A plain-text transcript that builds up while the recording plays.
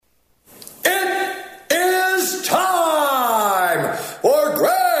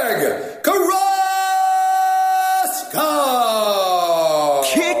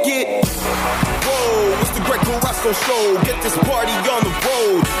radio show. Get this party on the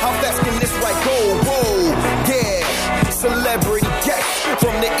road. How fast can this ride go? Whoa, yeah. Celebrity guest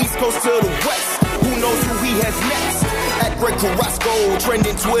from the East Coast to the West. Who knows who he has next? At Greg Carrasco,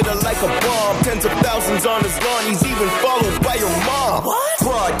 trending Twitter like a bomb. Tens of thousands on his lawn. He's even followed by your mom. What?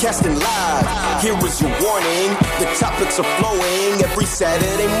 Broadcasting live. Here is your warning. The topics are flowing every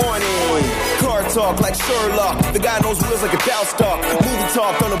Saturday morning. Car talk like Sherlock. The guy knows wheels like a Dow stock. Movie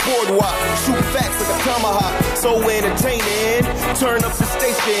talk on the boardwalk. Shoot facts like a tomahawk. So entertaining. Turn up the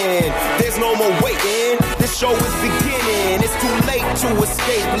station. There's no more waiting. This show is beginning. It's too late to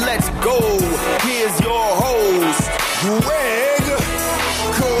escape. Let's go. Here's your host, Greg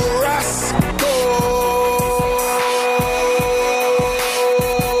Carrasco.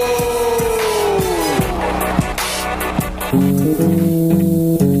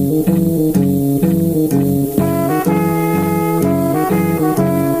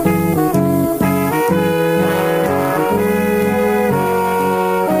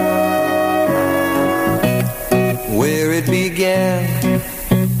 Where it began,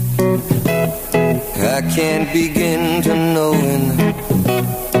 I can't begin to knowing,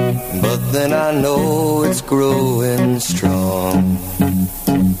 but then I know it's growing strong.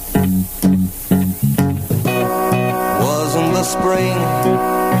 Wasn't the spring,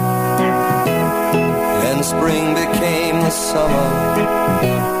 and spring became the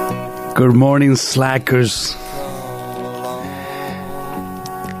summer. Good morning, slackers.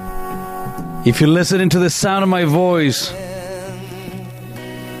 If you're listening to the sound of my voice,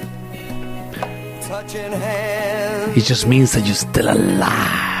 it just means that you're still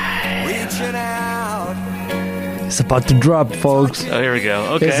alive. It's about to drop, folks. Oh, here we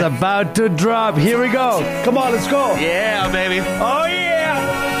go. Okay. It's about to drop. Here we go. Come on, let's go. Yeah, baby. Oh, yeah.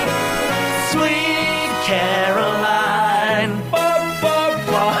 Sweet Caroline.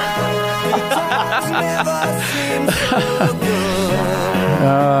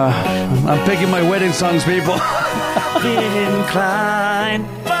 I'm picking my wedding songs, people. Incline.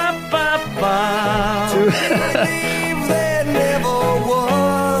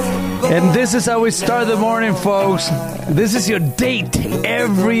 And this is how we start the morning, folks. This is your date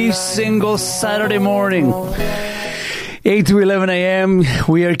every single Saturday morning. 8 to 11 a.m.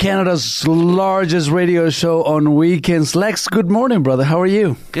 We are Canada's largest radio show on weekends. Lex, good morning, brother. How are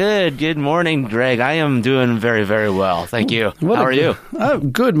you? Good morning, Greg. I am doing very, very well. Thank you. How are you?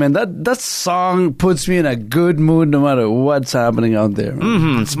 I'm good, man. That song puts me in a good mood no matter what's happening out there.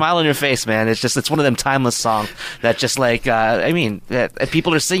 Smile on your face, man. It's one of them timeless songs that just like,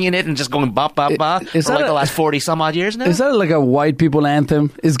 people are singing it and just going bop, bop, bop for like the last 40 some odd years now. Is that like a white people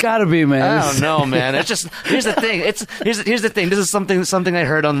anthem? It's gotta be, man. I don't know, man. It's just, here's the thing. Here's the thing. This is something I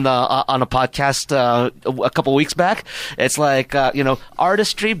heard on a podcast a couple weeks back. It's like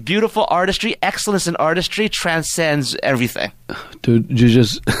artistry, beautiful artistry, excellence in artistry transcends everything. Dude, you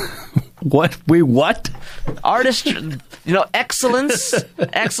just what? Wait, what? Artistry, excellence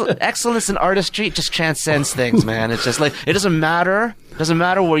in artistry just transcends things, man. It's just like it doesn't matter. Doesn't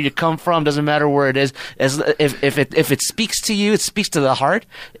matter where you come from. Doesn't matter where it is. If it speaks to you, it speaks to the heart.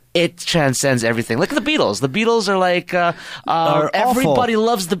 It transcends everything. Like the Beatles. The Beatles are like everybody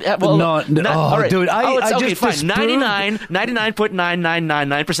loves the. All right. Dude, okay, fine.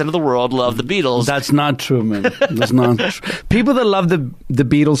 99.9999% of the world love the Beatles. That's not true, man. That's not true. People that love the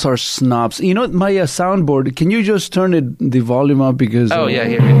Beatles are snobs. You know, my soundboard. Can you just turn the volume up because? Oh yeah,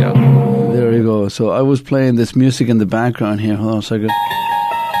 here we go. There you go. So I was playing this music in the background here. Hold on a second.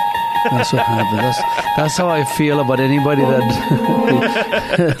 That's what happened. That's how I feel about anybody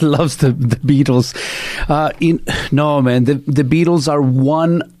that loves the Beatles. No, man, the Beatles are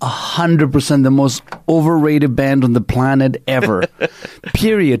 100% the most overrated band on the planet ever.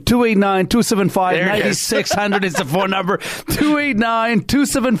 Period. 289-275-9600 is the phone number.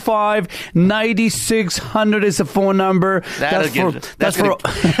 289-275-9600 is the phone number. That'll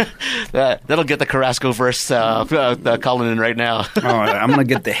get the Carrasco verse calling in right now. All right, I'm gonna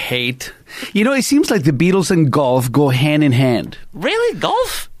get the hate. You know, it seems like the Beatles and golf go hand in hand. Really?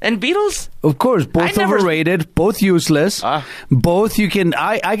 Golf and Beatles? Of course, both overrated, both useless. Both you can...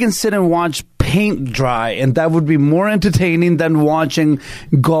 I can sit and watch paint dry, and that would be more entertaining than watching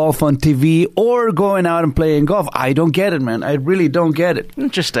golf on TV or going out and playing golf. I don't get it, man. I really don't get it.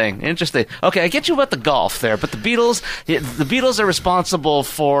 Interesting. Okay, I get you about the golf there, but the Beatles are responsible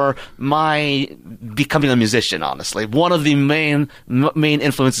for my becoming a musician, honestly. One of the main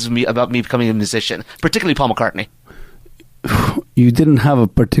influences about me becoming a musician, particularly Paul McCartney. You didn't have a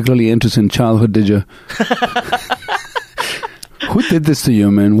particularly interesting childhood, did you? Who did this to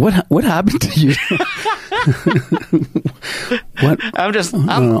you, man? What happened to you? What? I'm just,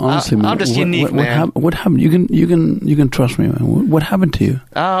 No, honestly, man, I'm just unique, what man. What happened? You can trust me, man. What happened to you?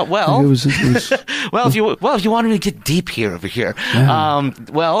 Well, well, if you wanted me to get deep here over here,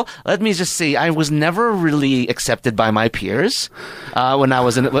 well, let me just see. I was never really accepted by my peers when I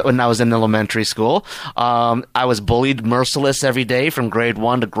was in elementary school. I was bullied merciless every day from grade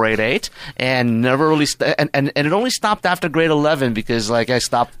 1 to grade 8, and never really and it only stopped after grade 11 because like I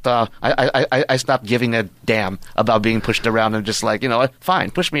stopped giving a damn about being pushed around and just like, you know what,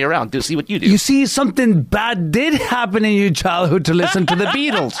 fine, push me around, see what you do. You see, something bad did happen in your childhood to listen to the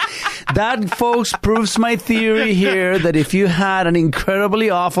Beatles. That, folks, proves my theory here that if you had an incredibly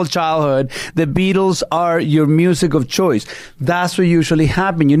awful childhood, the Beatles are your music of choice. That's what usually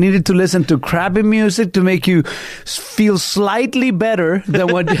happens. You needed to listen to crappy music to make you feel slightly better than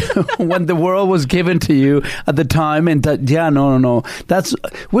what when the world was given to you at the time. And no. That's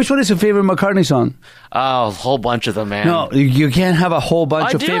which one is your favorite McCartney song? Oh, a whole bunch of them, man. No, you can't have a whole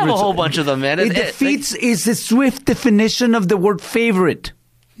bunch of favorites. I do have a whole bunch of them, man. It defeats is the swift definition of the word favorite.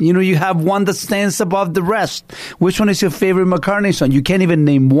 You know, you have one that stands above the rest. Which one is your favorite McCartney song? You can't even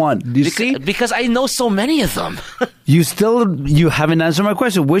name one. Do you see? Because I know so many of them. You haven't answered my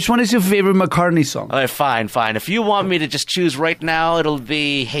question. Which one is your favorite McCartney song? All right, fine. If you want me to just choose right now, it'll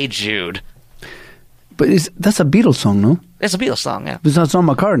be Hey Jude. But that's a Beatles song, no? It's a Beatles song, yeah. It's not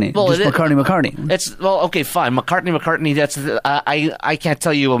McCartney. Well, just McCartney. It's okay, fine. McCartney. That's I can't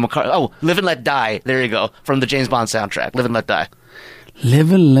tell you a McCartney. Oh, Live and Let Die. There you go, from the James Bond soundtrack. Live and Let Die.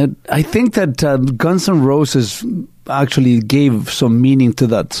 Live and Let. I think that Guns N' Roses actually gave some meaning to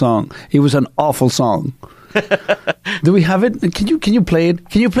that song. It was an awful song. Do we have it? Can you play it?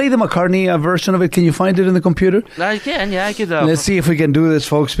 Can you play the McCartney version of it? Can you find it in the computer? I can. Yeah, I could. Let's see if we can do this,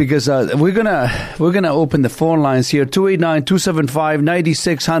 folks, because we're gonna open the phone lines here.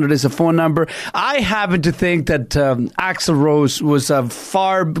 289-275-9600 is the phone number. I happen to think that Axl Rose was a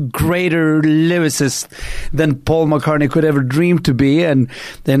far greater lyricist than Paul McCartney could ever dream to be, and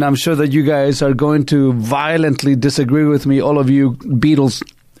then I'm sure that you guys are going to violently disagree with me, all of you Beatles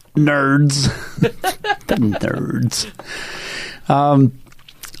nerds. The nerds.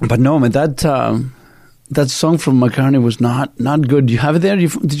 But no, man, that song from McCartney was not good. Do you have it there?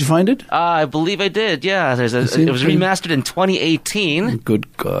 Did you find it? I believe I did, yeah. It was remastered in 2018.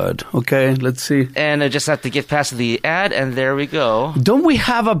 Good God. Okay, let's see. And I just have to get past the ad, and there we go. Don't we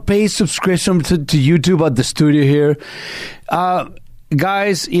have a paid subscription to YouTube at the studio here?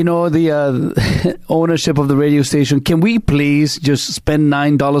 Guys, you know, the ownership of the radio station, can we please just spend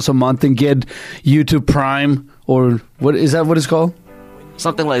 $9 a month and get YouTube Prime? Or what is that what it's called?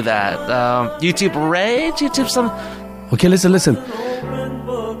 Something like that. YouTube Red? YouTube some... Okay, listen.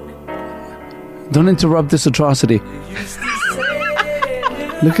 Don't interrupt this atrocity.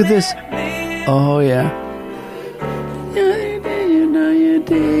 Look at this. Oh, yeah. You know you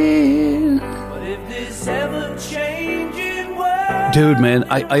did. Dude, man,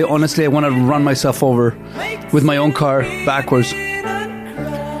 I honestly, I want to run myself over with my own car backwards. Say,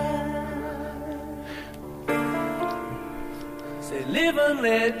 live and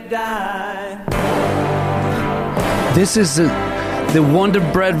let die. This is the Wonder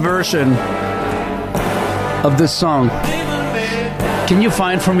Bread version of this song. Can you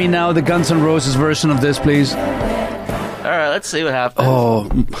find for me now the Guns N' Roses version of this, please? All right, let's see what happens. Oh,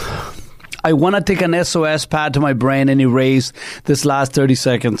 I want to take an SOS pad to my brain and erase this last 30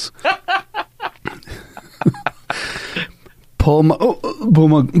 seconds. Paul the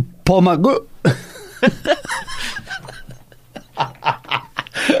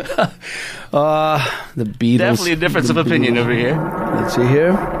Beatles. Definitely a difference of opinion over here. Let's see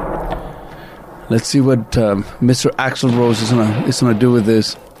here. Let's see what Mr. Axl Rose is gonna do with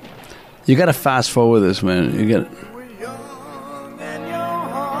this. You gotta fast forward this, man. You got.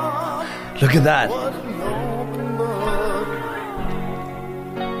 Look at that.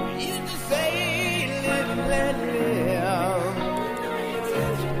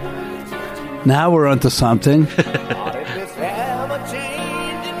 Now we're onto something.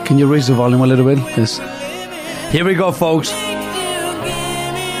 Can you raise the volume a little bit? Yes. Here we go, folks. Ooh,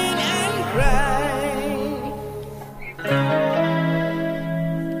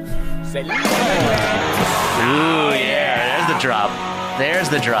 yeah. There's the drop. There's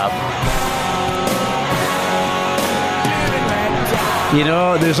the drop. You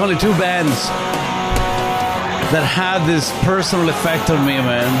know, there's only two bands that have this personal effect on me,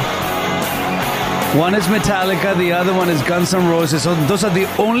 man. One is Metallica, the other one is Guns N' Roses. So those are the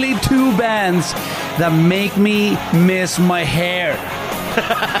only two bands that make me miss my hair.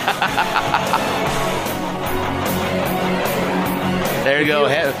 There you go.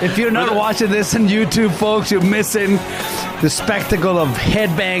 If you're not watching this on YouTube, folks, you're missing the spectacle of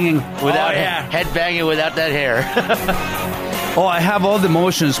headbanging Without headbanging without that hair. Oh, I have all the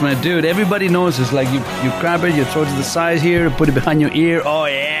motions, man, dude. Everybody knows it's like you grab it, you throw it to the side here, put it behind your ear. Oh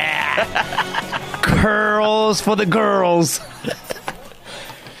yeah, curls for the girls.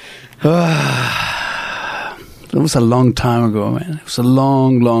 It was a long time ago, man. It was a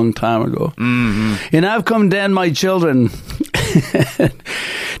long, long time ago. Mm-hmm. And I've condemned my children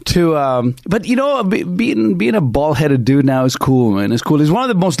to, but you know, being a bald-headed dude now is cool, man. It's cool. It's one of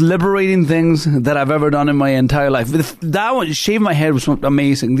the most liberating things that I've ever done in my entire life. That one, shaving my head was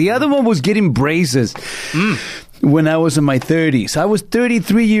amazing. The other one was getting braces. When I was in my 30s. I was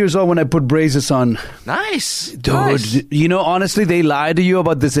 33 years old when I put braces on. Nice. Dude, nice. You know, honestly, they lied to you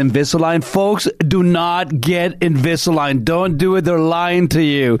about this Invisalign. Folks, do not get Invisalign. Don't do it. They're lying to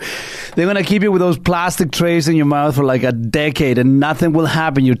you. They're going to keep you with those plastic trays in your mouth for like a decade and nothing will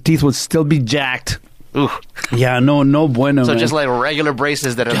happen. Your teeth will still be jacked. Ooh. Yeah, no bueno, So man. just like regular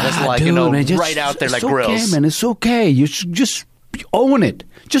braces that are just like, dude, you know, man, right out there like grills. It's okay, man. It's okay. You should just own it.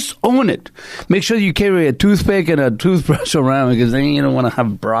 Just own it. Make sure you carry a toothpick and a toothbrush around because then you don't want to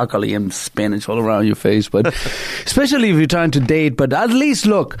have broccoli and spinach all around your face. But especially if you're trying to date. But at least,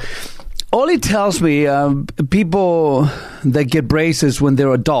 look, Ollie tells me people that get braces when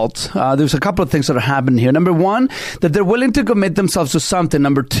they're adults, there's a couple of things that are happening here. Number one, that they're willing to commit themselves to something.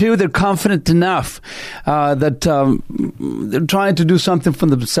 Number two, they're confident enough that they're trying to do something for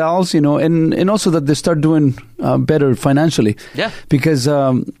themselves, you know, and also that they start doing better financially. Yeah. Because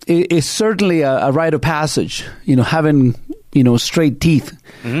it's certainly a rite of passage, you know, having, you know, straight teeth.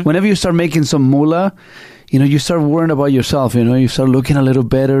 Mm-hmm. Whenever you start making some moolah, you know, you start worrying about yourself, you know, you start looking a little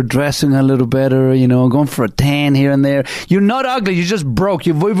better, dressing a little better, you know, going for a tan here and there. You're not ugly, you're just broke.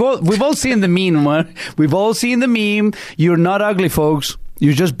 We've all seen the meme, man. We've all seen the meme. You're not ugly, folks.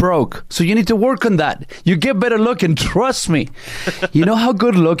 You're just broke. So you need to work on that. You get better looking, trust me. You know how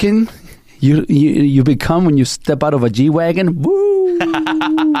good looking you become when you step out of a G-Wagon? Woo!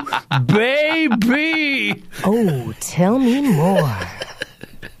 Baby! Oh, tell me more.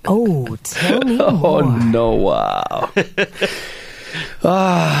 Oh, tell me more. Oh, no, wow.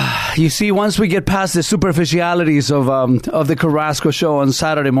 You see, once we get past the superficialities of the Carrasco show on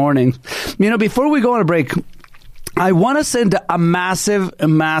Saturday morning, you know, before we go on a break, I want to send a massive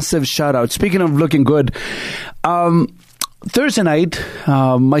shout out. Speaking of looking good, Thursday night,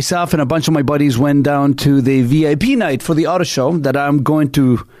 myself and a bunch of my buddies went down to the VIP night for the auto show that I'm going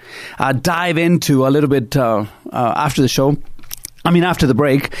to dive into a little bit after the show. After the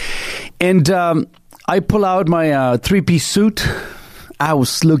break. And I pull out my three-piece suit. I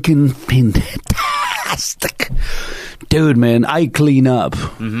was looking fantastic. Dude, man, I clean up.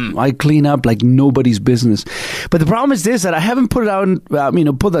 Mm-hmm. I clean up like nobody's business. But the problem is this, that I haven't put it out,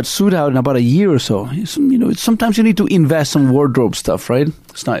 put that suit out in about a year or so. You know, sometimes you need to invest in wardrobe stuff, right?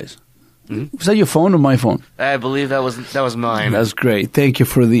 It's nice. Mm-hmm. Was that your phone or my phone? I believe that was mine. That's great. Thank you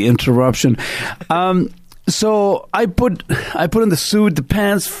for the interruption. So I put on the suit. The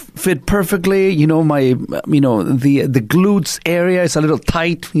pants fit perfectly. You know, the glutes area is a little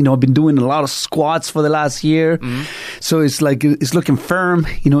tight. You know, I've been doing a lot of squats for the last year, so it's like it's looking firm.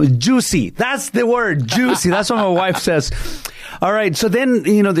 You know, juicy. That's the word, juicy. That's what my wife says. All right. So then,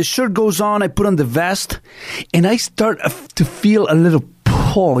 you know, the shirt goes on. I put on the vest, and I start to feel a little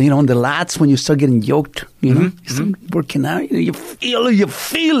pull, you know, on the lats when you start getting yoked, you know, you start working out, you feel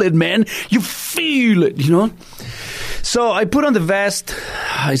it, man. You feel it, you know. So I put on the vest.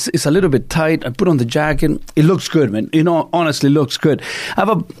 It's a little bit tight. I put on the jacket. It looks good, man. You know, honestly, looks good.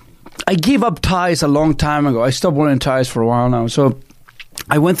 I gave up ties a long time ago. I stopped wearing ties for a while now. So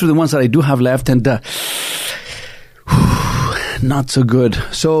I went through the ones that I do have left, and not so good.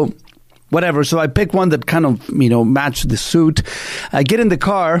 So whatever. So I pick one that kind of, you know, matched the suit. I get in the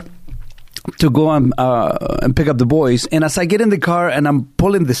car to go and pick up the boys. And as I get in the car and I'm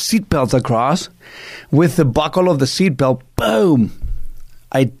pulling the seatbelts across with the buckle of the seatbelt, boom,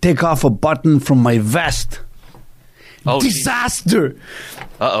 I take off a button from my vest. Oh, disaster.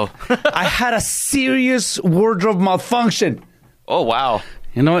 Uh-oh. I had a serious wardrobe malfunction. Oh, wow.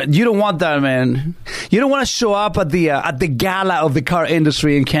 You know, you don't want that, man. You don't want to show up at the gala of the car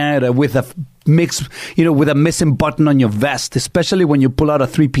industry in Canada with a with a missing button on your vest, especially when you pull out a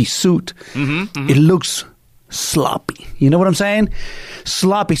three-piece suit. It looks sloppy. You know what I'm saying?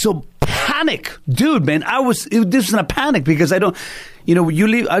 Sloppy. So panic, dude, man. This was in a panic because I don't. You know,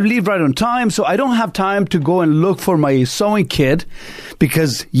 I leave right on time, so I don't have time to go and look for my sewing kit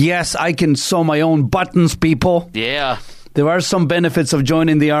because yes, I can sew my own buttons, people. Yeah. There are some benefits of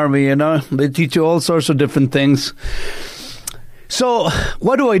joining the army, you know. They teach you all sorts of different things. So,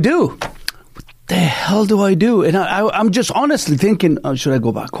 what do? the hell do I do? And I'm just honestly thinking, oh, should I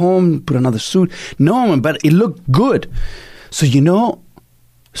go back home, put another suit? No, man, but it looked good. So,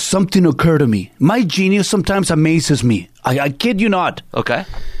 something occurred to me. My genius sometimes amazes me. I kid you not. Okay.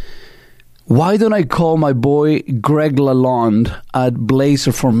 Why don't I call my boy Greg Lalonde at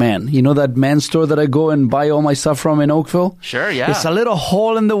Blazer for Men? You know that men's store that I go and buy all my stuff from in Oakville? Sure, yeah. It's a little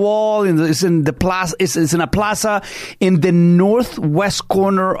hole in the wall. It's in the plaza. It's in a plaza in the northwest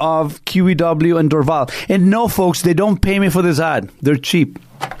corner of QEW and Dorval. And no, folks, they don't pay me for this ad. They're cheap.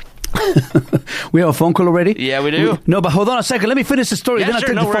 We have a phone call already? Yeah, we do. No, but hold on a second. Let me finish the story. Yeah, then sure,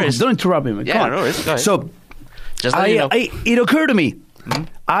 I'll take no the phone. worries. Don't interrupt me. Man. Yeah, Come on. no worries. Go ahead. So, Just let you know. it occurred to me. Mm-hmm.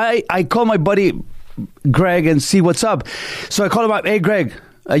 I call my buddy Greg and see what's up. So I call him up. Hey, Greg,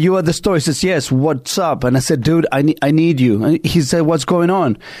 are you at the store? He says, yes. What's up? And I said, dude, I need you. And he said, what's going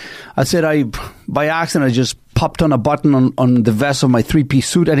on? I said, by accident, I just popped on a button on the vest of my 3-piece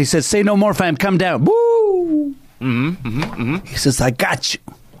suit. And he said, say no more, fam. Come down. Woo! He says, I got you.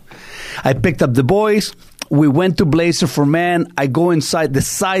 I picked up the boys. We went to Blazer for Men. I go inside the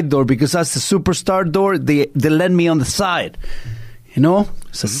side door because that's the superstar door. They let me on the side.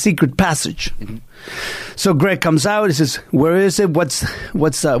 It's a secret passage. Mm-hmm. So Greg comes out. He says, "Where is it? What's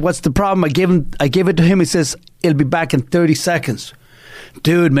the problem?" I gave it to him. He says, "It'll be back in 30 seconds."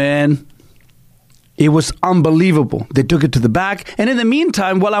 Dude, man, it was unbelievable. They took it to the back, and in the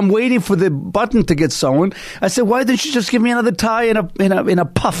meantime, while I'm waiting for the button to get sewn, I said, "Why didn't you just give me another tie in a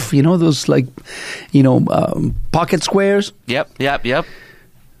puff? Those pocket squares." Yep.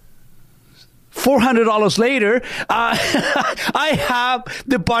 $400 later, I have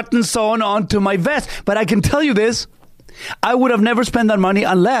the button sewn onto my vest. But I can tell you this, I would have never spent that money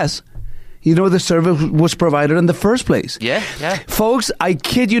unless, the service was provided in the first place. Yeah. Folks, I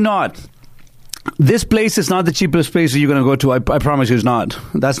kid you not. This place is not the cheapest place that you're going to go to. I promise you it's not.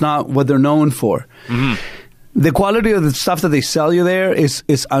 That's not what they're known for. Mm-hmm. The quality of the stuff that they sell you there is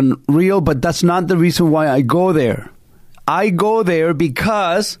unreal, but that's not the reason why I go there. I go there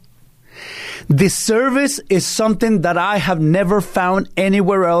because the service is something that I have never found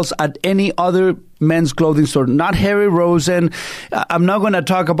anywhere else at any other men's clothing store. Not Harry Rosen. I'm not going to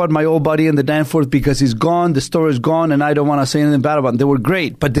talk about my old buddy in the Danforth because he's gone. The store is gone, and I don't want to say anything bad about them. They were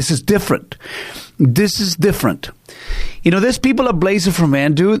great, but this is different. This is different. There's people at Blazer for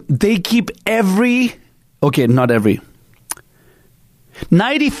Men, dude. They keep not every.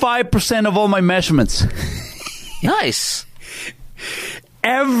 95% of all my measurements. Nice.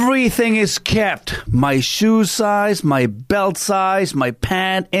 Everything is kept. My shoe size, my belt size, my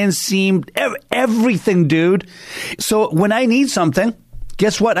pant, inseam, everything, dude. So when I need something,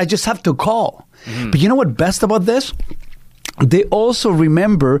 guess what? I just have to call. Mm-hmm. But you know what best about this? They also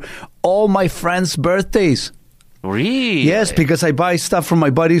remember all my friends' birthdays. Really? Yes, because I buy stuff from my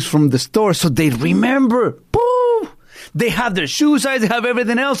buddies from the store, so they remember. Boom! They have their shoe size, they have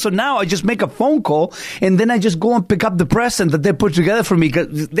everything else. So now I just make a phone call, and then I just go and pick up the present that they put together for me,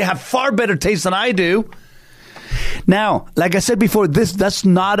 because they have far better taste than I do. Now, like I said before, that's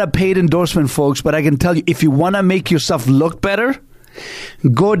not a paid endorsement, folks, but I can tell you, if you want to make yourself look better,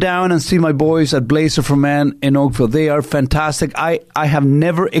 go down and see my boys at Blazer for Men in Oakville. They are fantastic. I have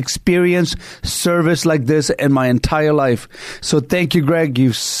never experienced service like this in my entire life. So thank you, Greg.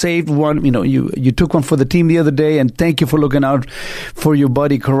 You saved one. You took one for the team the other day, and thank you for looking out for your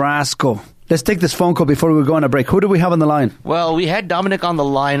buddy Carrasco. Let's take this phone call before we go on a break. Who do we have on the line? Well, we had Dominic on the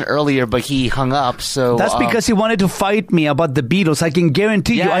line earlier, but he hung up. So that's because he wanted to fight me about the Beatles. I can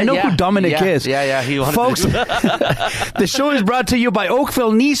guarantee you. I know who Dominic is. Yeah. He wanted Folks, the show is brought to you by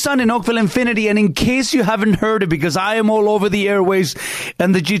Oakville Nissan and Oakville Infinity. And in case you haven't heard it, because I am all over the airways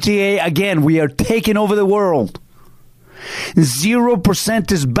and the GTA, again, we are taking over the world.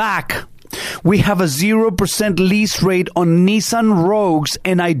 0% is back. We have a 0% lease rate on Nissan Rogues,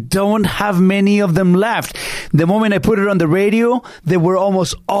 and I don't have many of them left. The moment I put it on the radio, they were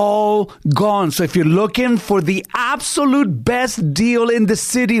almost all gone. So if you're looking for the absolute best deal in the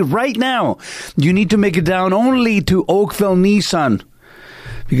city right now, you need to make it down only to Oakville Nissan.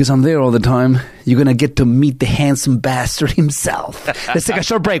 Because I'm there all the time. You're going to get to meet the handsome bastard himself. Let's take a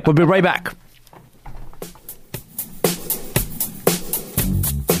short break. We'll be right back.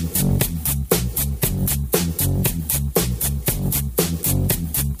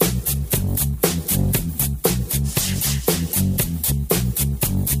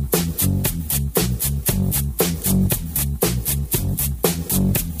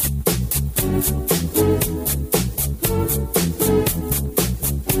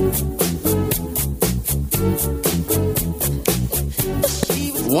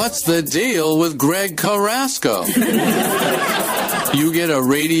 What's the deal with Greg Carrasco? You get a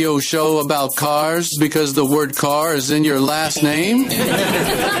radio show about cars because the word car is in your last name?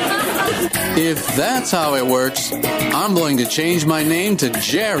 If that's how it works, I'm going to change my name to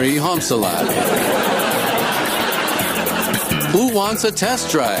Jerry Humsalad. Who wants a test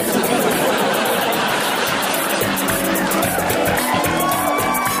drive?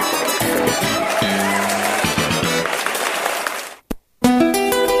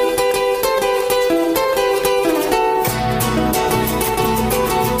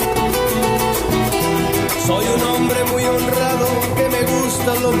 Soy un hombre muy honrado que me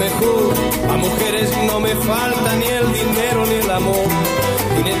gusta lo mejor. A mujeres no me falta ni el dinero ni el amor.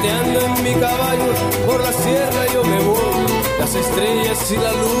 Jineteando en mi caballo por la sierra yo me voy. Las estrellas y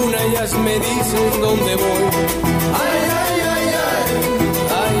la luna ellas me dicen dónde voy. Ay, ay, ay, ay,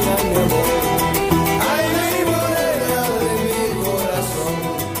 ay, ay, mi amor. Ay, mi morena de mi corazón.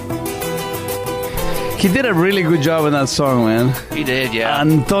 He did a really good job in that song, man. He did, yeah.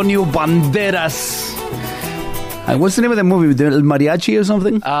 Antonio Banderas. What's the name of the movie? El Mariachi or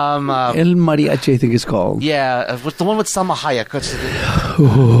something? El Mariachi, I think it's called. Yeah, with the one with Salma Hayek.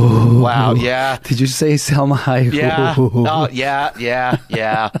 Wow, yeah. Did you say Salma Hayek? Yeah. Oh, yeah.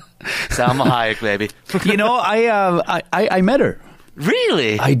 Salma Hayek, baby. You know, I met her.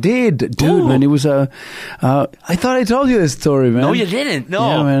 Really? I did, dude. Ooh. Man, it was I thought I told you this story, man. No, you didn't.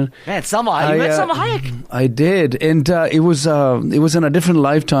 No, yeah, man. Salma Hayek. You met Salma Hayek. I did, and it was in a different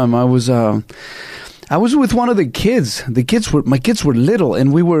lifetime. I was with one of the kids. My kids were little,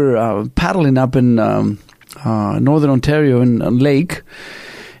 and we were paddling up in northern Ontario in a lake,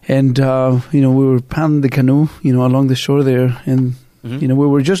 and we were paddling the canoe, along the shore there, and we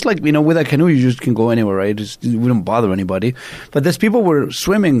were just like, with a canoe you just can go anywhere, right? We don't bother anybody. But these people were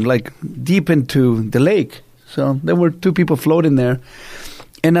swimming like deep into the lake, so there were two people floating there,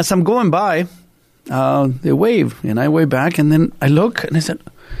 and as I'm going by, they wave, and I wave back, and then I look, and I said,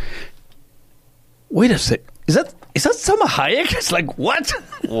 wait a sec. Is that Salma Hayek? It's like, what?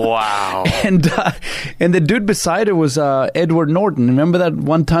 Wow. And the dude beside her was Edward Norton. Remember that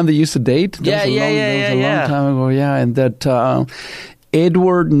one time they used to date? That was a long time ago, yeah. And that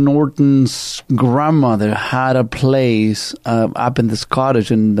Edward Norton's grandmother had a place up in this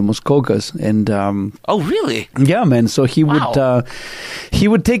cottage in the Muskokas. And oh, really? Yeah, man. So he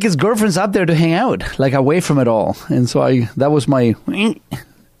would take his girlfriends up there to hang out, like away from it all. And so that was my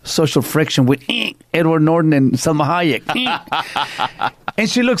social friction with Edward Norton and Salma Hayek. And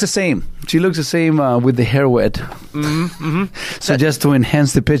she looks the same. She looks the same with the hair wet. Mm-hmm. So just to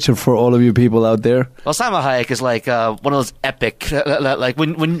enhance the picture for all of you people out there. Well, Salma Hayek is like one of those epic, like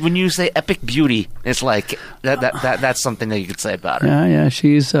when you say epic beauty, it's like that's something that you could say about her. Yeah,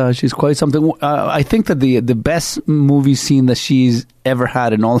 she's quite something. I think that the best movie scene that she's ever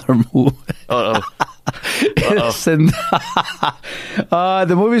had in all her movies.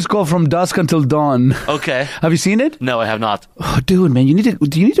 The movie is called From Dusk Until Dawn. Okay. Have you seen it? No, I have not. Oh, dude, man, you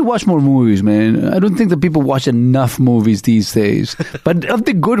need to watch more movies, man. I don't think that people watch enough movies these days. But of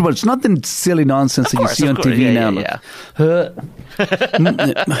the good ones, not the silly nonsense that you see on TV now.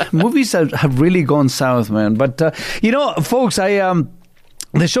 Movies have really gone south, man. But folks,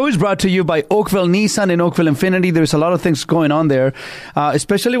 the show is brought to you by Oakville Nissan and Oakville Infinity. There's a lot of things going on there,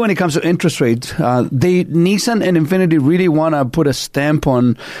 especially when it comes to interest rates. Nissan and Infinity really want to put a stamp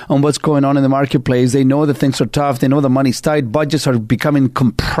on what's going on in the marketplace. They know that things are tough. They know the money's tight. Budgets are becoming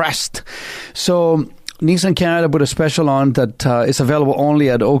compressed. So Nissan Canada put a special on that is available only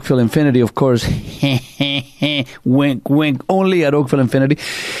at Oakville Infinity, of course. Wink, wink. Only at Oakville Infinity.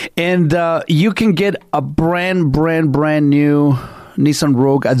 And you can get a brand new Nissan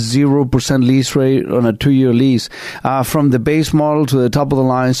Rogue at 0% lease rate on a 2-year lease, from the base model to the top of the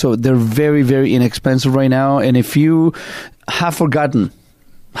line. So they're very, very inexpensive right now. And if you have forgotten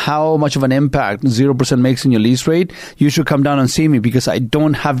how much of an impact 0% makes in your lease rate, you should come down and see me, because I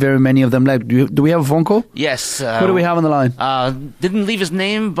don't have very many of them left. Do we have a phone call? Yes. Who do we have on the line? Didn't leave his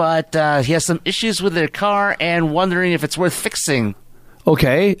name, but he has some issues with their car and wondering if it's worth fixing.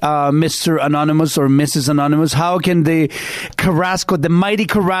 Okay, Mr. Anonymous or Mrs. Anonymous, how can the mighty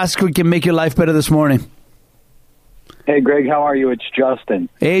Carrasco can make your life better this morning? Hey, Greg, how are you? It's Justin.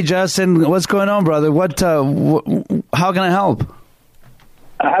 Hey, Justin, what's going on, brother? How can I help?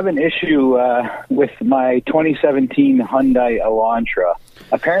 I have an issue with my 2017 Hyundai Elantra.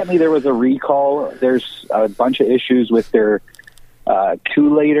 Apparently there was a recall. There's a bunch of issues with their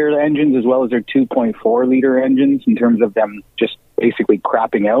 2-liter engines as well as their 2.4-liter engines in terms of them just basically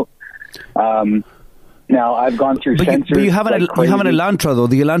crapping out. Now, I've gone through sensors. But you have an Elantra, though.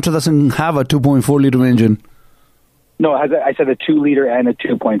 The Elantra doesn't have a 2.4-liter engine. No, I said a 2-liter and a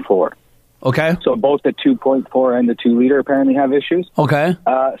 2.4. Okay. So both the 2.4 and the 2-liter apparently have issues. Okay.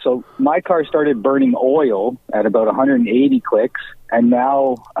 So my car started burning oil at about 180 clicks, and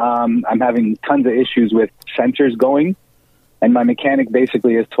now I'm having tons of issues with sensors going. And my mechanic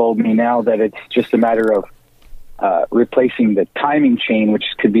basically has told me now that it's just a matter of replacing the timing chain, which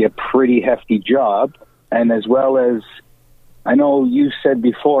could be a pretty hefty job, and as well as I know you said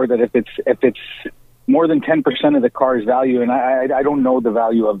before that if it's more than 10% of the car's value, and I don't know the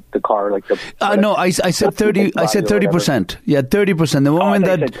value of the car, like the. No, I said 30. I said 30%. Yeah, 30%. The moment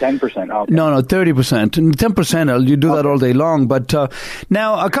that said 10%. Okay. No, 30%. 10%. You do that all day long. But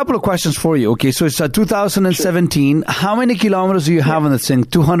now a couple of questions for you. Okay, so it's 2017. Sure. How many kilometers do you have on this thing?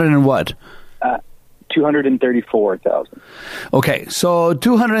 200 and what? 234,000. Okay, so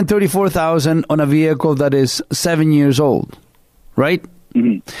 234,000 on a vehicle that is 7 years old, right?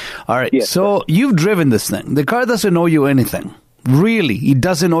 Mm-hmm. All right. Yes, so you've driven this thing. The car doesn't owe you anything. Really, it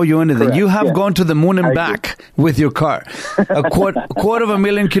doesn't owe you anything. Correct, you have gone to the moon and back with your car. A quarter of a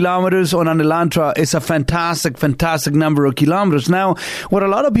million kilometers on an Elantra is a fantastic, fantastic number of kilometers. Now, what a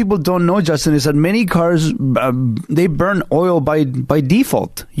lot of people don't know, Justin, is that many cars, they burn oil by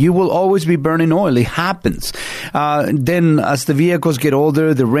default. You will always be burning oil. It happens. Then as the vehicles get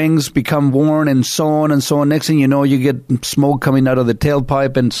older, the rings become worn and so on and so on. Next thing you know, you get smoke coming out of the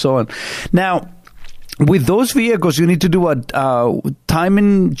tailpipe and so on. Now, with those vehicles, you need to do a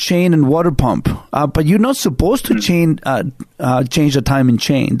timing chain and water pump, but you're not supposed to change the timing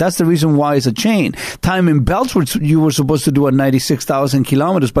chain. That's the reason why it's a chain. Timing belts, which you were supposed to do at 96,000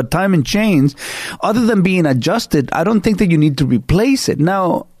 kilometers, but timing chains, other than being adjusted, I don't think that you need to replace it.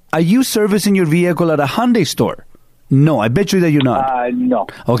 Now, are you servicing your vehicle at a Hyundai store? No, I bet you that you're not. No.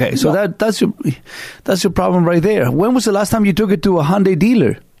 Okay, so no. that's your problem right there. When was the last time you took it to a Hyundai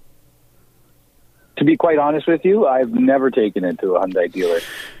dealer? To be quite honest with you, I've never taken it to a Hyundai dealer.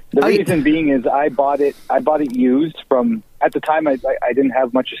 The reason being is I bought it used from, at the time I didn't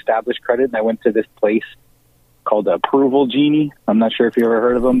have much established credit, and I went to this place called Approval Genie. I'm not sure if you ever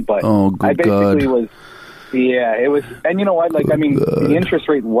heard of them, but I basically was, it was, and you know what, like, the interest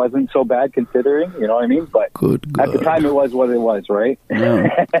rate wasn't so bad considering, you know what I mean? But at the time it was what it was, right?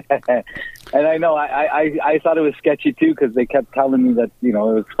 Yeah. And I know I thought it was sketchy too because they kept telling me that it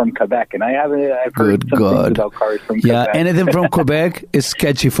was from Quebec, and I've heard some things about cars from Quebec. Yeah, anything from Quebec is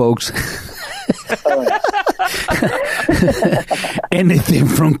sketchy, folks. Anything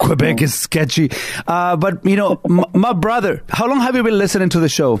from Quebec is sketchy. But my brother, how long have you been listening to the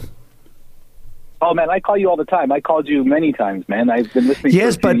show? Oh, man, I call you all the time. I called you many times, man. I've been listening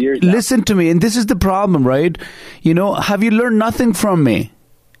for a few years now. Listen to me, and this is the problem, right? Have you learned nothing from me?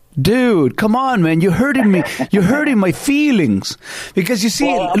 Dude, come on, man. You're hurting me. You're hurting my feelings. Because you see,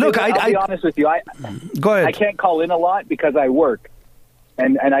 I'll be honest with you. Go ahead. I can't call in a lot because I work.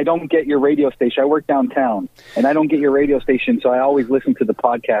 And I don't get your radio station. I work downtown, and I don't get your radio station, so I always listen to the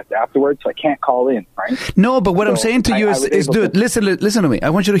podcast afterwards, so I can't call in, right? No, but what I'm saying to you is dude, listen to me.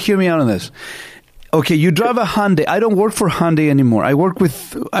 I want you to hear me out on this. Okay, you drive a Hyundai. I don't work for Hyundai anymore. I worked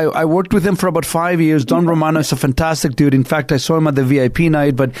with him for about 5 years. Don Romano is a fantastic dude. In fact, I saw him at the VIP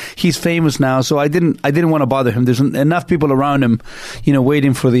night, but he's famous now, so I didn't want to bother him. There's enough people around him,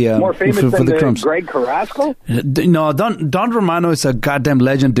 waiting for the more famous for than the crumbs. Greg Carrasco? No, Don Romano is a goddamn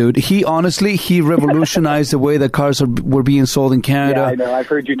legend, dude. He revolutionized the way that cars were being sold in Canada. Yeah, I know. I've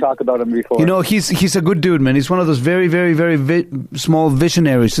heard you talk about him before. He's a good dude, man. He's one of those very, very, very small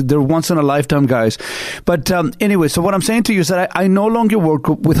visionaries. They're once in a lifetime guys. But anyway, so what I'm saying to you is that I no longer work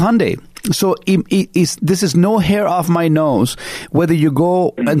with Hyundai. So this is no hair off my nose whether you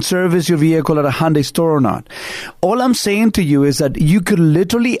go and service your vehicle at a Hyundai store or not. All I'm saying to you is that you could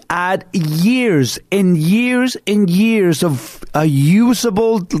literally add years and years and years of a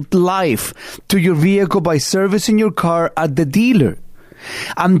usable life to your vehicle by servicing your car at the dealer.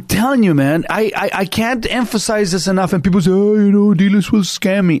 I'm telling you, man, I can't emphasize this enough. And people say, dealers will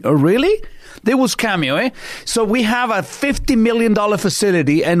scam me. Oh, really? They will scam you, eh? So we have a $50 million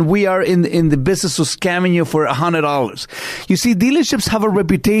facility, and we are in the business of scamming you for $100. You see, dealerships have a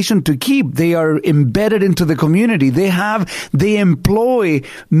reputation to keep. They are embedded into the community. They employ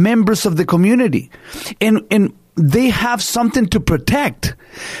members of the community. And they have something to protect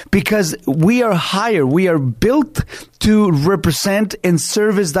because we are hired. We are built to represent and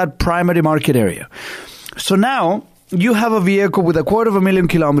service that primary market area. So now, you have a vehicle with 250,000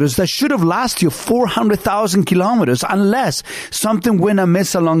 kilometers that should have lasted you 400,000 kilometers unless something went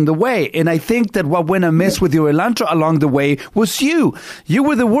amiss along the way. And I think that what went amiss with your Elantra along the way was you. You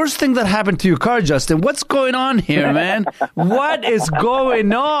were the worst thing that happened to your car, Justin. What's going on here, man? What is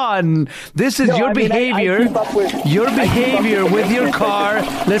going on? This is your behavior. Your behavior with your car.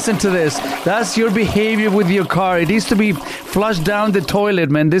 Listen to this. That's your behavior with your car. It needs to be flushed down the toilet,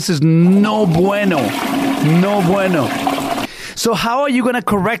 man. This is no bueno. No bueno. So how are you going to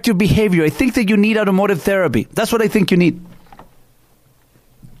correct your behavior? I think that you need automotive therapy. That's what I think you need.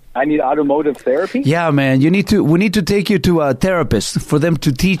 I need automotive therapy? Yeah, man. We need to take you to a therapist for them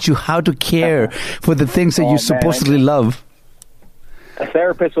to teach you how to care for the things that you supposedly love. A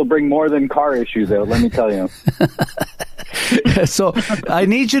therapist will bring more than car issues, though, let me tell you. So I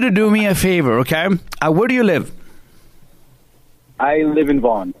need you to do me a favor, okay? Where do you live? I live in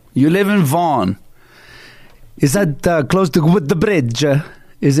Vaughan. You live in Vaughan. Is that close to the bridge?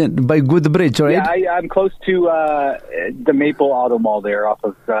 Is it by Good Bridge, right? Yeah, I'm close to the Maple Auto Mall there off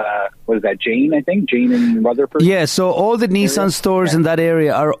of, what is that, Jane, I think? Jane in Rutherford? Yeah, so all the Nissan stores in that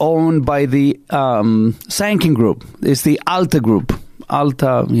area are owned by the Sankin Group. It's the Alta Group.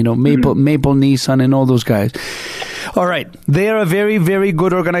 Alta, Maple Nissan and all those guys. All right. They are a very, very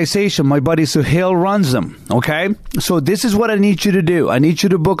good organization. My buddy Suhail runs them, okay? So this is what I need you to do. I need you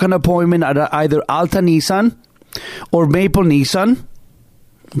to book an appointment at either Alta Nissan or Maple Nissan,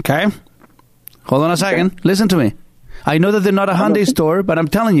 okay? Hold on a second. Okay. Listen to me. I know that they're not a Hyundai store, but I'm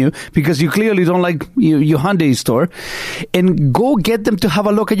telling you, because you clearly don't like your Hyundai store, and go get them to have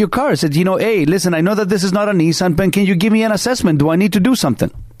a look at your car. Said, hey, listen, I know that this is not a Nissan, but can you give me an assessment? Do I need to do something?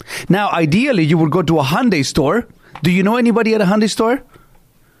 Now, ideally, you would go to a Hyundai store. Do you know anybody at a Hyundai store?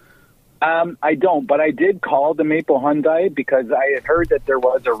 I don't, but I did call the Maple Hyundai because I had heard that there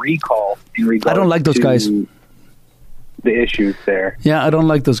was a recall in regards I don't like those guys. The issues there. Yeah, I don't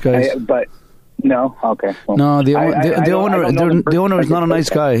like those guys. No, okay. Well, no, the owner is not a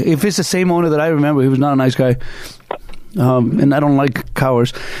nice guy. If it's the same owner that I remember, he was not a nice guy. And I don't like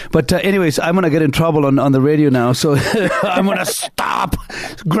cowards. But anyways, I'm going to get in trouble on the radio now. So I'm going to stop.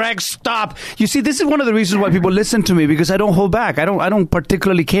 Greg, stop. You see, this is one of the reasons why people listen to me, because I don't hold back. I don't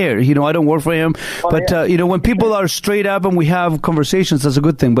particularly care. I don't work for him. But, when people are straight up and we have conversations, that's a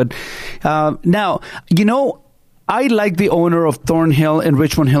good thing. But now, I like the owner of Thornhill and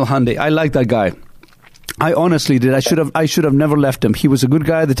Richmond Hill Hyundai. I like that guy. I honestly did. I should have never left him. He was a good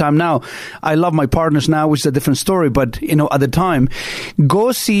guy at the time. Now, I love my partners now, which is a different story. But, at the time,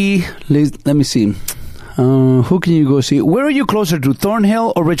 go see, let me see. Who can you go see? Where are you closer to,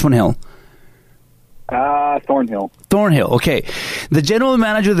 Thornhill or Richmond Hill? Thornhill. Thornhill, okay. The general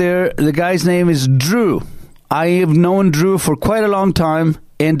manager there, the guy's name is Drew. I have known Drew for quite a long time.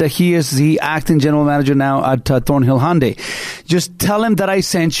 And he is the acting general manager now at Thornhill Hyundai. Just tell him that I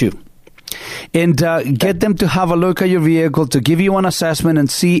sent you. And get them to have a look at your vehicle, to give you an assessment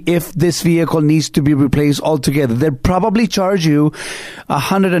and see if this vehicle needs to be replaced altogether. They'll probably charge you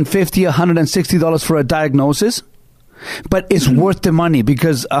 $150, $160 for a diagnosis. But it's worth the money,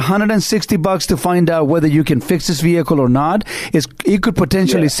 because $160 to find out whether you can fix this vehicle or not, it could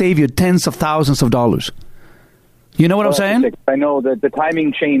potentially save you tens of thousands of dollars. You know what I'm saying? I know that the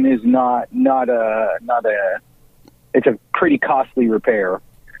timing chain is not a. It's a pretty costly repair,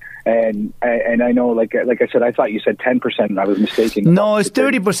 and I know, like I said, I thought you said 10%, and I was mistaken. No, it's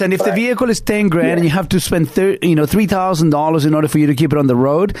 30%. If the vehicle is $10,000 and you have to spend $3,000 in order for you to keep it on the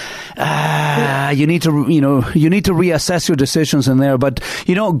road, you need to reassess your decisions in there. But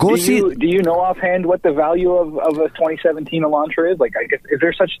go see. Do you know offhand what the value of a 2017 Elantra is? Like, I guess, is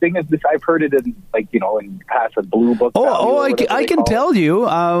there such thing as this? I've heard it in in past a blue book. I can tell you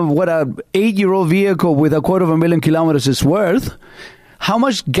what a 8-year-old vehicle with 250,000 kilometers is worth. How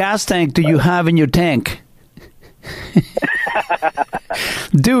much gas tank do you have in your tank?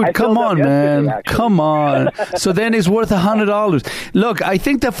 Dude, come on, man. Actually. Come on. So then it's worth $100. Look, I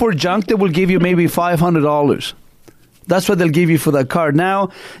think that for junk, they will give you maybe $500. That's what they'll give you for that car. Now,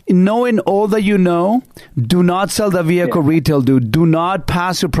 knowing all that you know, do not sell the vehicle retail, dude. Do not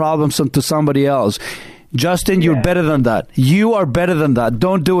pass your problems on to somebody else. Justin, you're better than that. You are better than that.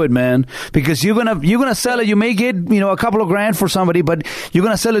 Don't do it, man. Because you're gonna sell it. You may get, a couple of grand for somebody, but you're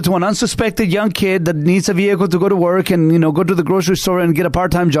gonna sell it to an unsuspected young kid that needs a vehicle to go to work and, go to the grocery store and get a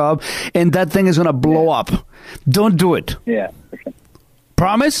part-time job, and that thing is gonna blow up. Don't do it. Yeah. Okay.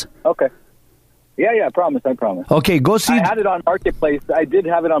 Promise? Okay. Yeah, I promise. Okay, go see. I had it on Marketplace. I did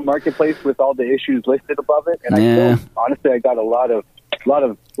have it on Marketplace with all the issues listed above it, and I still, honestly, I got a lot of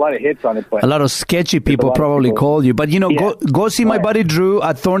lot of hits on it. But a lot of sketchy people probably call you. But, go see my buddy Drew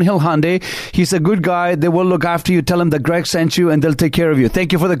at Thornhill Hyundai. He's a good guy. They will look after you. Tell him that Greg sent you, and they'll take care of you.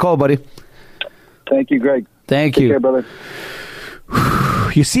 Thank you for the call, buddy. Thank you, Greg. Thank Take you. care, brother.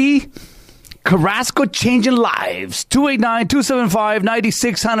 You see? Carrasco changing lives.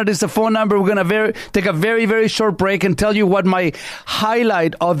 289-275-9600 is the phone number. We're going to take a very, very short break and tell you what my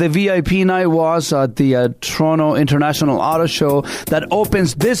highlight of the VIP night was at the Toronto International Auto Show that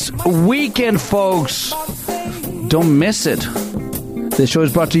opens this weekend, folks. Don't miss it. This show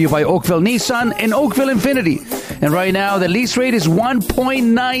is brought to you by Oakville Nissan and Oakville Infinity. And right now, the lease rate is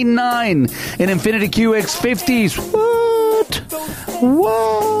 1.99 in Infinity QX50s.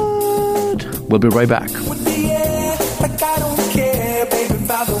 What? We'll be right back.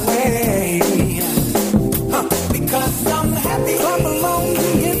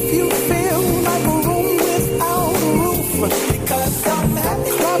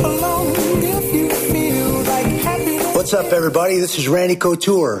 What's up, everybody? This is Randy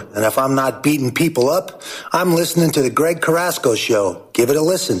Couture, and if I'm not beating people up, I'm listening to the Greg Carrasco Show. Give it a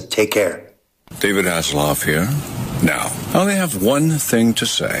listen. Take care. David Hasselhoff here. Now, I only have one thing to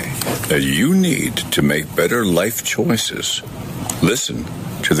say, that you need to make better life choices. Listen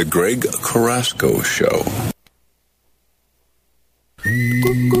to the Greg Carrasco Show.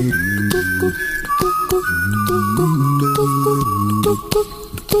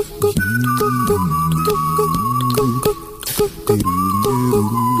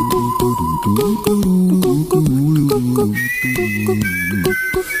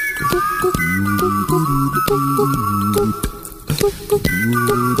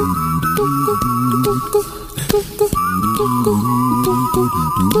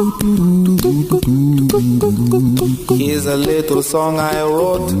 Here's a little song I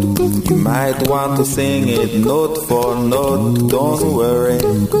wrote. You might want to sing it note for note. Don't worry.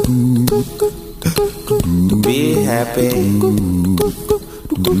 Be happy.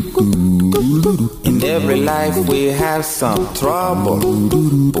 In every life we have some trouble,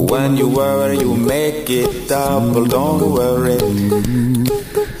 but when you worry you make it double. Don't worry.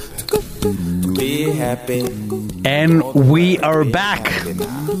 Be happy. And we are back.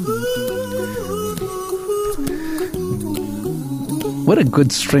 What a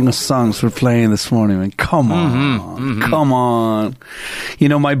good string of songs we're playing this morning, man. Come on. Come on.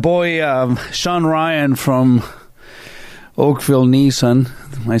 My boy Sean Ryan from Oakville Nissan,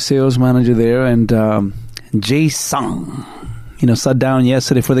 my sales manager there, and Jay Sung, sat down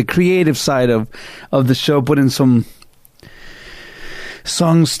yesterday for the creative side of the show, put in some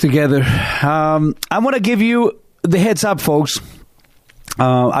songs together. I want to give you the heads up, folks.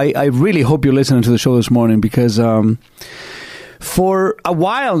 I really hope you're listening to the show this morning because for a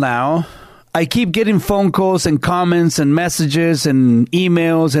while now, I keep getting phone calls and comments and messages and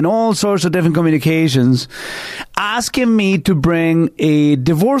emails and all sorts of different communications asking me to bring a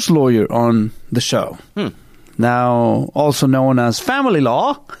divorce lawyer on the show. Now, also known as family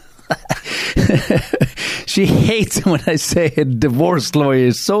law. She hates when I say a divorce lawyer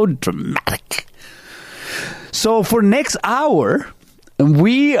is so dramatic. So for next hour,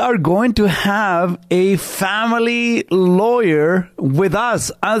 we are going to have a family lawyer with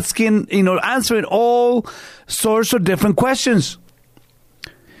us answering all sorts of different questions.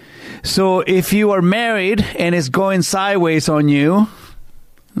 So if you are married and it's going sideways on you,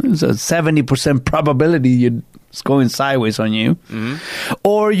 there's a 70% probability it's going sideways on you. Mm-hmm.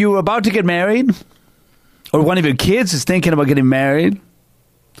 Or you're about to get married, or one of your kids is thinking about getting married,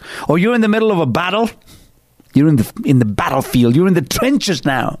 or you're in the middle of a battle. You're in the battlefield. You're in the trenches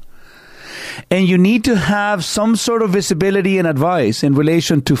now. And you need to have some sort of visibility and advice in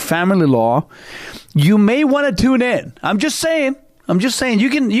relation to family law. You may want to tune in. I'm just saying. You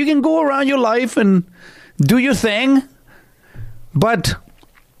can go around your life and do your thing. But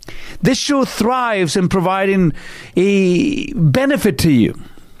this show thrives in providing a benefit to you.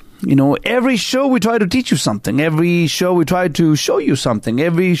 Every show we try to teach you something. Every show we try to show you something.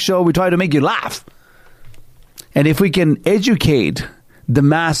 Every show we try to make you laugh. And if we can educate the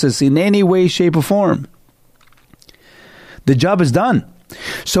masses in any way, shape, or form, the job is done.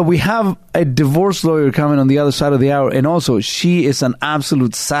 So we have a divorce lawyer coming on the other side of the hour. And also, she is an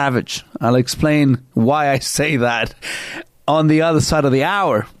absolute savage. I'll explain why I say that on the other side of the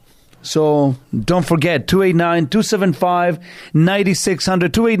hour. So don't forget, 289-275-9600.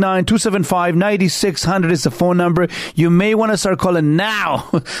 289-275-9600 is the phone number. You may want to start calling now.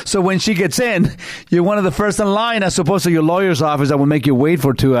 So when she gets in, you're one of the first in line as opposed to your lawyer's office that will make you wait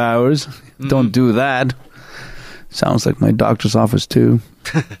for 2 hours. Mm-hmm. Don't do that. Sounds like my doctor's office too.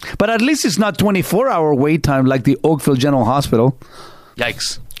 But at least it's not 24-hour wait time like the Oakville General Hospital.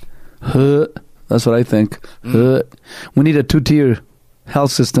 Yikes. That's what I think. We need a 2-tier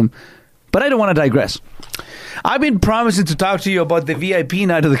health system. But I don't want to digress. I've been promising to talk to you about the VIP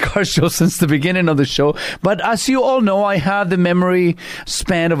night of the car show since the beginning of the show. But as you all know, I have the memory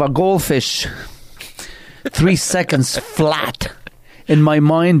span of a goldfish. 3 seconds flat. And my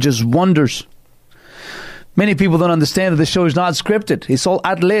mind just wanders. Many people don't understand that the show is not scripted. It's all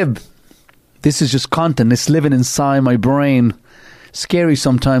ad-lib. This is just content. It's living inside my brain. Scary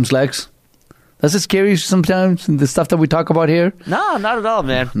sometimes, Lex. Does it scare you sometimes, the stuff that we talk about here? No, not at all,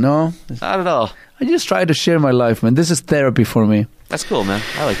 man. No? Not at all. I just try to share my life, man. This is therapy for me. That's cool, man.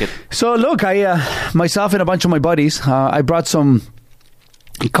 I like it. So, look, myself and a bunch of my buddies, I brought some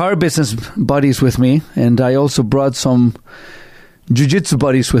car business buddies with me, and I also brought some jiu-jitsu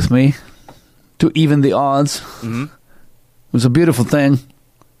buddies with me to even the odds. Mm-hmm. It was a beautiful thing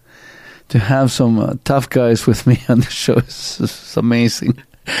to have some tough guys with me on the show. It's amazing.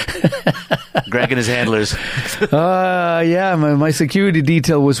 Greg and his handlers. Yeah, my security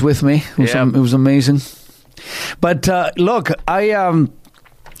detail was with me. It was amazing. But look,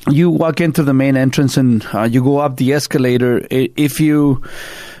 you walk into the main entrance and you go up the escalator. If you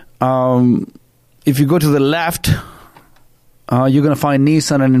go to the left, you're going to find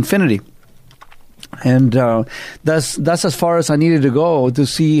Nissan and Infiniti. And that's as far as I needed to go to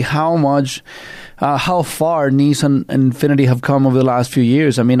see how far Nissan and Infiniti have come over the last few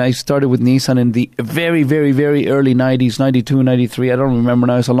years. I mean, I started with Nissan in the very, very, very early 90s, 92, 93. I don't remember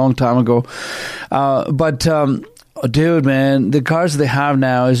now. It's a long time ago. Dude, man, the cars they have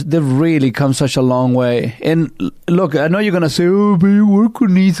now, they've really come such a long way. And look, I know you're going to say, oh, but you work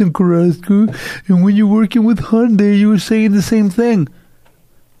with Nissan, Carrasco, and when you're working with Hyundai, you were saying the same thing.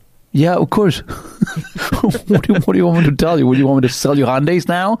 Yeah, of course. What do you want me to tell you? Would you want me to sell you Hyundais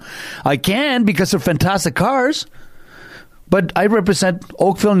now? I can, because they're fantastic cars. But I represent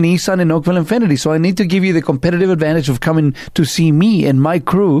Oakville Nissan and Oakville Infiniti, so I need to give you the competitive advantage of coming to see me and my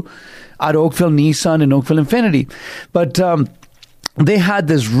crew at Oakville Nissan and Oakville Infiniti. But they had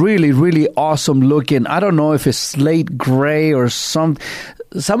this really, really awesome looking, I don't know if it's slate gray or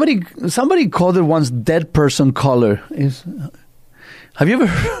somebody called it once dead person color. Have you ever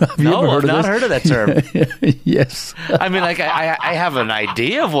heard of this? No, I've not heard of that term. Yes. I mean, like, I have an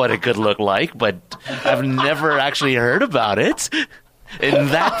idea of what it could look like, but I've never actually heard about it in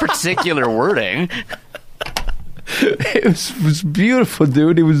that particular wording. It was beautiful,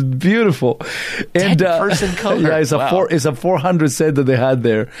 dude. It was beautiful. And person color. Yeah, it's a 400 set that they had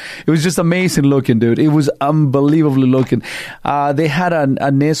there. It was just amazing looking, dude. It was unbelievably looking. They had a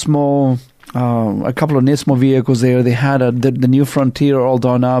Nismo. A couple of Nismo vehicles there. They had the new Frontier all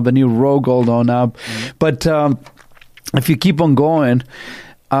done up, a new Rogue all done up. Mm-hmm. But if you keep on going,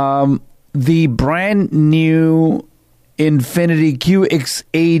 the brand new Infiniti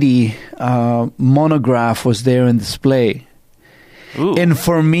QX80 monograph was there in display. Ooh. And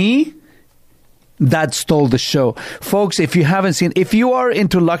for me, that stole the show. Folks, if you haven't seen, if you are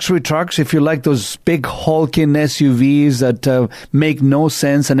into luxury trucks, if you like those big hulking SUVs that make no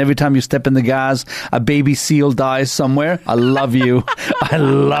sense and every time you step in the gas, a baby seal dies somewhere, I love you. I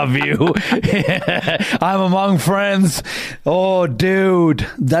love you. I'm among friends. Oh, dude.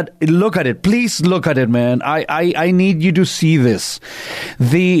 Look at it. Please look at it, man. I need you to see this.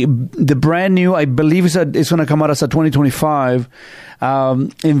 The brand new, I believe it's going to come out as a 2025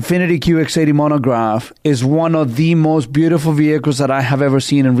 Infiniti QX80 monograph is one of the most beautiful vehicles that I have ever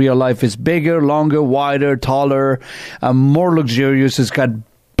seen in real life. It's bigger, longer, wider, taller, more luxurious. It's got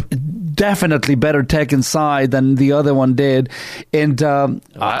definitely better tech inside than the other one did. And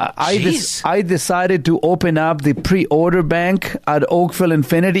I decided to open up the pre-order bank at Oakville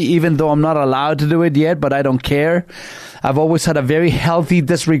Infiniti, even though I'm not allowed to do it yet, but I don't care. I've always had a very healthy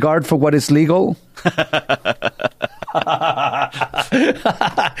disregard for what is legal.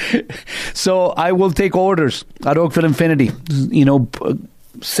 So I will take orders at Oakville Infiniti. You know,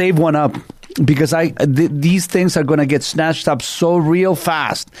 save one up. Because these things are going to get snatched up so real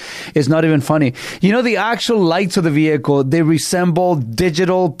fast. It's not even funny. You know, the actual lights of the vehicle, they resemble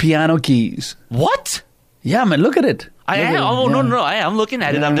digital piano keys. What? Yeah, man, look at it. No. I'm looking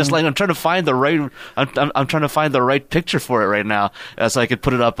at it. I'm just like, I'm trying to find the right. I'm trying to find the right picture for it right now, so I could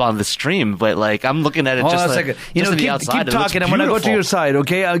put it up on the stream. But like, I'm looking at it just like, second. You know, the outside. Keep talking. I'm gonna go to your side.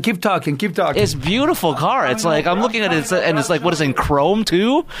 Okay, I'll keep talking. It's beautiful car. It's like I'm looking at it, and it's like, what is it, in chrome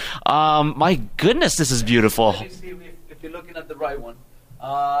too? My goodness, this is beautiful. Let me see if you're looking at the right one.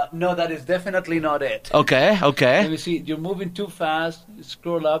 No, that is definitely not it. Okay. Let me see. You're moving too fast.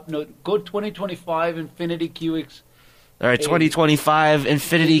 Scroll up. No, go 2025 Infiniti QX. All right, 2025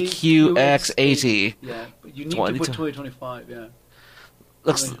 Infiniti QX80. Yeah, but you need to put 2025. Yeah.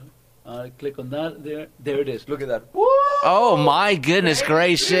 Click on that. There it is. Look at that. Oh, my goodness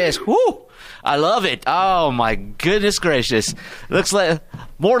gracious. Woo! I love it. Oh, my goodness gracious. Looks like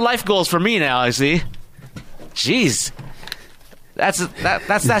more life goals for me now, I see. Jeez.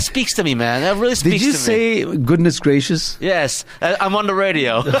 That speaks to me, man. That really speaks to me. Did you say goodness gracious? Yes. I'm on the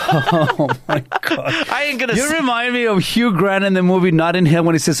radio. Oh, my God. I ain't gonna You remind me of Hugh Grant in the movie Notting Hill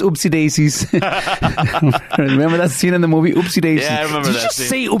when he says oopsie daisies. Remember that scene in the movie, Oopsie Daisies? Yeah, I remember Did that scene.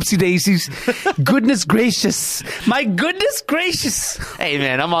 Did you say oopsie daisies? Goodness gracious. My goodness gracious. Hey,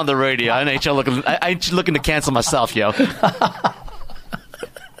 man, I'm on the radio. I ain't looking to cancel myself, yo.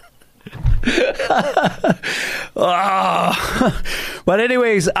 But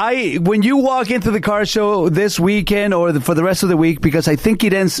anyways, when you walk into the car show this weekend or for the rest of the week, because I think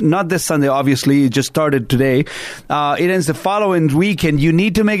it ends not this Sunday, obviously, it just started today. It ends the following weekend. You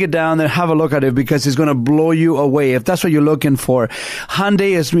need to make it down there, have a look at it, because it's going to blow you away if that's what you're looking for.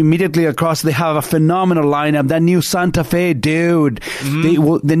 Hyundai is immediately across. They have a phenomenal lineup. That new Santa Fe, dude.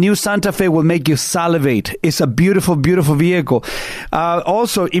 The new Santa Fe will make you salivate. It's a beautiful, beautiful vehicle.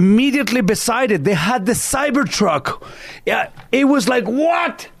 Also, immediately beside it, they had the Cybertruck. Yeah, it was like,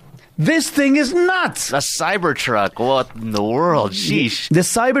 what? This thing is nuts. A Cybertruck. What in the world? Sheesh. The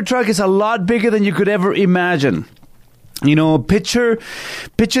Cybertruck is a lot bigger than you could ever imagine. You know, picture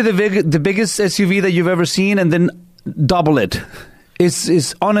the biggest SUV that you've ever seen, and then double it.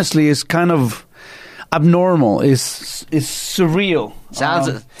 It's honestly, it's kind of abnormal. It's surreal. Sounds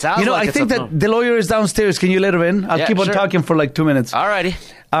you know, like I think that the lawyer is downstairs. Can you let her in? I'll keep on talking for like 2 minutes. Alrighty.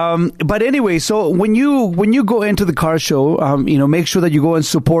 But anyway, so when you go into the car show, you know, make sure that you go and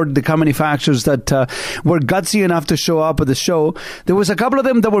support the car manufacturers that were gutsy enough to show up at the show. There was a couple of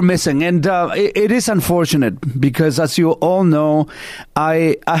them that were missing, and it is unfortunate because, as you all know,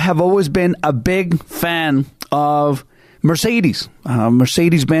 I have always been a big fan of Mercedes.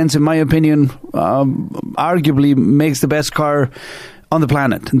 Mercedes-Benz, in my opinion, arguably makes the best car on the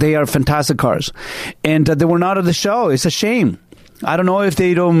planet. They are fantastic cars, and they were not at the show. It's a shame. I don't know if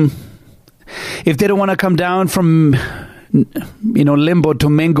they don't want to come down from, you know, limbo to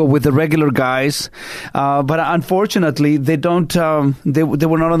mingle with the regular guys, but unfortunately they don't. They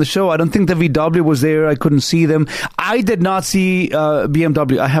were not on the show. I don't think the VW was there. I couldn't see them. I did not see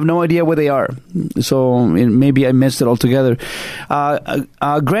BMW. I have no idea where they are. So maybe I missed it altogether.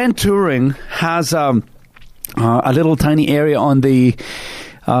 Grand Touring has a little tiny area on the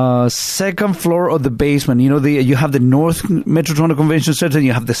second floor of the basement. You know, you have the North Metro Toronto Convention Center, and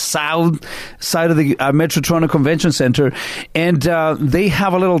you have the south side of the Metro Toronto Convention Center, and they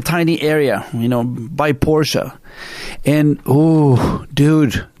have a little tiny area, you know, by Porsche. And oh,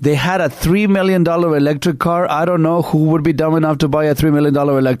 dude, they had a $3 million electric car. I don't know who would be dumb enough to buy a $3 million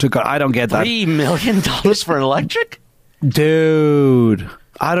electric car. I don't get that. $3 million for an electric? Dude,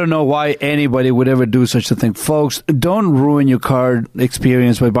 I don't know why anybody would ever do such a thing. Folks, don't ruin your car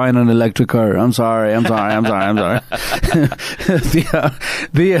experience by buying an electric car. I'm sorry.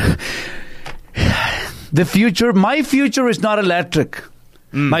 The future, my future is not electric.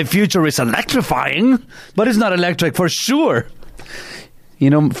 My future is electrifying, but it's not electric for sure. You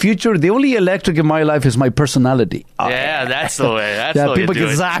know, the only electric in my life is my personality. Yeah, that's the way. That's the way people you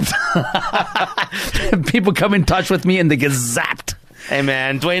do get zapped. People come in touch with me and they get zapped. Hey,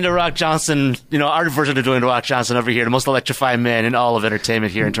 man, Dwayne The Rock Johnson, you know, our version of Dwayne The Rock Johnson over here, the most electrifying man in all of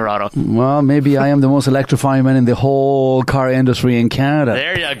entertainment here in Toronto. Well, maybe I am the most electrifying man in the whole car industry in Canada.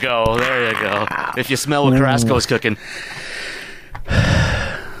 There you go. If you smell what Carrasco is cooking.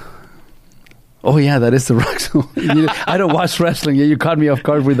 Oh, yeah, that is The Rock. I don't watch wrestling. Yeah, you caught me off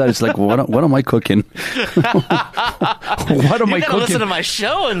guard with that. It's like, what am I cooking? What am I cooking? Listen to my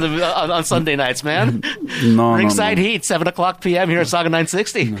show on Sunday nights, man. No, Ringside Heat, 7 o'clock p.m. here at Saga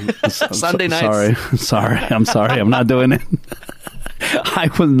 960. Sunday nights. Sorry. I'm sorry. I'm not doing it. I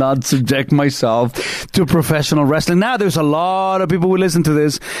will not subject myself to professional wrestling. Now, there's a lot of people who listen to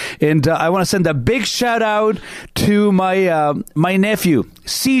this, and I want to send a big shout out to my nephew,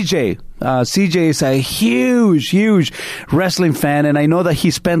 CJ. CJ is a huge wrestling fan, and I know that he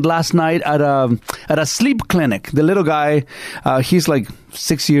spent last night at a sleep clinic. The little guy, he's like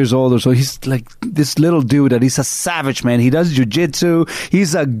 6 years old or so. He's like this little dude that he's a savage, man. He does jiu-jitsu.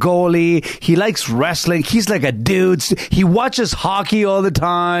 He's a goalie. He likes wrestling. He's like a dude. He watches hockey all the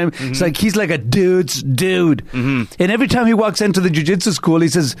time. Mm-hmm. It's like he's like a dude's dude. Mm-hmm. And every time he walks into the jiu-jitsu school, he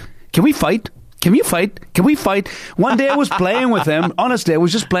says, "Can we fight? Can we fight? Can we fight? One day I was playing with him. Honestly, I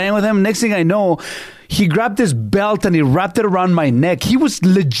was just playing with him. Next thing I know, he grabbed this belt and he wrapped it around my neck. He was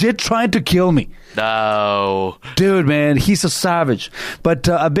legit trying to kill me. No. Dude, man, he's a savage. But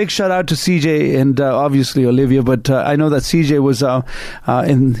a big shout out to CJ and obviously Olivia. But I know that CJ was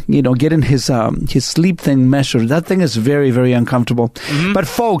getting his sleep thing measured. That thing is very, very uncomfortable. Mm-hmm. But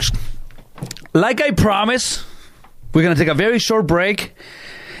folks, like I promised, we're going to take a very short break.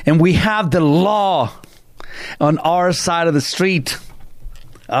 And we have the law on our side of the street.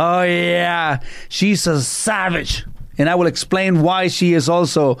 Oh, yeah. She's a savage. And I will explain why she has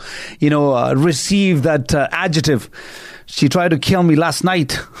also, received that adjective. She tried to kill me last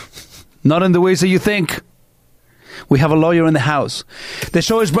night. Not in the ways that you think. We have a lawyer in the house. The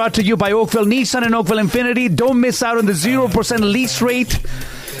show is brought to you by Oakville Nissan and Oakville Infinity. Don't miss out on the 0% lease rate.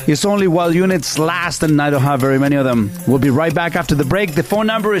 It's only while units last, and I don't have very many of them. We'll be right back after the break. The phone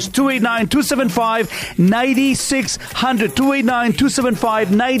number is 289-275-9600.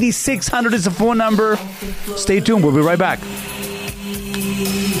 289-275-9600 is the phone number. Stay tuned. We'll be right back.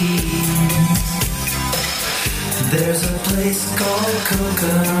 There's a place called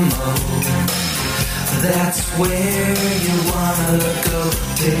Kokomo. That's where you wanna go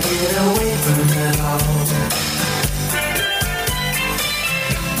to get away from it all.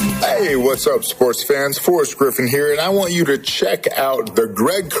 Hey, what's up, sports fans? Forrest Griffin here, and I want you to check out the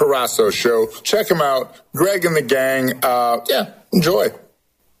Greg Carrasco Show. Check him out. Greg and the gang. Enjoy.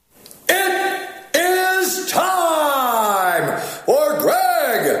 It is time for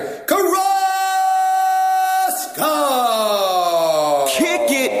Greg Carrasco.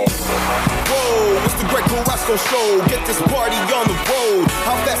 Kick it. Whoa, it's the Greg Carrasco Show. Get this party on the road.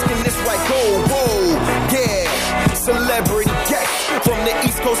 How fast can this right go? Whoa, yeah. Celebrity guest. From the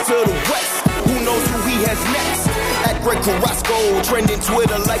East Coast to the West, who knows who he has next? At Greg Carrasco, trending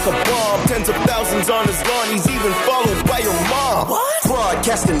Twitter like a bomb. Tens of thousands on his lawn, he's even followed by your mom. What?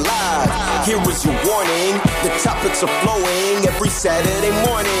 Broadcasting live, here is your warning. The topics are flowing every Saturday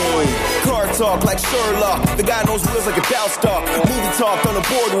morning. Car talk like Sherlock, the guy knows wheels like a Dowstock. Movie talk on the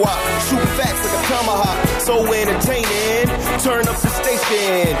boardwalk, shoot facts like a tomahawk. So entertaining, turn up the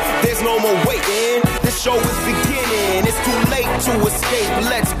station. There's no more waiting, this show is beginning. It's too late to escape,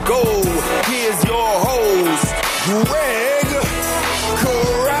 let's go. Here's your host, Greg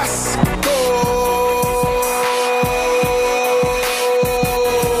Carrasco.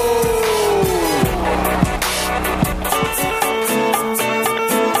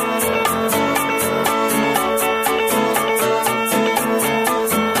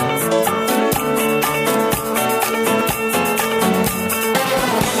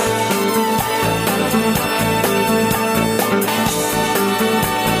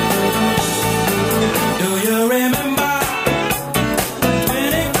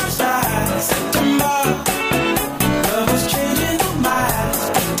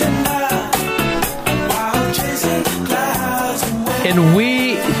 And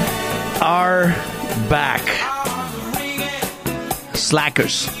we are back.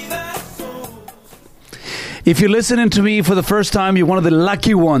 Slackers. If you're listening to me for the first time, you're one of the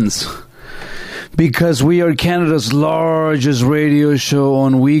lucky ones. Because we are Canada's largest radio show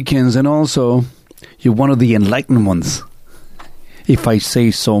on weekends. And also, you're one of the enlightened ones. If I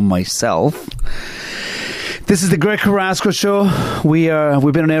say so myself. This is the Greg Carrasco Show. We've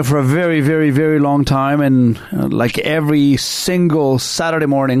been on air for a very, very, very long time, and like every single Saturday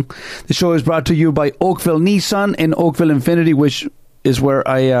morning, the show is brought to you by Oakville Nissan and Oakville Infinity, which is where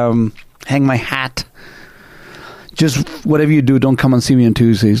I hang my hat. Just whatever you do, don't come and see me on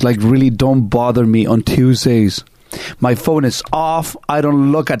Tuesdays. Like, really, don't bother me on Tuesdays. My phone is off. I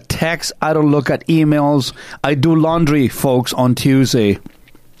don't look at texts. I don't look at emails. I do laundry, folks, on Tuesday.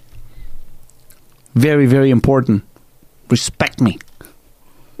 Very, very important. Respect me.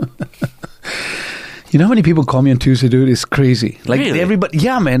 You know how many people call me on Tuesday, dude? It's crazy. Like, really? Everybody,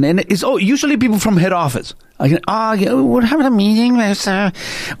 yeah, man. And it's usually people from head office. We're having a meeting. There's,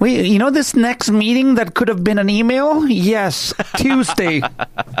 this next meeting that could have been an email? Yes, Tuesday.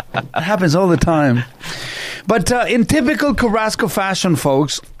 It happens all the time. But in typical Carrasco fashion,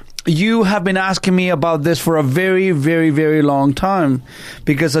 folks, you have been asking me about this for a very, very, very long time.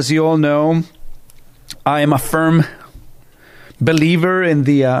 Because as you all know, I am a firm believer in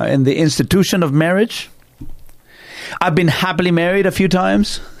the institution of marriage. I've been happily married a few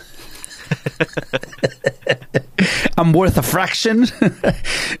times. I'm worth a fraction,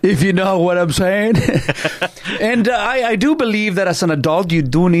 if you know what I'm saying. And I do believe that as an adult, you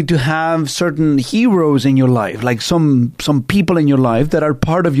do need to have certain heroes in your life, like some people in your life that are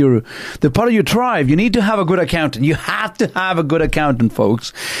part of your tribe. You need to have a good accountant. You have to have a good accountant,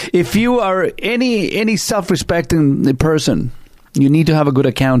 folks. If you are any self-respecting person, you need to have a good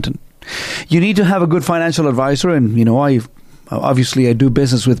accountant. You need to have a good financial advisor. And, you know, I do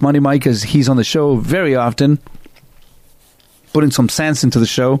business with Money Mike, because he's on the show very often, putting some sense into the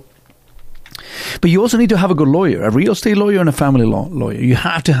show. But you also need to have a good lawyer, a real estate lawyer and a family law lawyer. You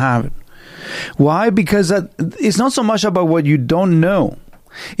have to have it. Why? Because it's not so much about what you don't know.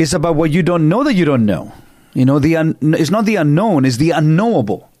 It's about what you don't know that you don't know. You know, it's not the unknown, it's the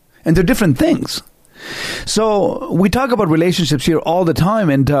unknowable. And they're different things. So we talk about relationships here all the time.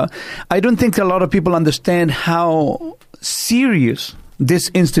 And I don't think a lot of people understand how serious this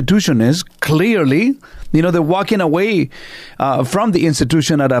institution is. Clearly, you know, they're walking away from the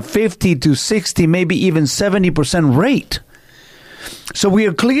institution at a 50 to 60, maybe even 70% rate. So we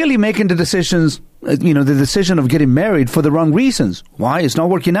are clearly making the decision of getting married for the wrong reasons. Why? It's not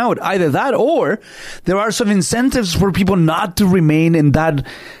working out. Either that, or there are some incentives for people not to remain in that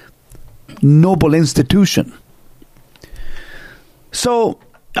noble institution. So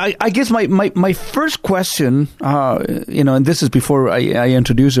I guess my first question, and this is before I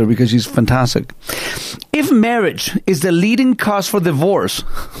introduce her, because she's fantastic. If marriage is the leading cause for divorce,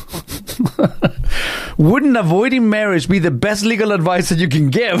 wouldn't avoiding marriage be the best legal advice that you can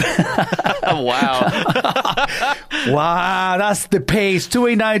give? Wow. Wow, that's the pace.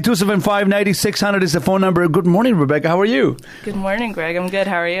 289-275-9600 is the phone number. Good morning, Rebecca. How are you? Good morning, Greg. I'm good.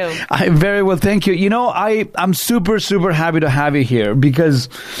 How are you? I'm very well, thank you. You know, I'm super, super happy to have you here, because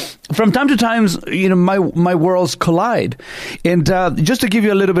from time to time, you know, my worlds collide. And just to give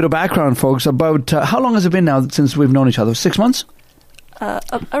you a little bit of background, folks, about how long has it been now since we've known each other? 6 months?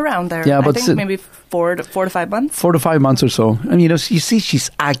 Around there. Yeah, but I think maybe 4 to 5 months. 4 to 5 months or so. And, you know, you see she's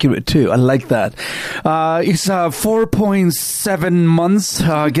accurate, too. I like that. It's 4.7 months.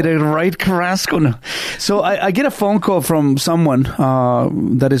 Get it right, Carrasco? No. So I get a phone call from someone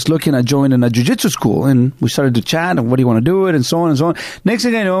that is looking at joining a jiu-jitsu school. And we started to chat, and what do you want to do it, and so on and so on. Next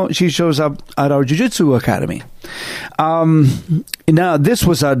thing I know, she shows up at our jiu-jitsu academy. Now, this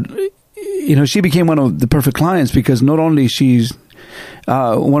was she became one of the perfect clients, because not only she's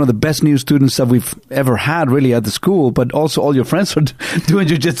one of the best new students that we've ever had, really, at the school, but also all your friends are doing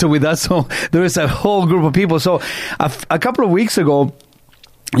jiu-jitsu with us. So there is a whole group of people. So a couple of weeks ago,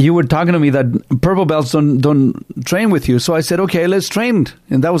 you were talking to me that purple belts don't train with you. So I said, okay, let's train.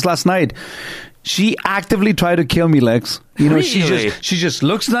 And that was last night. She actively tried to kill me, Lex. You know, really? she just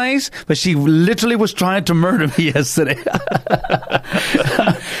looks nice, but she literally was trying to murder me yesterday.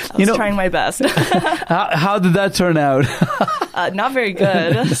 I was trying my best. How did that turn out? Not very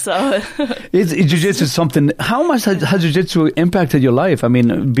good. So jiu-jitsu is something. How much has jiu-jitsu impacted your life? I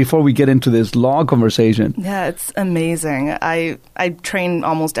mean, before we get into this law conversation. Yeah, it's amazing. I train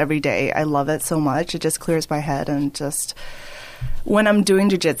almost every day. I love it so much. It just clears my head, and just when I'm doing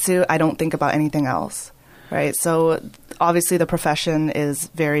jiu-jitsu, I don't think about anything else, right? So obviously the profession is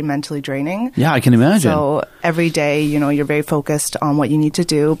very mentally draining. Yeah, I can imagine. So every day, you know, you're very focused on what you need to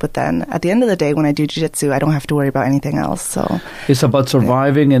do. But then at the end of the day, when I do jiu-jitsu, I don't have to worry about anything else. So it's about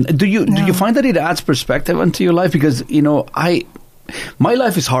surviving. And do you find that it adds perspective into your life? Because, you know, my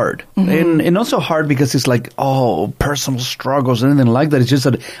life is hard, and also hard because it's like, personal struggles and anything like that. It's just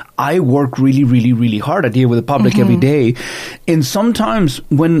that I work really, really, really hard. I deal with the public every day. And sometimes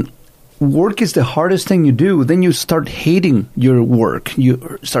when work is the hardest thing you do, then you start hating your work.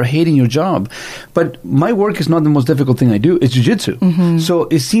 You start hating your job. But my work is not the most difficult thing I do. It's jiu-jitsu. So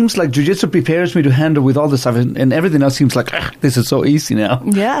it seems like jiu-jitsu prepares me to handle with all this stuff, and everything else seems like, this is so easy now.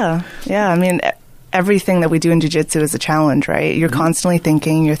 Yeah. I mean, everything that we do in jiu-jitsu is a challenge, right? You're constantly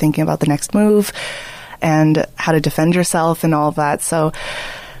thinking. You're thinking about the next move and how to defend yourself and all of that. So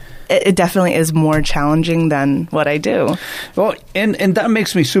it definitely is more challenging than what I do. Well, and that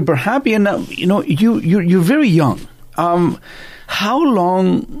makes me super happy. And you know, you're very young. How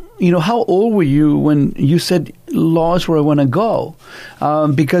old were you when you said law is where I want to go?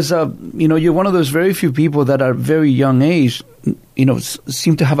 Because you're one of those very few people that are very young age,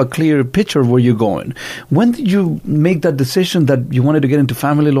 seem to have a clear picture of where you're going. When did you make that decision that you wanted to get into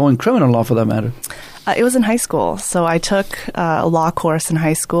family law and criminal law, for that matter? It was in high school. So I took a law course in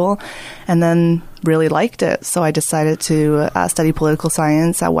high school and then really liked it. So I decided to study political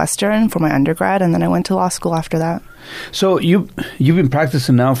science at Western for my undergrad, and then I went to law school after that. So you've been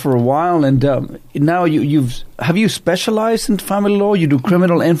practicing now for a while, and now have you specialized in family law? You do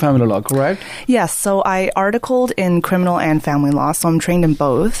criminal and family law, correct? Yes. So I articled in criminal and family law, so I'm trained in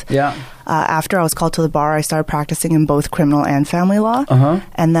both. Yeah. After I was called to the bar, I started practicing in both criminal and family law.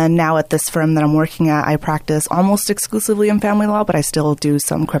 And then now at this firm that I'm working at, I practice almost exclusively in family law, but I still do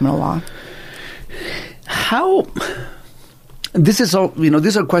some criminal law. How... This is all,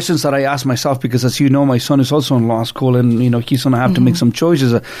 these are questions that I ask myself because, as you know, my son is also in law school, and, he's going to have to make some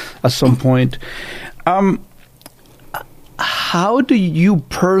choices at some point. How do you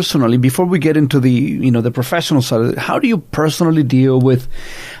personally, before we get into the professional side, how do you personally deal with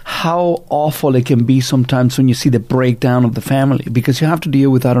how awful it can be sometimes when you see the breakdown of the family? Because you have to deal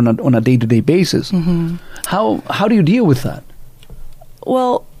with that on a day-to-day basis. How do you deal with that?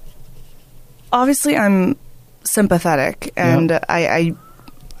 Well, obviously I'm sympathetic, and I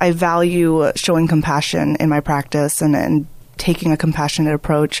value showing compassion in my practice and taking a compassionate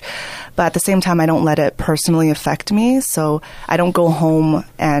approach, but at the same time I don't let it personally affect me, so I don't go home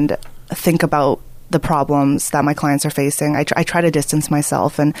and think about the problems that my clients are facing. I try to distance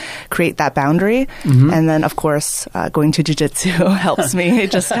myself and create that boundary, and then of course going to jiu-jitsu helps me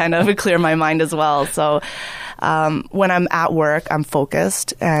just kind of clear my mind as well. So when I'm at work, I'm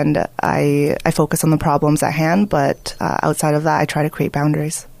focused, and I focus on the problems at hand, but outside of that, I try to create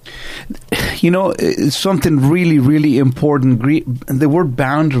boundaries. It's something really, really important. The word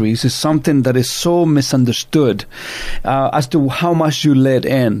boundaries is something that is so misunderstood as to how much you let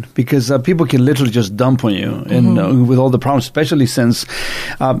in, because people can literally just dump on you and with all the problems, especially since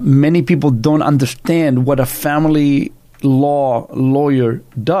many people don't understand what a family lawyer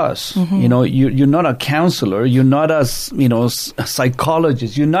does. You're not a counselor, you're not a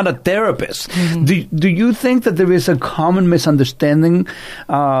psychologist, you're not a therapist. Do you think that there is a common misunderstanding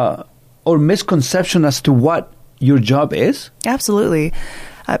or misconception as to what your job is? Absolutely.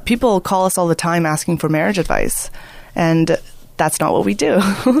 People call us all the time asking for marriage advice, and that's not what we do.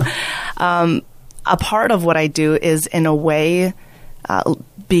 A part of what I do is, in a way,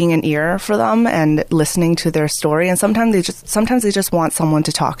 being an ear for them and listening to their story. And sometimes they just want someone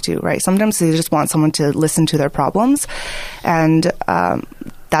to talk to, right? Sometimes they just want someone to listen to their problems. And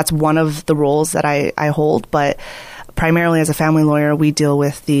that's one of the roles that I hold. But primarily as a family lawyer, we deal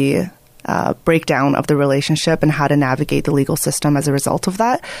with the breakdown of the relationship and how to navigate the legal system as a result of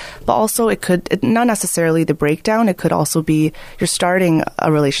that. But also not necessarily the breakdown, it could also be you're starting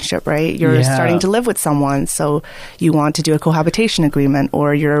a relationship, right? You're starting to live with someone, so you want to do a cohabitation agreement,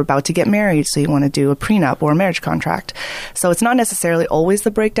 or you're about to get married, so you want to do a prenup or a marriage contract. So it's not necessarily always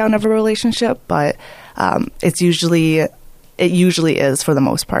the breakdown of a relationship, but it usually is for the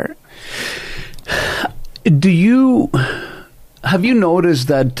most part. Have you noticed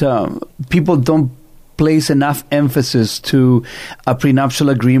that people don't place enough emphasis to a prenuptial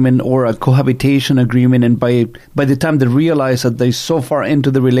agreement or a cohabitation agreement, and by the time they realize that they're so far into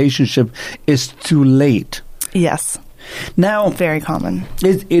the relationship, it's too late? Yes. Now, very common.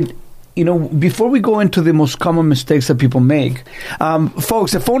 Before we go into the most common mistakes that people make,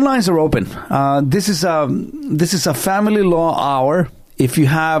 folks, the phone lines are open. This is a family law hour. If you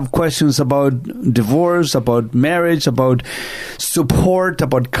have questions about divorce, about marriage, about support,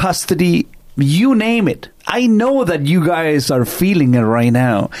 about custody, you name it. I know that you guys are feeling it right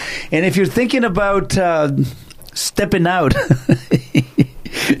now. And if you're thinking about stepping out,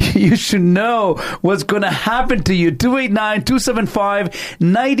 you should know what's going to happen to you.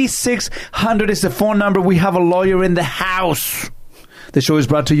 289-275-9600 is the phone number. We have a lawyer in the house. The show is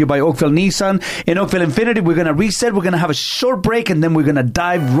brought to you by Oakville Nissan and Oakville Infinity. We're going to reset. We're going to have a short break, and then we're going to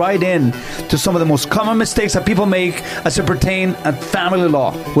dive right in to some of the most common mistakes that people make as it pertains to family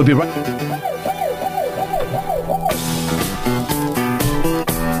law. We'll be right back.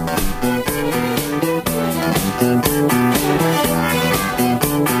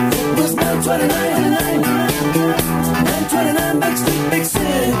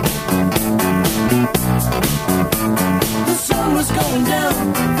 Going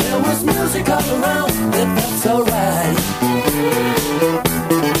down, there was music all around, and that's alright.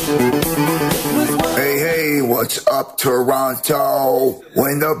 Hey, what's up, Toronto?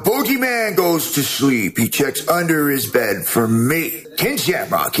 When the boogeyman goes to sleep, he checks under his bed for me. Ken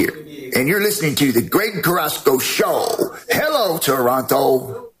Shamrock here, and you're listening to the Greg Carrasco Show. Hello,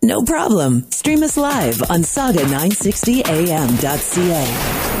 Toronto. No problem. Stream us live on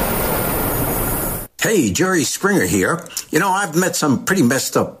saga960am.ca. Hey, Jerry Springer here. You know, I've met some pretty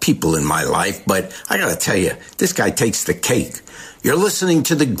messed up people in my life, but I gotta tell you, this guy takes the cake. You're listening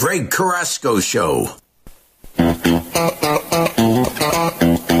to the Greg Carrasco Show.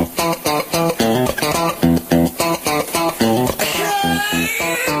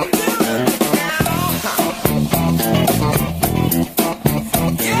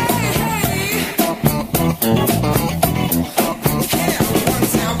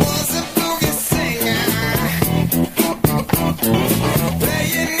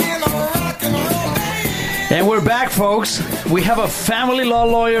 And we're back, folks. We have a family law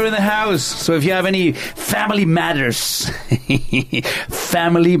lawyer in the house. So if you have any family matters,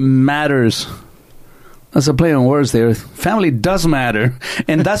 family matters. That's a play on words there. Family does matter.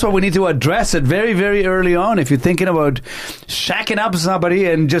 And that's why we need to address it very, very early on. If you're thinking about shacking up with somebody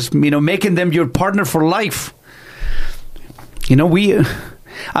and just, making them your partner for life.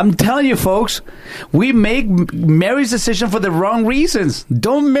 I'm telling you, folks, we make marriage decision for the wrong reasons.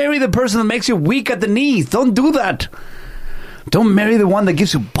 Don't marry the person that makes you weak at the knees. Don't do that. Don't marry the one that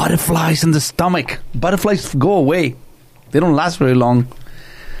gives you butterflies in the stomach. Butterflies go away. They don't last very long.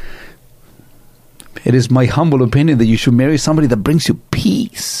 It is my humble opinion that you should marry somebody that brings you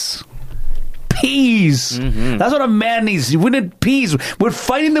peace. Peace. Mm-hmm. That's what a man needs. We need peace. We're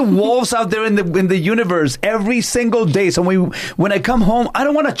fighting the wolves out there in the universe every single day. So when I come home, I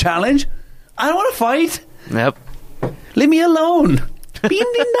don't want to challenge. I don't want to fight. Yep. Leave me alone. Be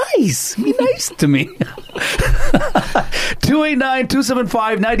nice. Be nice to me.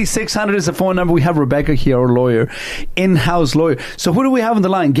 289-275-9600 is the phone number. We have Rebecca here, our lawyer, in-house lawyer. So who do we have on the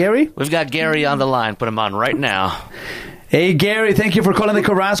line? Gary? We've got Gary on the line. Put him on right now. Hey, Gary, thank you for calling the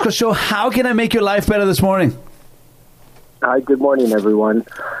Carrasco Show. How can I make your life better this morning? Hi, good morning, everyone.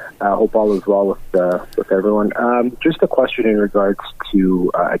 I hope all is well with everyone. Just a question in regards to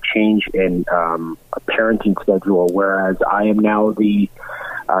a change in a parenting schedule, whereas I am now the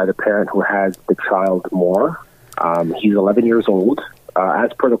parent who has the child more. He's 11 years old.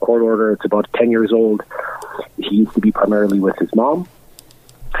 As per the court order, it's about 10 years old. He used to be primarily with his mom,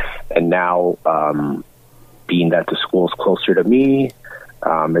 and now being that the school's closer to me,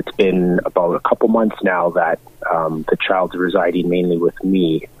 it's been about a couple months now that the child's residing mainly with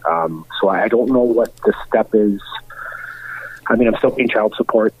me. So I don't know what the step is. I mean, I'm still paying child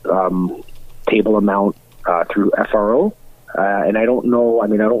support table amount through FRO. And I don't know, I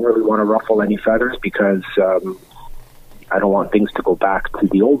don't really want to ruffle any feathers because I don't want things to go back to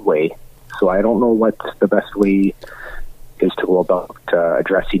the old way. So I don't know what the best way is to go about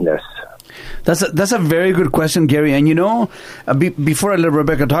addressing this. That's a very good question, Gary. And before I let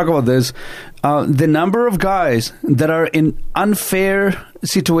Rebecca talk about this, the number of guys that are in unfair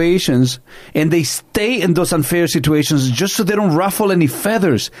situations and they stay in those unfair situations just so they don't ruffle any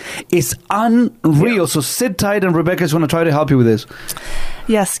feathers is unreal. Yeah. So sit tight, and Rebecca is going to try to help you with this.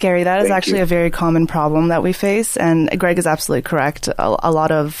 Yes, Gary, that is actually a very common problem that we face, and Greg is absolutely correct. A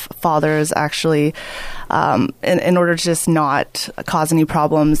lot of fathers actually, in order to just not cause any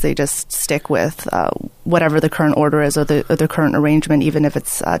problems, they just stick with whatever the current order is or the current arrangement, even if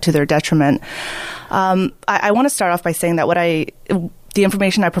it's to their detriment. I want to start off by saying that the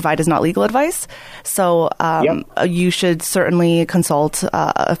information I provide is not legal advice. So you should certainly consult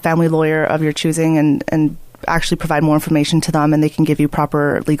a family lawyer of your choosing and actually provide more information to them, and they can give you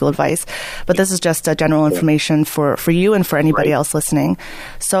proper legal advice. But this is just general information for you and for anybody else listening.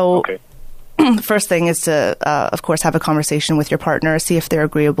 So the first thing is to, of course, have a conversation with your partner, see if they're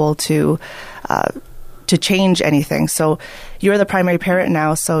agreeable to change anything. So you're the primary parent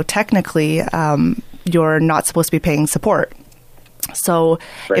now, so technically you're not supposed to be paying support. So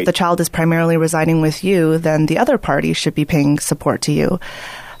if the child is primarily residing with you, then the other party should be paying support to you.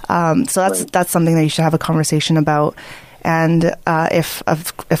 So that's something that you should have a conversation about. And if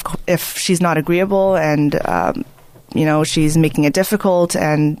she's not agreeable and she's making it difficult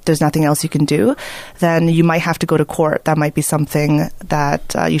and there's nothing else you can do, then you might have to go to court. That might be something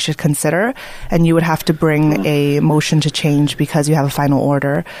that you should consider. And you would have to bring a motion to change because you have a final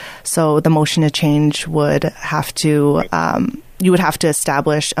order. So the motion to change would have to you would have to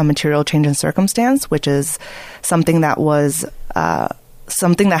establish a material change in circumstance, which is something that was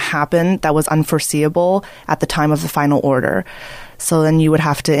something that happened that was unforeseeable at the time of the final order. So then you would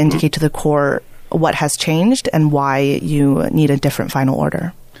have to indicate to the court what has changed and why you need a different final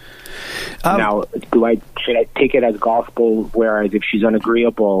order. Now, should I take it as gospel, whereas if she's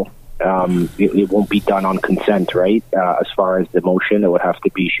unagreeable, it won't be done on consent, right? As far as the motion,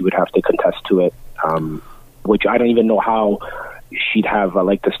 she would have to contest to it, which I don't even know how she'd have a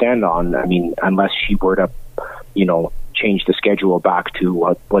leg to stand on. I mean, unless she were to, change the schedule back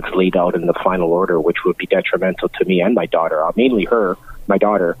to what's laid out in the final order, which would be detrimental to me and my daughter, mainly my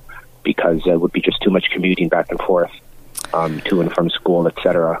daughter, because it would be just too much commuting back and forth to and from school,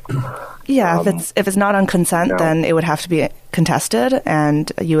 etc. Yeah, if it's not on consent, then it would have to be contested,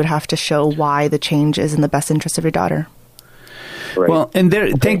 and you would have to show why the change is in the best interest of your daughter. Right. Well, and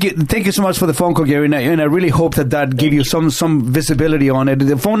thank you so much for the phone call, Gary, and I really hope that gave you some visibility on it.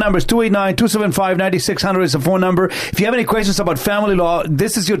 The phone number is 289-275-9600 is the phone number. If you have any questions about family law,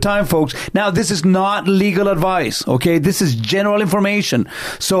 this is your time, folks. Now, this is not legal advice, okay? This is general information.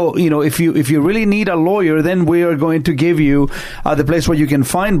 So, if you really need a lawyer, then we are going to give you the place where you can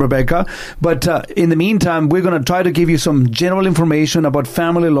find Rebecca. But in the meantime, we're going to try to give you some general information about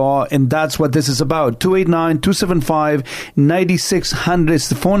family law, and that's what this is about. 289-275-9600 is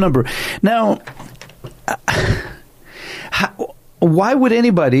the phone number. Now, why would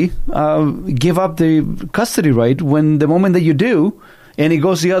anybody give up the custody right when the moment that you do, and it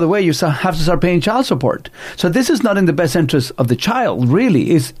goes the other way, you have to start paying child support? So this is not in the best interest of the child,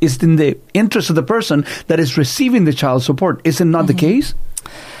 really. It's in the interest of the person that is receiving the child support. Is it not the case?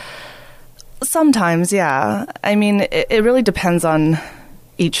 Sometimes, yeah. I mean, it really depends on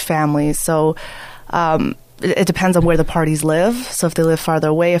each family. So it depends on where the parties live. So if they live farther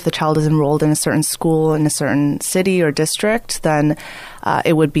away, if the child is enrolled in a certain school in a certain city or district, then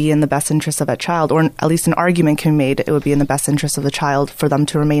it would be in the best interest of that child, or at least an argument can be made, it would be in the best interest of the child for them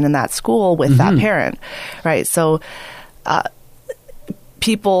to remain in that school with that parent, right? So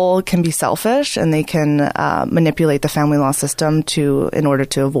people can be selfish, and they can manipulate the family law system in order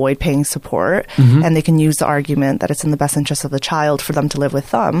to avoid paying support, and they can use the argument that it's in the best interest of the child for them to live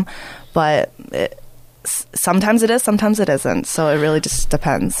with them, but sometimes it is, sometimes it isn't. So it really just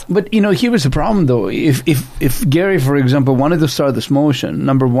depends. But, here is the problem, though. If Gary, for example, wanted to start this motion,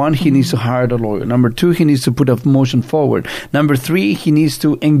 number one, he needs to hire a lawyer. Number two, he needs to put a motion forward. Number three, he needs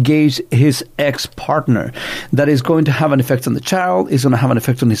to engage his ex-partner. That is going to have an effect on the child. It's going to have an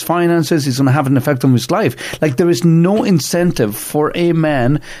effect on his finances. It's going to have an effect on his life. Like, there is no incentive for a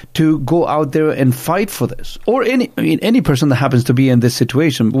man to go out there and fight for this. Or any person that happens to be in this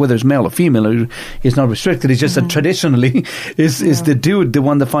situation, whether it's male or female, is not restricted. It's just that traditionally is the dude the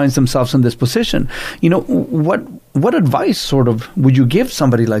one that finds themselves in this position. What advice sort of would you give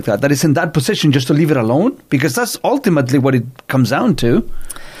somebody like that is in that position, just to leave it alone? Because that's ultimately what it comes down to.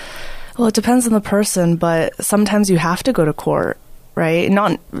 Well, it depends on the person, but sometimes you have to go to court, right?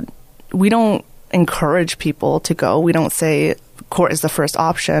 We don't encourage people to go. We don't say court is the first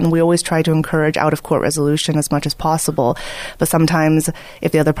option. We always try to encourage out-of-court resolution as much as possible. But sometimes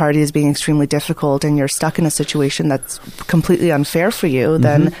if the other party is being extremely difficult and you're stuck in a situation that's completely unfair for you,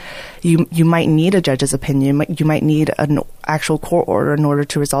 then you might need a judge's opinion. You might need an actual court order in order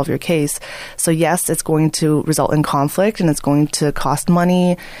to resolve your case. So yes, it's going to result in conflict, and it's going to cost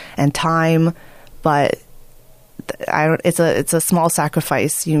money and time, but it's a small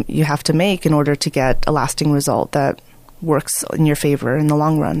sacrifice you have to make in order to get a lasting result that works in your favor in the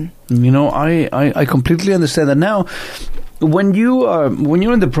long run. I completely understand that. Now, when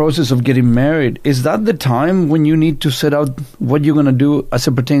you're in the process of getting married, is that the time when you need to set out what you're going to do as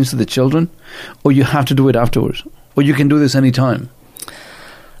it pertains to the children, or you have to do it afterwards, or you can do this anytime?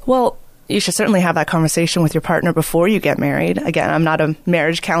 Well, you should certainly have that conversation with your partner before you get married. Again, I'm not a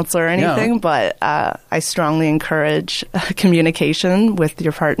marriage counselor or anything, but I strongly encourage communication with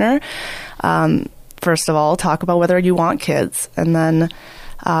your partner. First of all, talk about whether you want kids, and then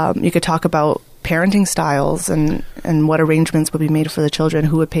you could talk about parenting styles and what arrangements would be made for the children,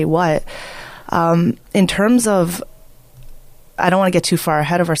 who would pay what. In terms of, I don't want to get too far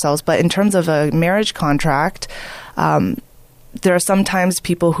ahead of ourselves, but in terms of a marriage contract, there are sometimes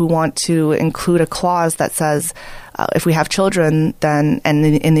people who want to include a clause that says, if we have children, then, and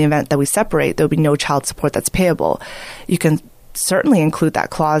in the event that we separate, there will be no child support that's payable. You can certainly include that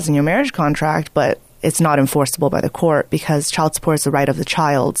clause in your marriage contract, but it's not enforceable by the court, because child support is the right of the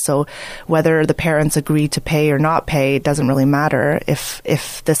child. So whether the parents agree to pay or not pay, it doesn't really matter.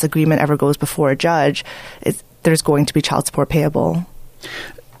 If this agreement ever goes before a judge, there's going to be child support payable.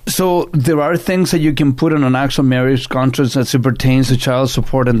 So there are things that you can put in an actual marriage contract as it pertains to child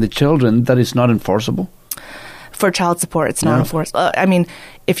support and the children that is not enforceable? For child support, it's not enforceable. I mean,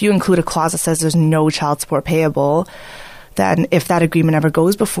 if you include a clause that says there's no child support payable, then if that agreement ever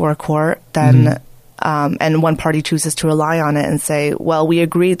goes before a court, then and one party chooses to rely on it and say, well, we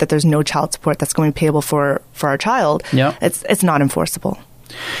agreed that there's no child support that's going to be payable for our child, it's not enforceable.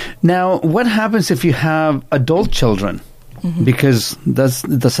 Now, what happens if you have adult children? Because that's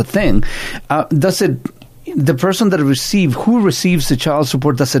a thing. The person that who receives the child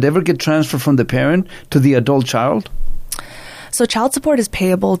support, does it ever get transferred from the parent to the adult child? So child support is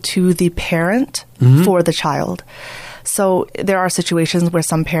payable to the parent for the child. So there are situations where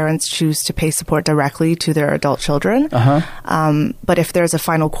some parents choose to pay support directly to their adult children. But if there's a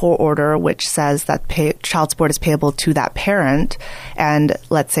final court order which says that child support is payable to that parent, and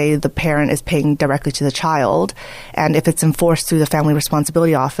let's say the parent is paying directly to the child, and if it's enforced through the Family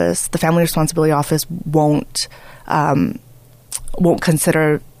Responsibility Office, the Family Responsibility Office won't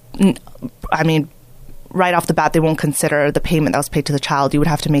consider, right off the bat, they won't consider the payment that was paid to the child. You would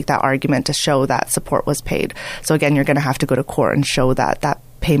have to make that argument to show that support was paid. So again, you're going to have to go to court and show that that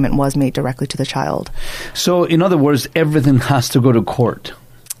payment was made directly to the child. So in other words, everything has to go to court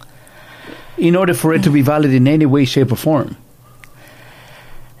in order for it to be valid in any way, shape, or form?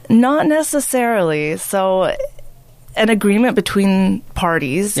 Not necessarily. So an agreement between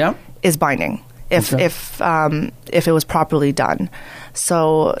parties is binding if it was properly done.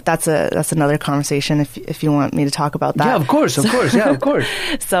 So that's another conversation if you want me to talk about that. Yeah, of course. Yeah, of course.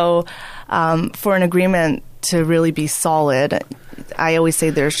 So for an agreement to really be solid, I always say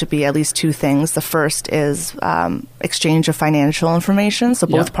there should be at least two things. The first is exchange of financial information. So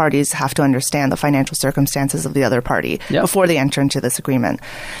both parties have to understand the financial circumstances of the other party before they enter into this agreement.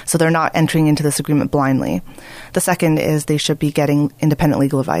 So they're not entering into this agreement blindly. The second is they should be getting independent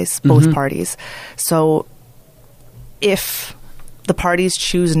legal advice, both parties. So if the parties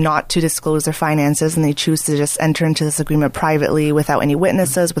choose not to disclose their finances and they choose to just enter into this agreement privately without any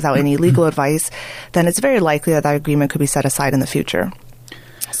witnesses, without any legal advice, then it's very likely that that agreement could be set aside in the future.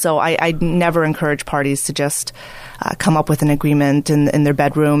 So I never encourage parties to just come up with an agreement in their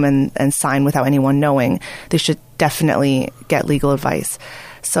bedroom and sign without anyone knowing. They should definitely get legal advice.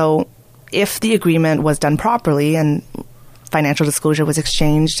 So if the agreement was done properly and financial disclosure was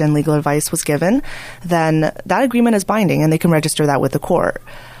exchanged and legal advice was given, then that agreement is binding and they can register that with the court.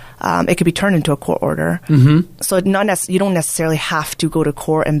 It could be turned into a court order. So you don't necessarily have to go to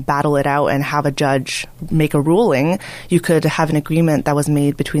court and battle it out and have a judge make a ruling. You could have an agreement that was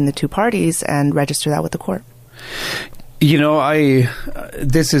made between the two parties and register that with the court. You know,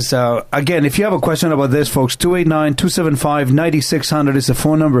 this is, again, if you have a question about this, folks, 289-275-9600 is the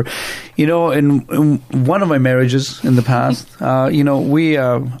phone number. You know, in one of my marriages in the past,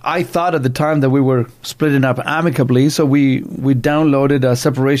 I thought at the time that we were splitting up amicably, so we downloaded a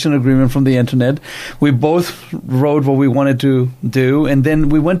separation agreement from the internet. We both wrote what we wanted to do, and then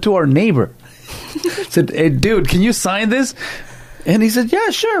we went to our neighbor. Said, "Hey, dude, can you sign this?" And he said, "Yeah,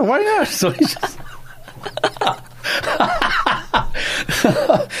 sure, why not?" So he just...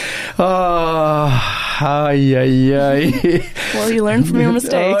 Well, you learn from your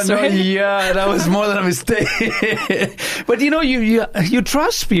mistakes, right? Yeah, that was more than a mistake. But you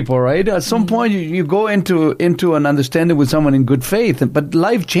trust people, right? At some point, you go into an understanding with someone in good faith, but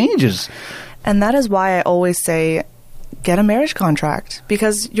life changes. And that is why I always say, get a marriage contract,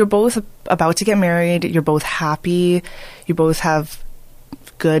 because you're both about to get married. You're both happy. You both have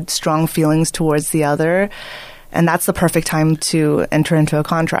good, strong feelings towards the other. And that's the perfect time to enter into a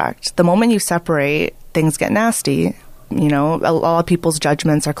contract. The moment you separate, things get nasty. You know, a lot of people's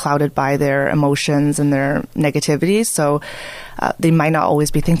judgments are clouded by their emotions and their negativity. So they might not always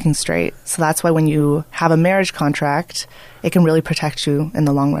be thinking straight. So that's why when you have a marriage contract, it can really protect you in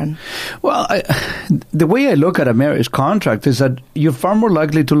the long run. Well, the way I look at a marriage contract is that you're far more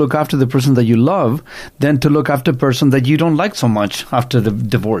likely to look after the person that you love than to look after the person that you don't like so much after the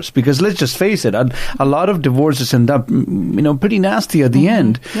divorce. Because let's just face it, a lot of divorces end up, pretty nasty at the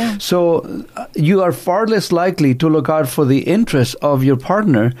end. Yeah. So you are far less likely to look out for the interests of your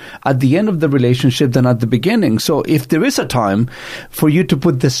partner at the end of the relationship than at the beginning. So if there is a time for you to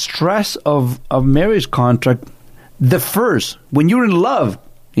put the stress of a marriage contract when you're in love,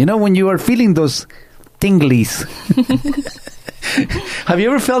 when you are feeling those tinglies. Have you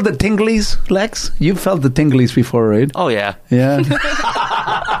ever felt the tinglies, Lex? You've felt the tinglies before, right? Oh, yeah. Yeah.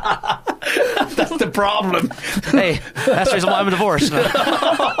 That's the problem. Hey, that's the reason why I'm divorced.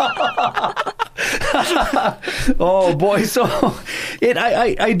 Oh, boy. So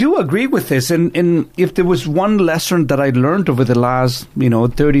I do agree with this. And if there was one lesson that I learned over the last,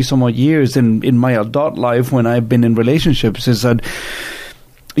 30 some odd years in my adult life when I've been in relationships is that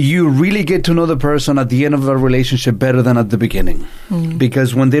you really get to know the person at the end of a relationship better than at the beginning.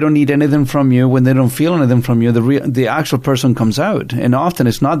 Because when they don't need anything from you, when they don't feel anything from you, the actual person comes out. And often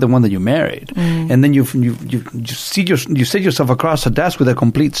it's not the one that you married. And then you set yourself across a desk with a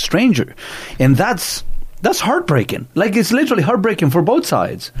complete stranger. And that's heartbreaking. Like, it's literally heartbreaking for both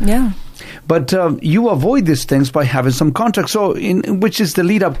sides. Yeah. But you avoid these things by having some contracts. So, which is the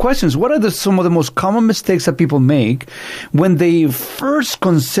lead-up questions. What are some of the most common mistakes that people make when they first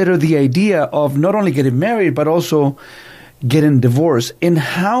consider the idea of not only getting married, but also getting divorced, and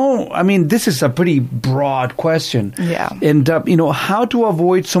how, I mean, this is a pretty broad question. Yeah. And, how to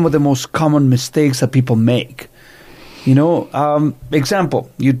avoid some of the most common mistakes that people make. Example,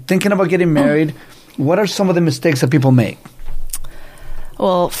 you're thinking about getting married. What are some of the mistakes that people make?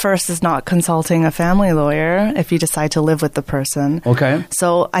 Well, first is not consulting a family lawyer if you decide to live with the person. Okay.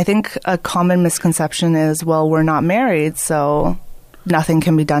 So I think a common misconception is, well, we're not married, so nothing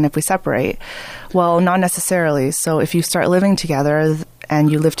can be done if we separate. Well, not necessarily. So if you start living together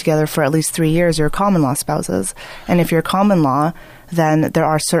and you live together for at least 3 years, you're common law spouses. And if you're common law, then there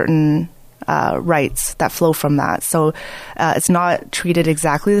are certain rights that flow from that. So it's not treated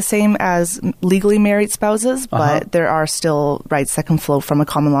exactly the same as legally married spouses, but there are still rights that can flow from a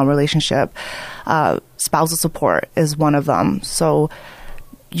common law relationship. Spousal support is one of them. So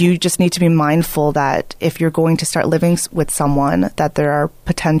you just need to be mindful that if you're going to start living with someone, that there are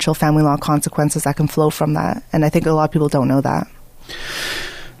potential family law consequences that can flow from that. And I think a lot of people don't know that.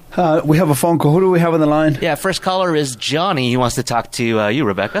 We have a phone call. Who do we have on the line? Yeah, first caller is Johnny. He wants to talk to you,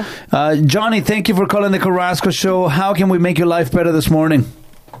 Rebecca. Johnny, thank you for calling the Carrasco Show. How can we make your life better this morning?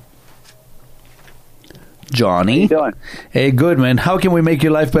 Johnny? How you doing? Hey, good, man. How can we make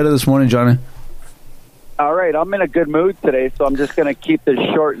your life better this morning, Johnny? All right, I'm in a good mood today, so I'm just going to keep this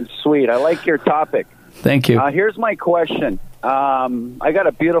short and sweet. I like your topic. Thank you. Here's my question. I got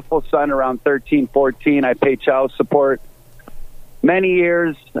a beautiful son around 13, 14. I pay child support. Many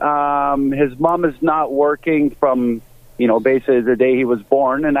years. His mom is not working from, basically the day he was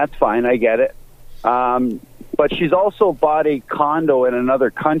born, and that's fine. I get it. But she's also bought a condo in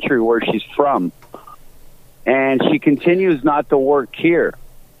another country where she's from. And she continues not to work here.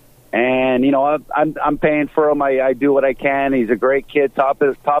 And, I'm paying for him. I do what I can. He's a great kid, top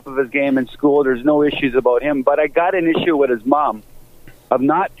of his game in school. There's no issues about him. But I got an issue with his mom of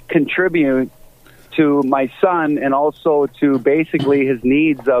not contributing to my son and also to basically his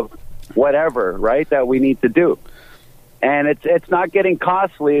needs of whatever, right, that we need to do. And it's not getting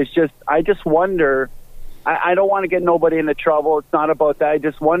costly. It's just, I just wonder, I don't want to get nobody into trouble. It's not about that. I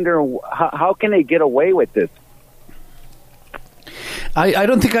just wonder, how can they get away with this? I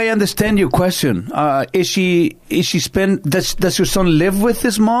don't think I understand your question. Does your son live with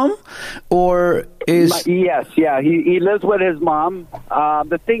his mom, or is? Yes, yeah, he lives with his mom.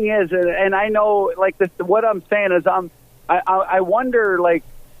 The thing is, and I know, like this, what I'm saying is, I wonder, like,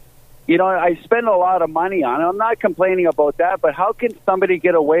 I spend a lot of money on it. I'm not complaining about that, but how can somebody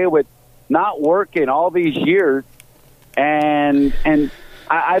get away with not working all these years? And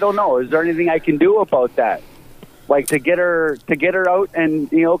I don't know. Is there anything I can do about that? Like to get her out and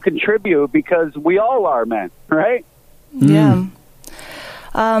contribute, because we all are, man, right? Yeah.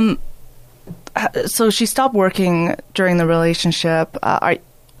 So she stopped working during the relationship.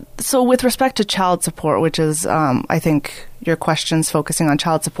 So with respect to child support, which is, I think your question's focusing on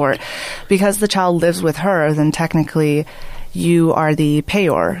child support, because the child lives with her, then technically you are the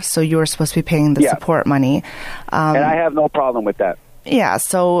payor, so you're supposed to be paying the support money. And I have no problem with that. Yeah.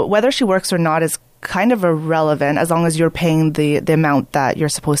 So whether she works or not is kind of irrelevant as long as you're paying the amount that you're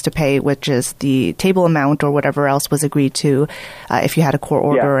supposed to pay, which is the table amount or whatever else was agreed to if you had a court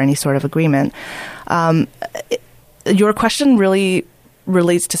order or any sort of agreement. Your question really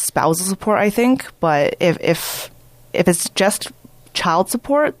relates to spousal support, I think, but if it's just child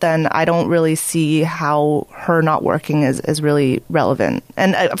support, then I don't really see how her not working is really relevant.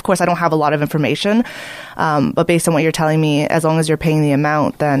 And of course, I don't have a lot of information, but based on what you're telling me, as long as you're paying the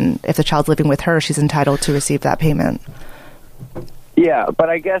amount, then if the child's living with her, she's entitled to receive that payment. Yeah, but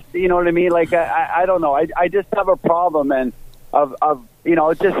I guess, you know what I mean? Like, I don't know. I just have a problem and and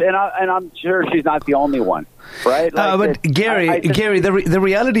I'm sure she's not the only one, right? Like but Gary, the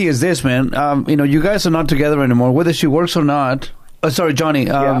reality is this, man. You guys are not together anymore, whether she works or not. Sorry, Johnny.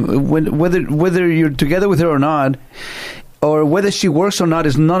 Whether you're together with her or not, or whether she works or not,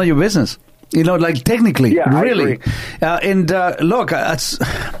 is none of your business. Like technically, really. Look,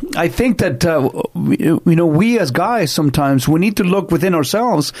 I think that we as guys sometimes we need to look within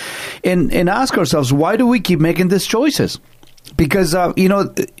ourselves and ask ourselves, why do we keep making these choices? Because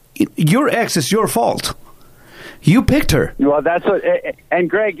your ex is your fault. You picked her. Well, that's what. And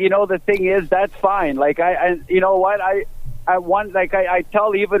Greg, the thing is, that's fine. Like I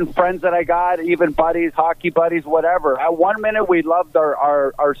tell even friends that I got, even buddies, hockey buddies, whatever. At one minute we loved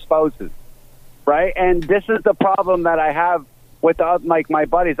our spouses, right? And this is the problem that I have with my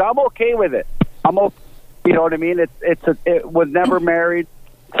buddies. I'm okay with it. I'm okay. You know what I mean? It was never married,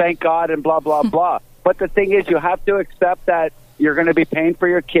 thank God, and blah blah blah. But the thing is, you have to accept that you're going to be paying for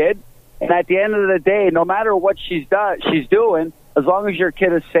your kid, and at the end of the day, no matter what she's doing, as long as your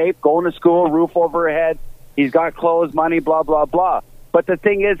kid is safe, going to school, roof over her head, He's got clothes, money, blah, blah, blah. But the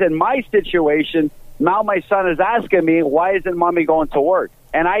thing is, in my situation, now my son is asking me, why isn't mommy going to work?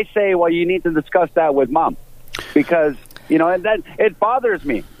 And I say, well, you need to discuss that with mom. Because, and that it bothers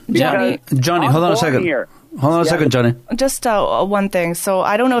me. Johnny, hold on a second. Hold on a second, Johnny. Just one thing. So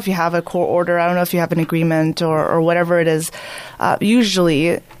I don't know if you have a court order. I don't know if you have an agreement or whatever it is.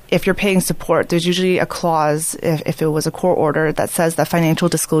 Usually, if you're paying support, there's usually a clause, if it was a court order, that says that financial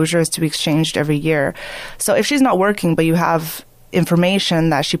disclosure is to be exchanged every year. So if she's not working, but you have information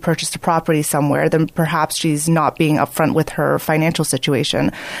that she purchased a property somewhere, then perhaps she's not being upfront with her financial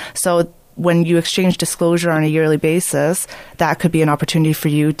situation. So when you exchange disclosure on a yearly basis, that could be an opportunity for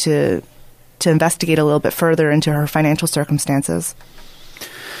you to investigate a little bit further into her financial circumstances.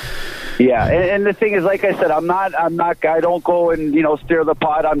 Yeah, and the thing is, like I said, I don't go and, stir the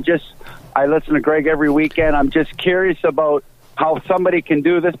pot. I listen to Greg every weekend. I'm just curious about how somebody can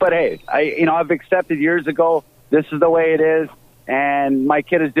do this. But hey, I've accepted years ago, this is the way it is, and my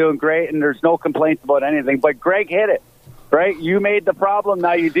kid is doing great, and there's no complaints about anything. But Greg hit it. Right? You made the problem,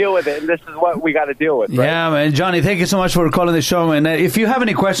 now you deal with it, and this is what we got to deal with. Right? Yeah, man. Johnny, thank you so much for calling the show. And if you have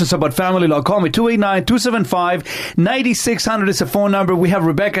any questions about family law, call me. 289-275-9600 is the phone number. We have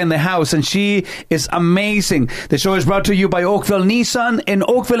Rebecca in the house, and she is amazing. The show is brought to you by Oakville Nissan. In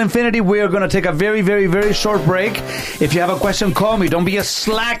Oakville Infinity, we are going to take a very, very, very short break. If you have a question, call me. Don't be a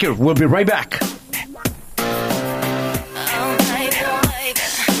slacker. We'll be right back.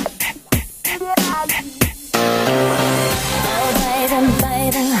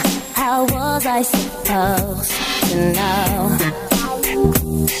 How was I supposed to know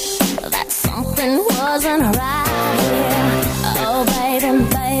that something wasn't right here? Oh, baby,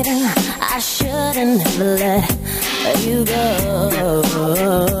 I shouldn't have let you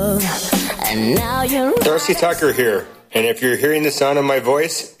go. And now you're... Darcy Tucker here. And if you're hearing the sound of my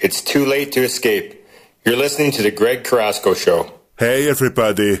voice, it's too late to escape. You're listening to The Greg Carrasco Show. Hey,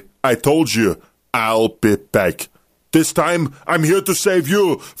 everybody. I told you, I'll be back. This time, I'm here to save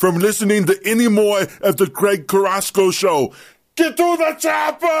you from listening to any more of the Greg Carrasco Show. Get to the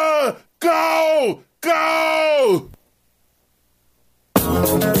chopper! Go! Go!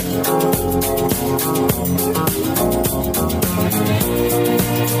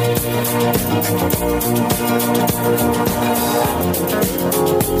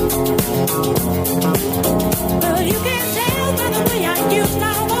 Well, you can't tell by the way I use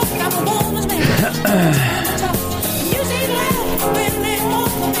my walk. I'm a woman's man.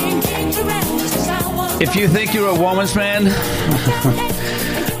 If you think you're a woman's man,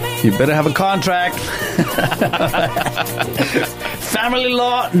 you better have a contract. Family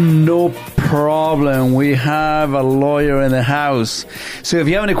law, no problem. We have a lawyer in the house. So if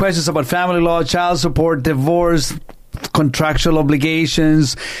you have any questions about family law, child support, divorce, contractual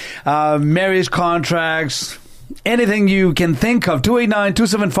obligations, marriage contracts, anything you can think of,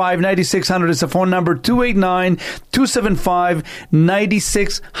 289-275-9600 is the phone number.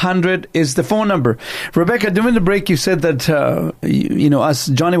 289-275-9600 is the phone number. Rebecca, during the break, you said that, as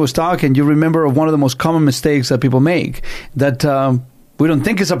Johnny was talking, you remember one of the most common mistakes that people make, that we don't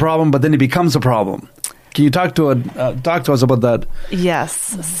think it's a problem, but then it becomes a problem. Can you talk to us about that? Yes.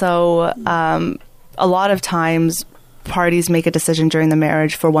 So a lot of times, parties make a decision during the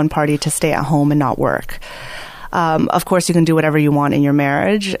marriage for one party to stay at home and not work. Of course, you can do whatever you want in your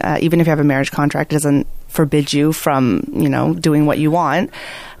marriage. Even if you have a marriage contract, it doesn't forbid you from, doing what you want.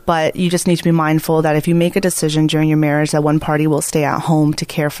 But you just need to be mindful that if you make a decision during your marriage that one party will stay at home to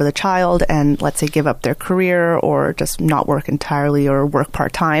care for the child and, let's say, give up their career or just not work entirely or work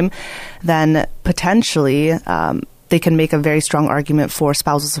part-time, then potentially they can make a very strong argument for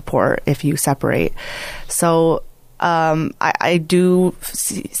spousal support if you separate. So I do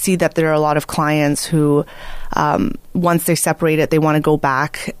see that there are a lot of clients who, once they separate it, they want to go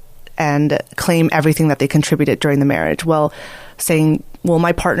back and claim everything that they contributed during the marriage. Well, saying, well,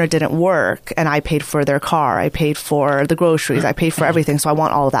 my partner didn't work and I paid for their car, I paid for the groceries, I paid for everything, so I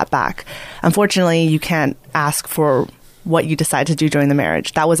want all of that back. Unfortunately, you can't ask for what you decide to do during the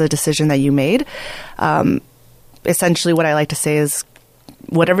marriage. That was a decision that you made. Essentially, what I like to say is,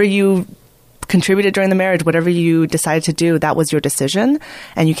 whatever you contributed during the marriage, whatever you decided to do, that was your decision,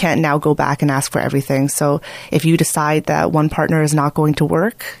 and you can't now go back and ask for everything. So if you decide that one partner is not going to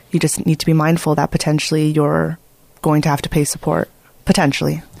work, you just need to be mindful that potentially you're going to have to pay support.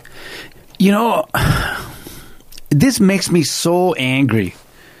 Potentially. This makes me so angry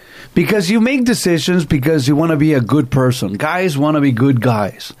Because you make decisions because you want to be a good person. Guys want to be good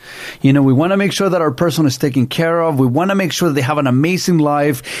guys. You know, we want to make sure that our person is taken care of. We want to make sure that they have an amazing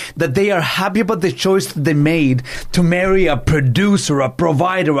life, that they are happy about the choice that they made to marry a producer, a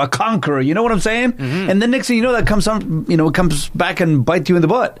provider, a conqueror. You know what I'm saying? Mm-hmm. And then next thing you know, that comes on, you know, it comes back and bite you in the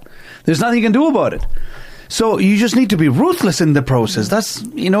butt. There's nothing you can do about it. So you just need to be ruthless in the process. That's,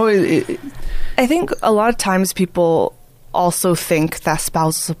 you know, I think a lot of times people also think that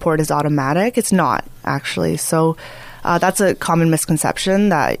spousal support is automatic. It's not, actually. So that's a common misconception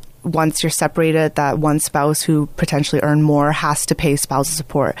that once you're separated, that one spouse who potentially earned more has to pay spousal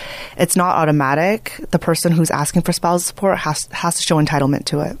support. It's not automatic. The person who's asking for spousal support has to show entitlement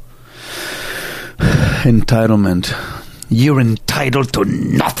to it. Entitlement. You're entitled to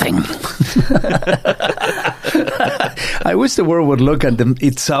nothing. I wish the world would look at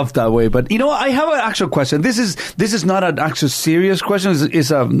itself that way. But, you know, I have an actual question. This is not an actual serious question.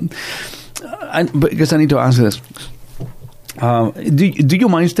 Because I need to answer this. Do you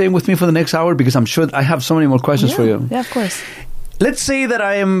mind staying with me for the next hour? Because I'm sure I have so many more questions for you. Yeah, of course. Let's say that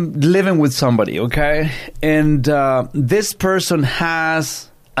I am living with somebody, okay? And this person has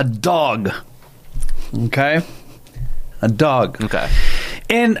a dog, okay? A dog. Okay.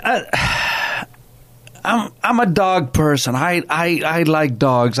 And I'm a dog person. I like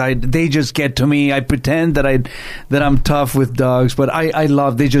dogs. They just get to me. I pretend that I'm tough with dogs, but I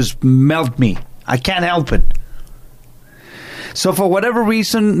love. They just melt me. I can't help it. So for whatever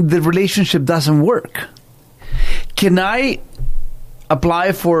reason, the relationship doesn't work. Can I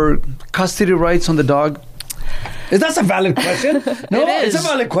apply for custody rights on the dog? That's a valid question. No, it's a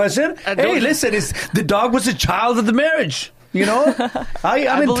valid question. Hey, listen, the dog was a child of the marriage. You know,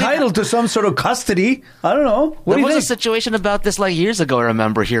 I'm entitled to some sort of custody. I don't know. What do you think? There was a situation about this like years ago. I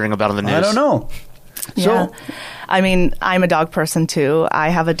remember hearing about on the news. I don't know. Yeah. So, I mean, I'm a dog person too. I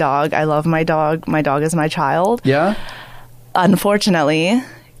have a dog. I love my dog. My dog is my child. Yeah. Unfortunately,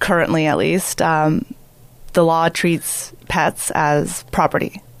 currently at least, the law treats pets as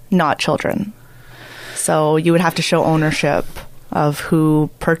property, not children. So you would have to show ownership of who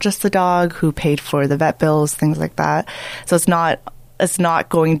purchased the dog, who paid for the vet bills, things like that. So it's not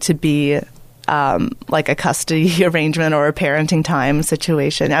going to be like a custody arrangement or a parenting time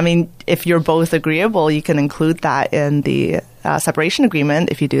situation. I mean, if you're both agreeable, you can include that in the separation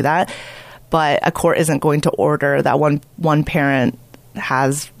agreement if you do that. But a court isn't going to order that one parent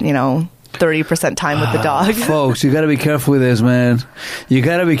has, 30% time with the dog. Folks, you got to be careful with this, man. You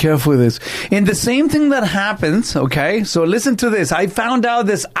got to be careful with this. And the same thing that happens, okay? So listen to this. I found out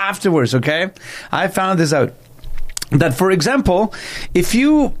this afterwards, okay? I found this out. That, for example, if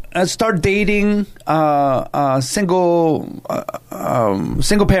you start dating a single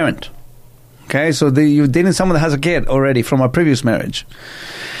parent, okay? So you're dating someone that has a kid already from a previous marriage.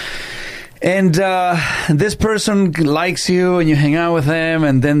 And this person likes you, and you hang out with them,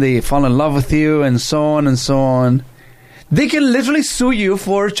 and then they fall in love with you, and so on and so on. They can literally sue you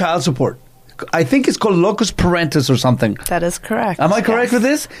for child support. I think it's called locus parentis or something. That is correct. Am I correct with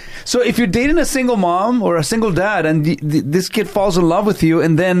this? So if you're dating a single mom or a single dad, and this kid falls in love with you,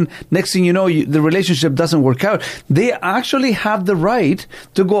 and then next thing you know, the relationship doesn't work out, they actually have the right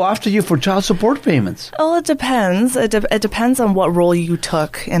to go after you for child support payments. Well, it depends. It depends on what role you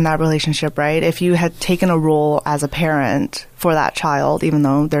took in that relationship, right? If you had taken a role as a parent for that child, even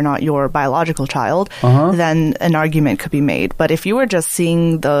though they're not your biological child, then an argument could be made. But if you were just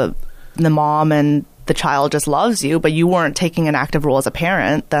seeing the mom and the child just loves you, but you weren't taking an active role as a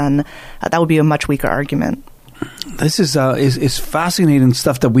parent, then that would be a much weaker argument. This is fascinating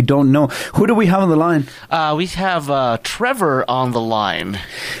stuff that we don't know. Who do we have on the line? We have Trevor on the line.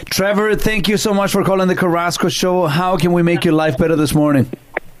 Trevor, thank you so much for calling the Carrasco Show. How can we make your life better this morning?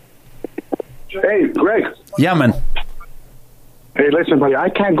 Hey, Greg. Yeah, man. Hey, listen, buddy, I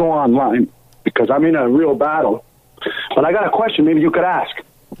can't go online because I'm in a real battle. But I got a question maybe you could ask.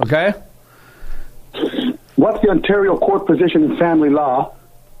 Okay. What's the Ontario court position in family law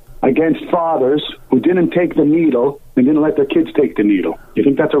against fathers who didn't take the needle and didn't let their kids take the needle? Do you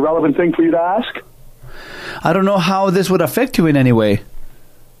think that's a relevant thing for you to ask? I don't know how this would affect you in any way.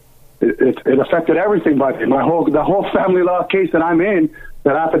 It affected everything, but the whole family law case that I'm in,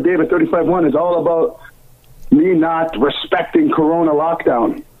 that affidavit 35-1, is all about me not respecting Corona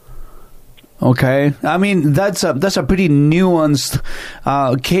lockdown. Okay, I mean that's a pretty nuanced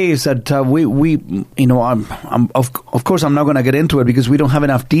case that of course I'm not going to get into it because we don't have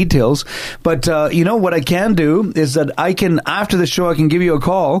enough details. But what I can do is that I can, after the show, I can give you a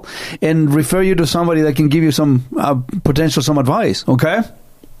call and refer you to somebody that can give you some some advice. Okay.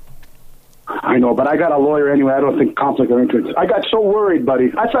 I know, but I got a lawyer anyway. I don't think conflict of interest. I got so worried,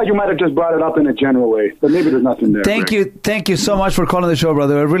 buddy. I thought you might have just brought it up in a general way, but maybe there's nothing there. Thank you so much for calling the show,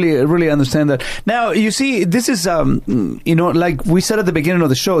 brother. I really understand that. Now, you see, this is, like we said at the beginning of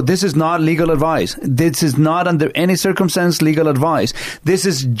the show, this is not legal advice. This is not under any circumstance legal advice. This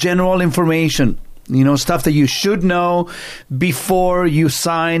is general information. Stuff that you should know before you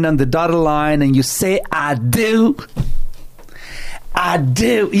sign on the dotted line and you say, I do. I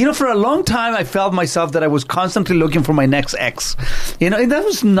do. For a long time, I felt myself that I was constantly looking for my next ex. And that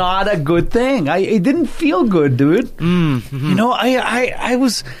was not a good thing. It didn't feel good, dude. Mm-hmm.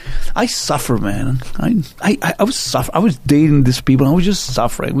 I suffer, man. I was suffering. I was dating these people. And I was just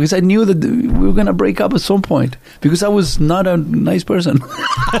suffering because I knew that we were going to break up at some point because I was not a nice person.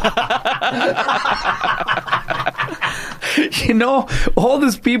 All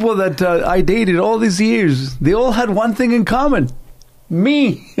these people that I dated all these years, they all had one thing in common.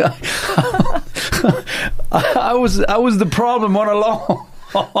 Me. I was the problem all along.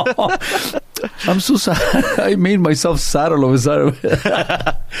 I'm so sad. I made myself sad all of a sudden.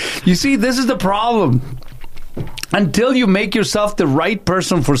 You see, this is the problem. Until you make yourself the right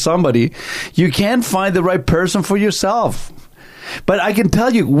person for somebody, you can't find the right person for yourself. But I can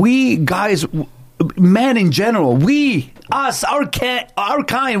tell you, we guys, men in general, our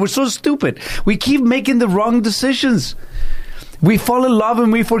kind, we're so stupid. We keep making the wrong decisions. We fall in love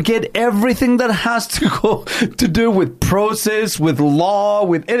and we forget everything that has to do with process, with law,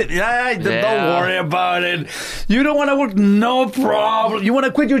 with anything. Don't worry about it. You don't want to work? No problem. You want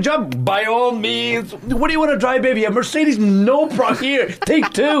to quit your job? By all means. What do you want to drive, baby? A Mercedes? No problem. Here,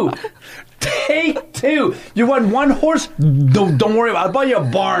 take two. Take two. You want one horse? Don't worry about it. I'll buy you a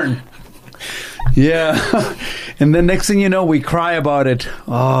barn. Yeah. And then next thing you know, we cry about it.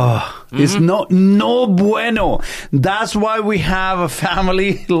 Oh, it's no bueno. That's why we have a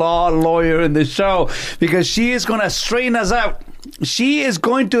family law lawyer in the show, because she is going to straighten us out. She is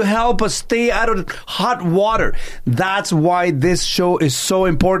going to help us stay out of hot water. That's why this show is so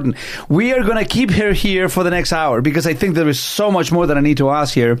important. We are going to keep her here for the next hour because I think there is so much more that I need to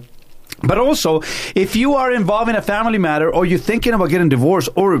ask here. But also, if you are involved in a family matter or you're thinking about getting divorced,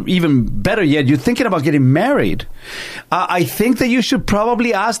 or even better yet, you're thinking about getting married, I think that you should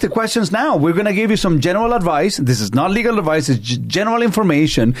probably ask the questions now. We're going to give you some general advice. This is not legal advice. It's general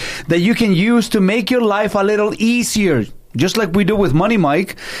information that you can use to make your life a little easier. Just like we do with Money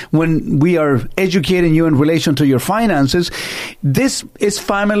Mike when we are educating you in relation to your finances. This is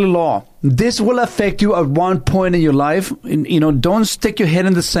family law. This will affect you at one point in your life. Don't stick your head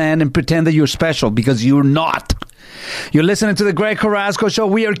in the sand and pretend that you're special, because you're not. You're listening to the Greg Carrasco Show.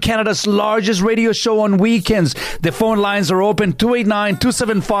 We are Canada's largest radio show on weekends. The phone lines are open,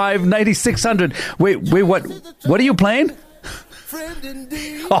 289-275-9600. Wait, what are you playing?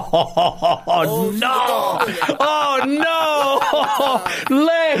 Oh, no! Oh, no!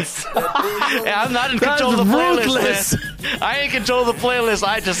 Lex! Yeah, I'm not in control of the playlist, man. I ain't in control of the playlist.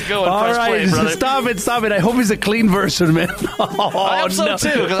 I just go and press play, brother. Stop it. I hope it's a clean version, man. Oh, I hope so,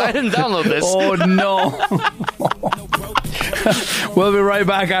 too, because I didn't download this. Oh, no. We'll be right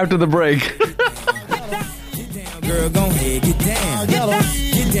back after the break. Get down, girl, go ahead, get down. Get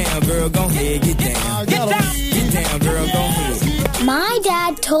down, girl, go ahead, get down. Get down, girl, go ahead. My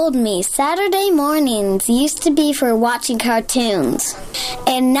dad told me Saturday mornings used to be for watching cartoons.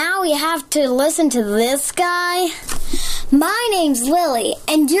 And now we have to listen to this guy? My name's Lily,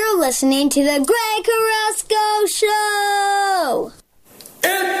 and you're listening to the Greg Carrasco Show!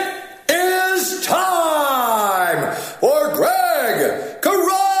 It is time for Greg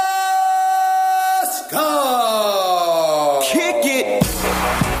Carrasco! Kick it!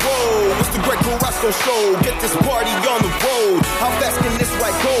 Whoa, it's the Greg Carrasco Show. Get this party on the road. How fast can this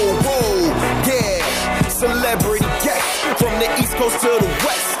ride go? Whoa, yeah. Celebrity guest from the East Coast to the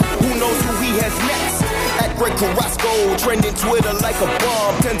West. Who knows who he has next? At Greg Carrasco, trending Twitter like a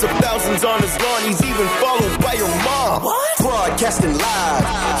bomb. Tens of thousands on his lawn. He's even followed by your mom. What? Broadcasting live.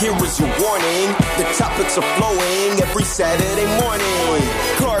 Here is your warning. The topics are flowing every Saturday morning.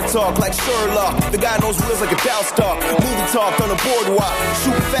 Car talk like Sherlock. The guy knows wheels like a Dow stock. Movie talk on the boardwalk.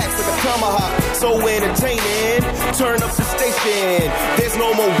 Shoot facts like a tomahawk. So entertaining. Turn up the station. There's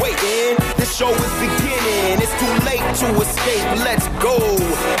no more waiting. This show is beginning. It's too late to escape. Let's go.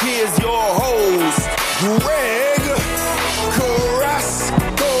 Here's your host, Greg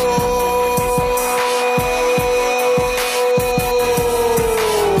Carrasco.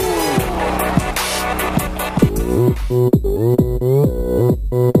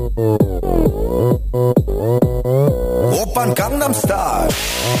 Oppan Gangnam Style.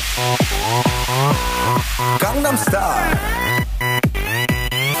 Gangnam Style.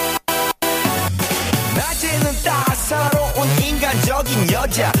 매력적인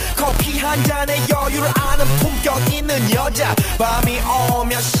여자 커피 한 잔에 여유를 아는 품격 있는 여자 밤이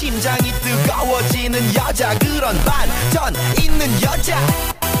오면 심장이 뜨거워지는 여자 그런 반전 있는 여자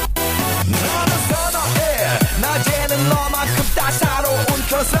너는 선호해 낮에는 너만큼 따사로운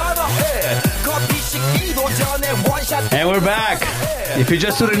그런 선호해 커피 식기도 전에 원샷 And we're back. If you're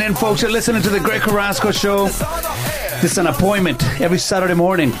just tuning in, folks, you're listening to the Greg Carrasco Show. This is an appointment every Saturday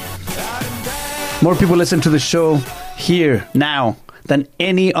morning. More people listen to the show here now than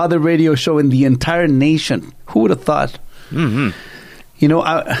any other radio show in the entire nation. Who would have thought? Mm-hmm. You know,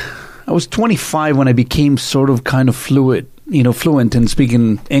 I was 25 when I became sort of kind of fluent in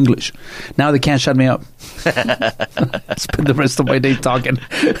speaking English. Now they can't shut me up. Spend the rest of my day talking.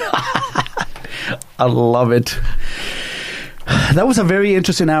 I love it. That was a very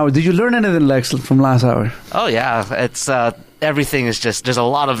interesting hour. Did you learn anything, Lex, from last hour? Oh, yeah. It's everything is just, there's a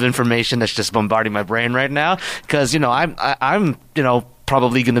lot of information that's just bombarding my brain right now because, I'm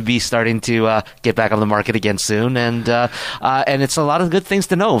probably going to be starting to get back on the market again soon, and it's a lot of good things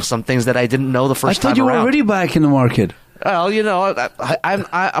to know. Some things that I didn't know the first time around. I thought you were already back in the market. Well,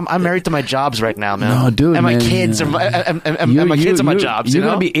 I'm married to my jobs right now, man. No, dude, and my man, kids are my kids are my jobs. You're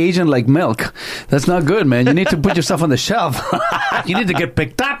gonna be aging like milk. That's not good, man. You need to put yourself on the shelf. You need to get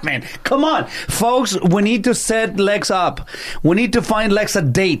picked up, man. Come on, folks. We need to set Lex up. We need to find Lex a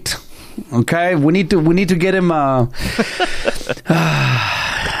date. Okay, we need to get him.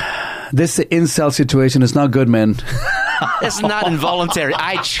 This incel situation is not good, man. It's not involuntary.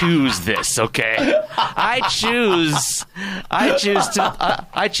 I choose this, okay? I choose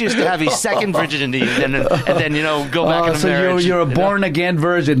to have a second virginity and then go back into marriage. So you're a born again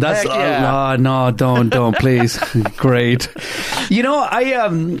virgin. That's no, don't please. Great.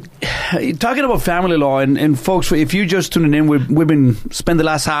 I talking about family law and folks, if you just tuning in, we've been spend the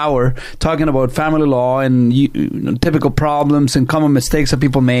last hour talking about family law and typical problems and common mistakes that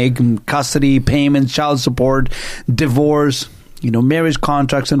people make, custody, payments, child support, divorce, marriage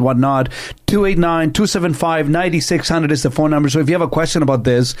contracts and whatnot. 289-275-9600 is the phone number. So if you have a question about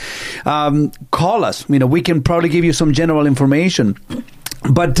this, call us. We can probably give you some general information.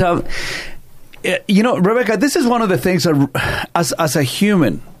 But, Rebecca, this is one of the things that, as a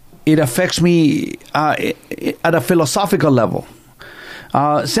human, it affects me at a philosophical level.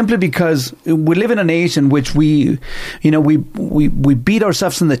 Simply because we live in an age in which we beat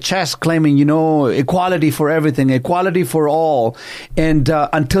ourselves in the chest claiming, equality for everything, equality for all, and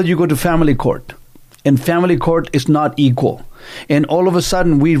until you go to family court. And family court is not equal. And all of a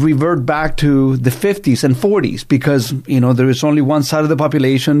sudden, we revert back to the 50s and 40s because, there is only one side of the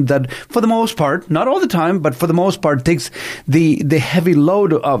population that, for the most part, not all the time, but for the most part, takes the heavy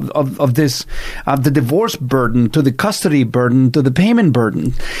load of this, the divorce burden, to the custody burden, to the payment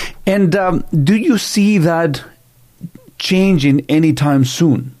burden. And do you see that changing anytime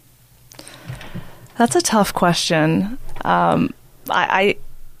soon? That's a tough question.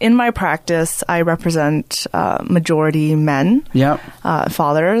 In my practice, I represent majority men,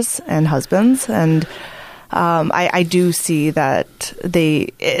 fathers and husbands, and I do see that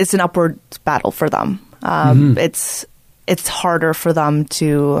it's an upward battle for them. It's harder for them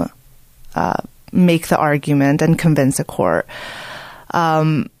to make the argument and convince a court.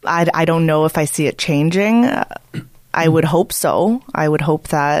 I don't know if I see it changing. I would hope so. I would hope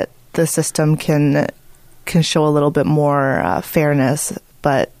that the system can show a little bit more fairness.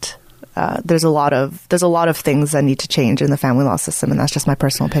 But there's a lot of things that need to change in the family law system, and that's just my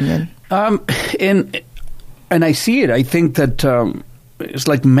personal opinion. And I see it. I think that it's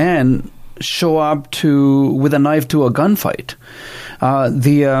like men show up with a knife to a gunfight.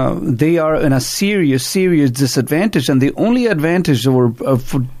 They are in a serious disadvantage, and the only advantage or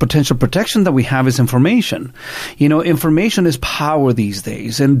potential protection that we have is information. Information is power these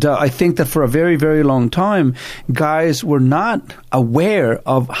days, and I think that for a very, very long time, guys were not aware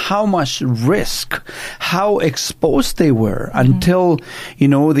of how much risk, how exposed they were until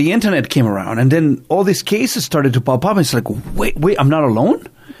the internet came around, and then all these cases started to pop up. And it's like, wait, I'm not alone.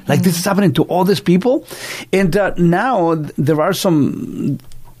 Like, this is happening to all these people. And now there are some...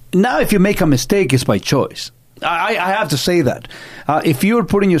 Now, if you make a mistake, it's by choice. I have to say that. If you're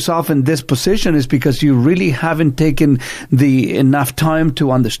putting yourself in this position, it's because you really haven't taken enough time to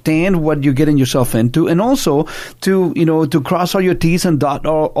understand what you're getting yourself into, and also to cross all your T's and dot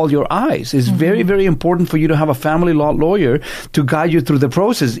all your I's. It's very, very important for you to have a family law lawyer to guide you through the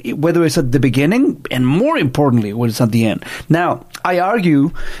process, whether it's at the beginning and, more importantly, when it's at the end. Now, I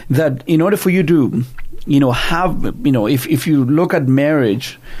argue that in order for you to if you look at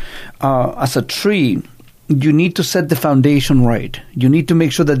marriage as a tree, you need to set the foundation right. You need to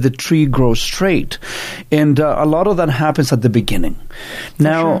make sure that the tree grows straight. And a lot of that happens at the beginning.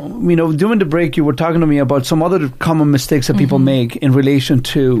 Now, during the break, you were talking to me about some other common mistakes that people make in relation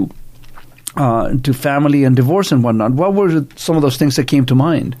to family and divorce and whatnot. What were some of those things that came to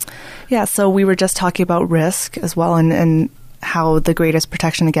mind? Yeah, so we were just talking about risk as well, and how the greatest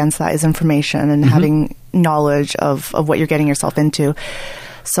protection against that is information and having knowledge of what you're getting yourself into.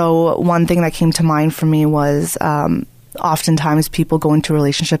 So one thing that came to mind for me was oftentimes people go into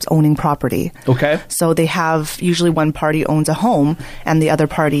relationships owning property. Okay. So they have, usually one party owns a home and the other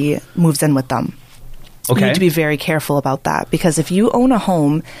party moves in with them. Okay. You need to be very careful about that, because if you own a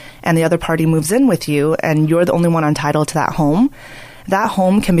home and the other party moves in with you and you're the only one entitled to that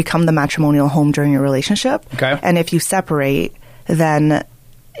home can become the matrimonial home during your relationship. Okay. And if you separate, then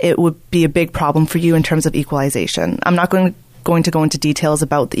it would be a big problem for you in terms of equalization. I'm not going to go into details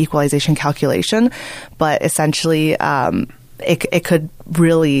about the equalization calculation, but essentially it could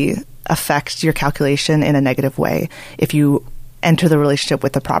really affect your calculation in a negative way if you enter the relationship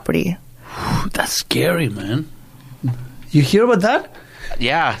with the property. That's scary, man. You hear about that?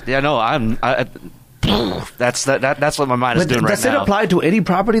 Yeah, no, that's what my mind is doing right now. Does it apply to any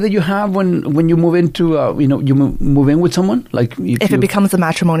property that you have when you move into you move in with someone? Like if it becomes a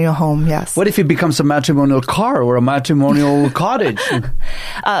matrimonial home, yes. What if it becomes a matrimonial car or a matrimonial cottage?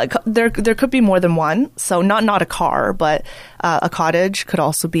 There could be more than one. So not a car, but a cottage could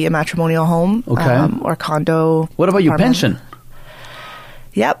also be a matrimonial home. Okay. Or condo. What about your pension?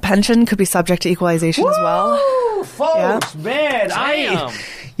 Yeah, pension could be subject to equalization as well. Folks, man, Damn.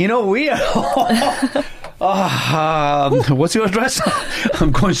 We are... what's your address?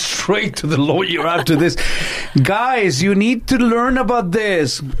 I'm going straight to the lawyer after this. Guys, you need to learn about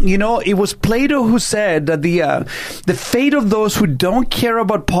this. It was Plato who said that the fate of those who don't care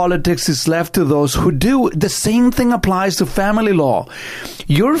about politics is left to those who do. The same thing applies to family law.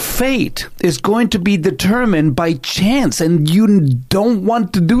 Your fate is going to be determined by chance, and you don't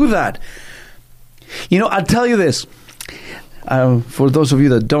want to do that. I'll tell you this. For those of you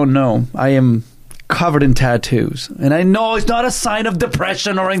that don't know, I am covered in tattoos. And I know it's not a sign of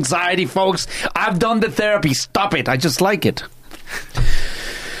depression or anxiety, folks. I've done the therapy. Stop it. I just like it.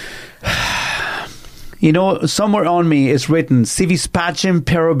 Somewhere on me is written, Civis Pacem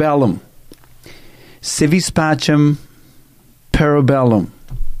Parabellum. Civis Pacem Parabellum.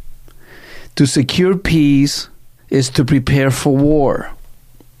 To secure peace is to prepare for war.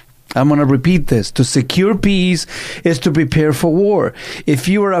 I'm going to repeat this. To secure peace is to prepare for war. If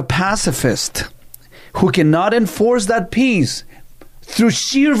you are a pacifist who cannot enforce that peace through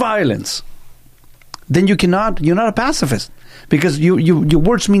sheer violence, then you're not a pacifist, because your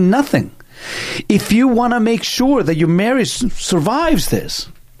words mean nothing. If you want to make sure that your marriage survives this,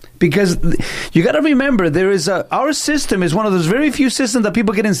 because you got to remember, our system is one of those very few systems that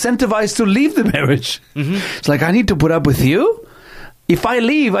people get incentivized to leave the marriage. It's like, I need to put up with you. If I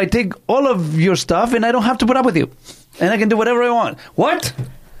leave, I take all of your stuff and I don't have to put up with you. And I can do whatever I want. What?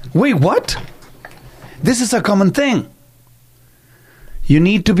 Wait, what? This is a common thing. You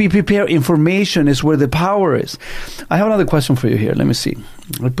need to be prepared. Information is where the power is. I have another question for you here. Let me see.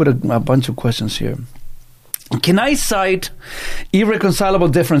 I put a bunch of questions here. Can I cite irreconcilable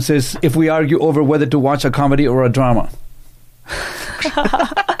differences if we argue over whether to watch a comedy or a drama?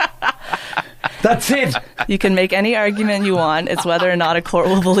 That's it. You can make any argument you want. It's whether or not a court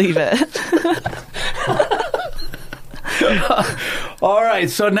will believe it. All right.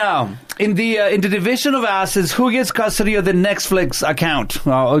 So now, in the division of assets, who gets custody of the Netflix account?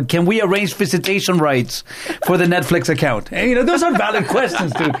 Can we arrange visitation rights for the Netflix account? Hey, those are valid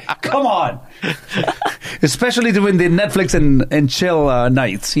questions, dude. Come on. Especially during the Netflix and chill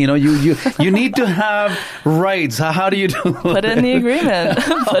nights. You need to have rights. How do you do it? Put in the agreement.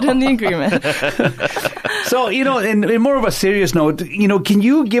 Put in the agreement. So, in more of a serious note, can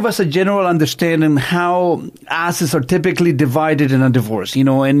you give us a general understanding how assets are typically divided in a divorce,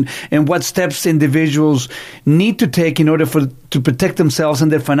 and what steps individuals need to take in order to protect themselves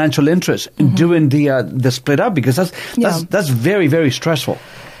and their financial interests during the split up, because that's very, very stressful.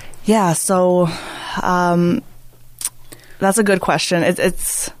 Yeah, so that's a good question.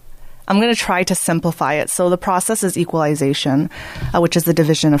 I'm going to try to simplify it. So the process is equalization, which is the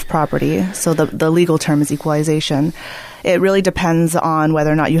division of property. So the legal term is equalization. It really depends on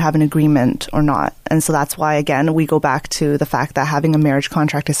whether or not you have an agreement or not. And so that's why, again, we go back to the fact that having a marriage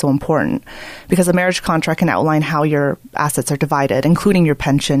contract is so important, because a marriage contract can outline how your assets are divided, including your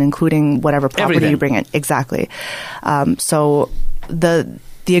pension, including whatever property you bring in. Exactly. So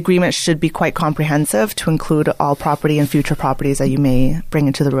the agreement should be quite comprehensive to include all property and future properties that you may bring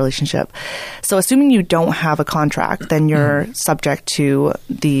into the relationship. So assuming you don't have a contract, then you're subject to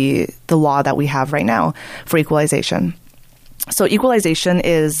the law that we have right now for equalization. So equalization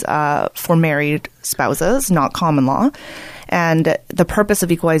is for married spouses, not common law. And the purpose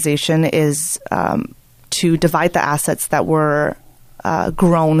of equalization is to divide the assets that were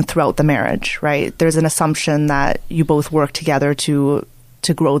grown throughout the marriage, right? There's an assumption that you both work together to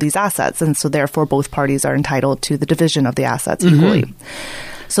grow these assets, and so therefore both parties are entitled to the division of the assets equally.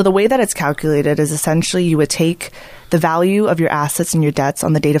 So the way that it's calculated is essentially you would take the value of your assets and your debts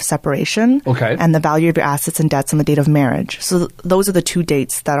on the date of separation and the value of your assets and debts on the date of marriage. So those are the two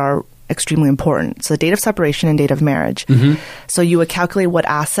dates that are extremely important. So the date of separation and date of marriage. So you would calculate what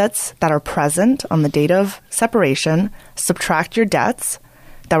assets that are present on the date of separation, subtract your debts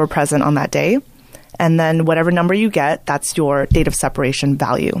that were present on that day, and then whatever number you get, that's your date of separation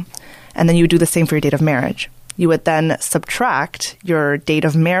value. And then you would do the same for your date of marriage. You would then subtract your date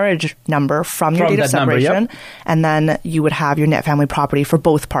of marriage number from your date of separation, and then you would have your net family property for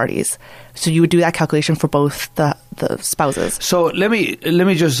both parties. So you would do that calculation for both the spouses. So let me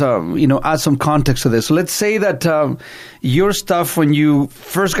just add some context to this. So let's say that your stuff when you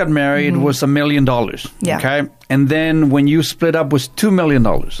first got married was $1 million. Okay, and then when you split up was $2 million.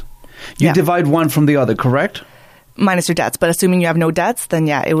 You divide one from the other, correct? Minus your debts, but assuming you have no debts, then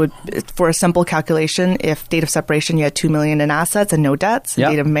it would, for a simple calculation, if date of separation you had $2 million in assets and no debts,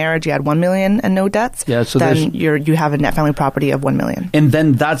 date of marriage you had $1 million and no debts, so then you have a net family property of $1 million. And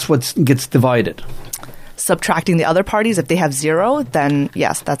then that's what gets divided. Subtracting the other parties, if they have zero, then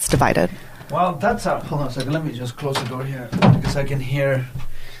yes, that's divided. Well, that's hold on a second. Let me just close the door here because I can hear.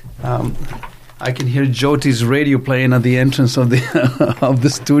 I can hear Jyoti's radio playing at the entrance of the of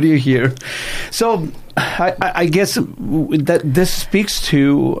the studio here. So I guess that this speaks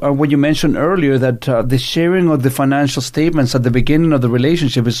to what you mentioned earlier, that the sharing of the financial statements at the beginning of the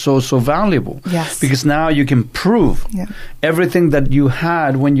relationship is so valuable. Yes. Because now you can prove everything that you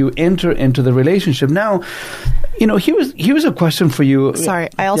had when you enter into the relationship. Now, here's a question for you. Sorry,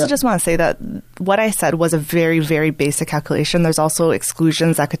 I also just want to say that what I said was a very, very basic calculation. There's also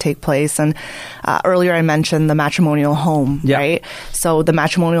exclusions that could take place. And earlier I mentioned the matrimonial home, right? So the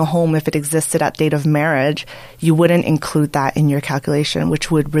matrimonial home, if it existed at date of marriage, you wouldn't include that in your calculation,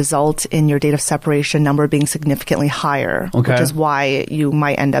 which would result in your date of separation number being significantly higher, which is why you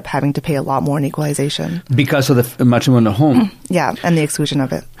might end up having to pay a lot more in equalization. Because of the matrimonial home? Yeah, and the exclusion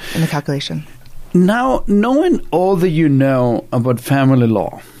of it in the calculation. Now, knowing all that you know about family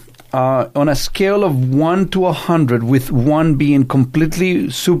law, on a scale of 1 to 100, with 1 being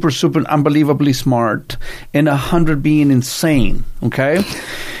completely super unbelievably smart and 100 being insane, okay?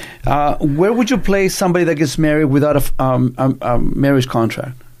 Where would you place somebody that gets married without a marriage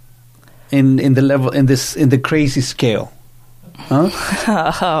contract in the crazy scale? Huh?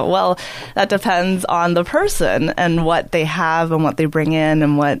 Well, that depends on the person and what they have and what they bring in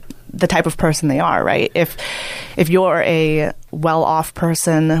and what the type of person they are, right? If you're a well-off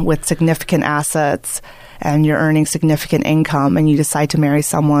person with significant assets and you're earning significant income and you decide to marry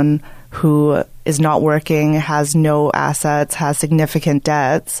someone who is not working, has no assets, has significant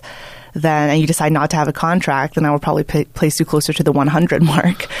debts, and you decide not to have a contract, then I would probably place you closer to the 100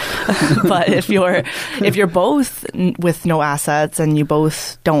 mark. But if you're both with no assets and you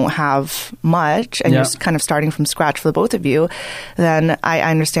both don't have much and you're kind of starting from scratch for the both of you, then I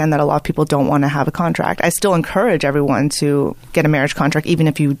understand that a lot of people don't want to have a contract. I still encourage everyone to get a marriage contract even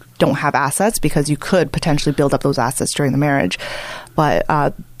if you don't have assets, because you could potentially build up those assets during the marriage. But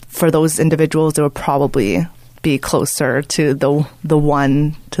for those individuals, it would probably be closer to the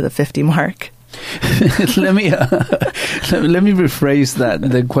 1 to the 50 mark. let me rephrase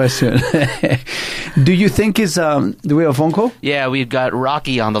the question. Do you think do we have a phone call? Yeah, we've got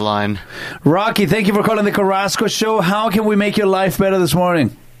Rocky on the line. Rocky, thank you for calling the Carrasco Show. How can we make your life better this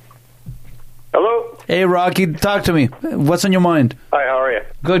morning? Hello? Hey, Rocky, talk to me. What's on your mind? Hi, how are you?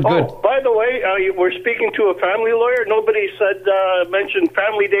 Good. By the way, we're speaking to a family lawyer. Nobody mentioned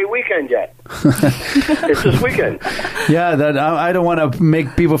Family Day weekend yet. It's this weekend. Yeah, I don't want to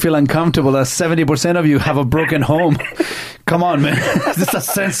make people feel uncomfortable that 70% of you have a broken home. Come on, man. This is a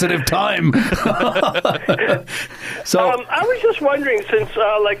sensitive time. So I was just wondering, since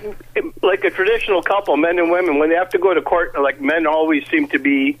like a traditional couple, men and women, when they have to go to court, like men always seem to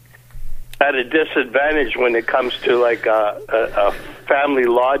be at a disadvantage when it comes to like family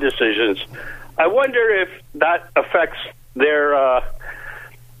law decisions. I wonder if that affects their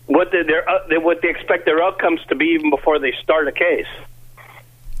what they expect their outcomes to be even before they start a case.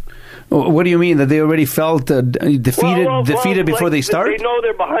 What do you mean that they already felt defeated before like they start? They know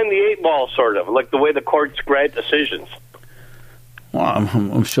they're behind the 8 ball, sort of, like the way the courts grant decisions. Well,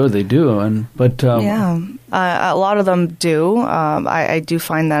 I'm sure they do, a lot of them do. I do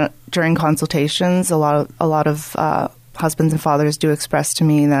find that during consultations, a lot of husbands and fathers do express to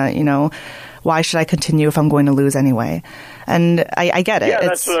me that, why should I continue if I'm going to lose anyway? And I get it. Yeah,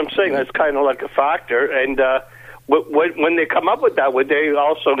 that's what I'm saying. That's kind of like a factor. And when they come up with that, would they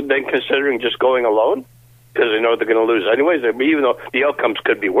also then considering just going alone? Because they know they're going to lose anyways, even though the outcomes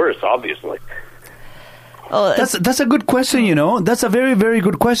could be worse, obviously. That's a good question, That's a very, very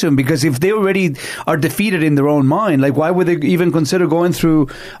good question, because if they already are defeated in their own mind, like, why would they even consider going through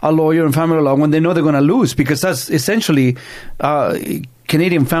a lawyer and family law when they know they're going to lose? Because that's essentially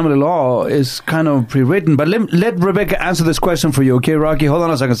Canadian family law is kind of pre-written. But let Rebecca answer this question for you, okay, Rocky? Hold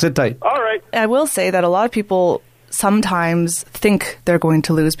on a second. Sit tight. All right. I will say that a lot of people sometimes think they're going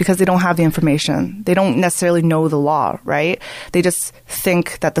to lose because they don't have the information. They don't necessarily know the law, right? They just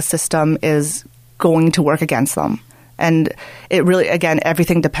think that the system is going to work against them. And it really, again,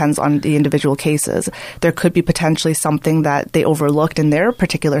 everything depends on the individual cases. There could be potentially something that they overlooked in their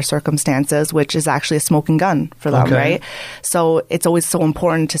particular circumstances, which is actually a smoking gun for them, right? So it's always so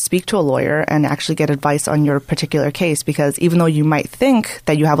important to speak to a lawyer and actually get advice on your particular case, because even though you might think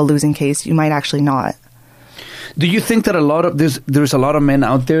that you have a losing case, you might actually not. Do you think that there's a lot of men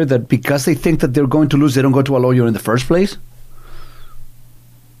out there that because they think that they're going to lose, they don't go to a lawyer in the first place?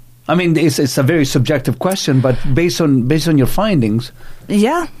 I mean, it's a very subjective question, but based on your findings,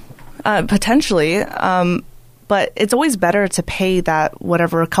 yeah, potentially. But it's always better to pay that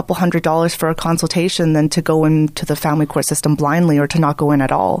whatever, a couple $100 for a consultation than to go into the family court system blindly or to not go in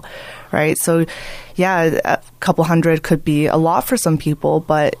at all, right? So, yeah, a couple $100 could be a lot for some people,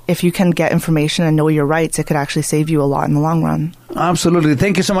 but if you can get information and know your rights, it could actually save you a lot in the long run. Absolutely.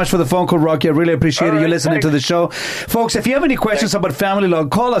 Thank you so much for the phone call, Rocky. I really appreciate it. You listening to the show. Folks, if you have any questions about family law,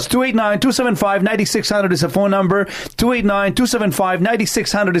 call us. 289-275-9600 is a phone number.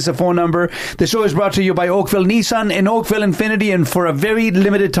 289-275-9600 is a phone number. The show is brought to you by Oakville Nissan and Oakville Infinity. And for a very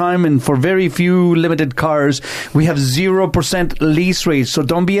limited time and for very few limited cars, we have 0% lease rates. So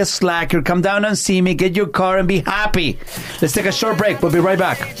don't be a slacker. Come down and see me. Get your car and be happy. Let's take a short break. We'll be right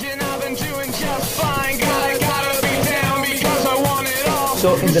back.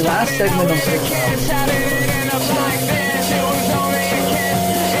 So in the last segment of the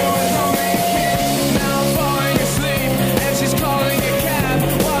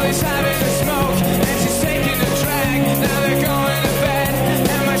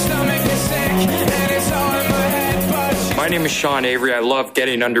My name is Sean Avery. I love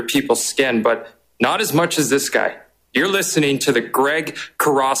getting under people's skin, but not as much as this guy. You're listening to the Greg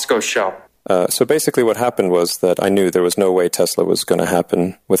Carrasco Show. So basically what happened was that I knew there was no way Tesla was going to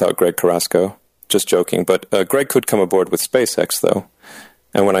happen without Greg Carrasco. Just joking. But Greg could come aboard with SpaceX, though.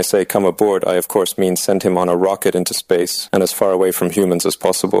 And when I say come aboard, I of course mean send him on a rocket into space and as far away from humans as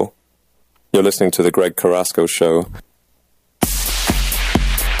possible. You're listening to the Greg Carrasco Show.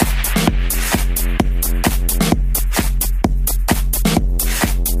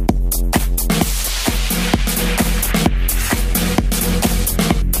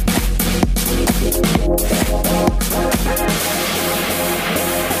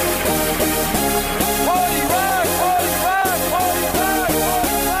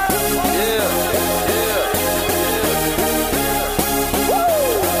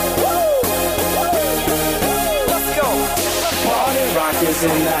 In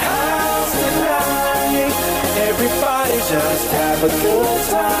the house tonight, everybody just have a good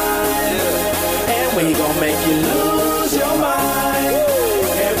time, and we gon' make you lose your mind.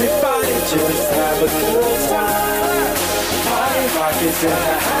 Everybody just have a good time. Party rock is in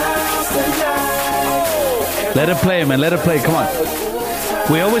the house tonight. Let it play, man. Let it play. Come on.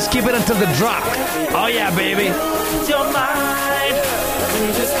 We always keep it until the drop. Oh yeah, baby. Your mind. We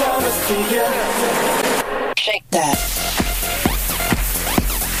just wanna see you shake that.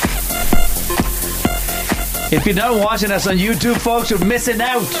 If you're not watching us on YouTube, folks, you're missing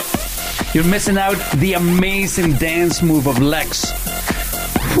out. You're missing out the amazing dance move of Lex.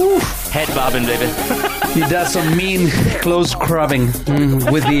 Whew. Head bobbing, baby. He does some mean close scrubbing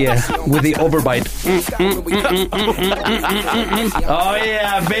with the overbite. Oh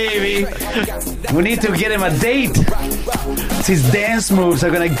yeah, baby. We need to get him a date. His dance moves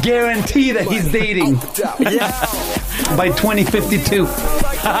are gonna guarantee that he's dating by 2052.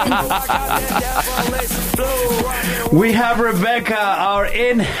 We have Rebecca, our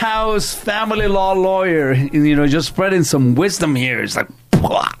in-house family law lawyer, just spreading some wisdom here. It's like,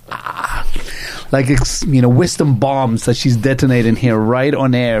 like wisdom bombs that she's detonating here right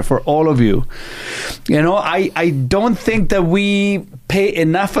on air for all of you. I don't think that we pay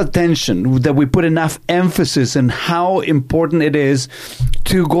enough attention, that we put enough emphasis on how important it is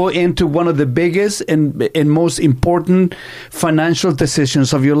to go into one of the biggest and most important financial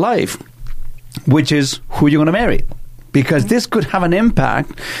decisions of your life, which is who you're going to marry. Because this could have an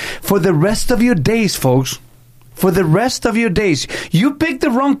impact for the rest of your days, folks. For the rest of your days. You pick the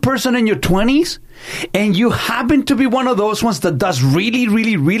wrong person in your 20s, and you happen to be one of those ones that does really,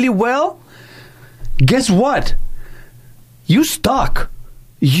 really, really well. Guess what? You stuck.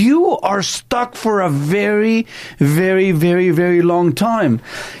 You are stuck for a very, very, very, very long time.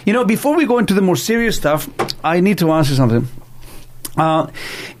 Before we go into the more serious stuff, I need to ask you something.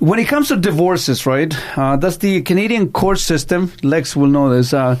 When it comes to divorces, right, that's the Canadian court system. Lex will know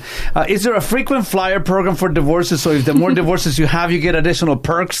this. Is there a frequent flyer program for divorces? So if the more divorces you have, you get additional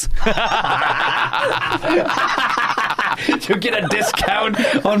perks? You get a discount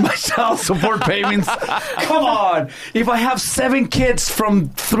on my child support payments. Come on. If I have 7 kids from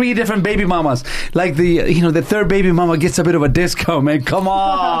 3 different baby mamas, like the third baby mama gets a bit of a discount, man. Come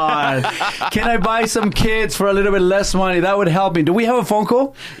on. Can I buy some kids for a little bit less money? That would help me. Do we have a phone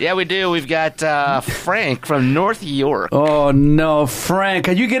call? Yeah, we do. We've got Frank from North York. Oh, no. Frank,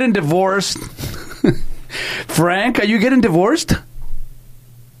 are you getting divorced? Frank, are you getting divorced?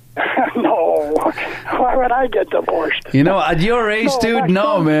 No. Why would I get divorced? At your age, dude,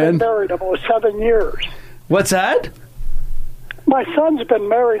 no, man. Been married about 7 years. What's that? My son's been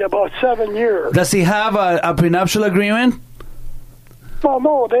married about 7 years. Does he have a prenuptial agreement? Well,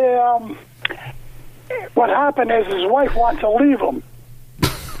 no. What happened is his wife wants to leave him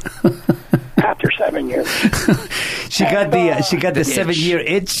after 7 years. She got the 7-year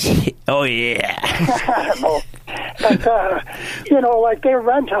itch. Oh yeah. I don't know. But they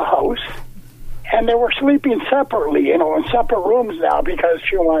rent a house, and they were sleeping separately, in separate rooms now because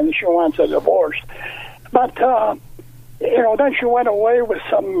she wants a divorce. But then she went away with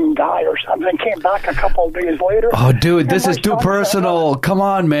some guy or something. Came back a couple of days later. Oh, dude, this is too personal. Come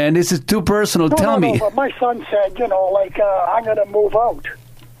on, man, this is too personal. Tell me. But my son said, I'm going to move out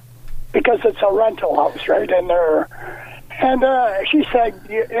because it's a rental house, right? And she said,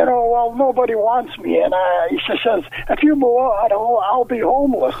 well, nobody wants me. And she says, if you move out, I'll be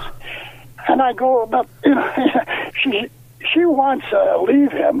homeless. And I go, but she wants to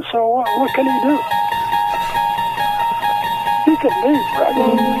leave him. So what can he do? He can leave, right?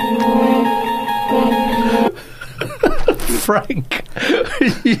 Frank,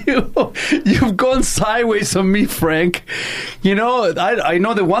 you've gone sideways on me, Frank. I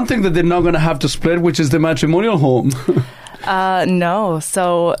know the one thing that they're not going to have to split, which is the matrimonial home. No,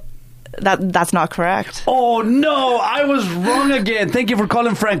 so that's not correct. Oh, no, I was wrong again. Thank you for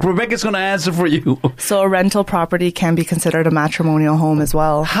calling, Frank. Rebecca's going to answer for you. So a rental property can be considered a matrimonial home as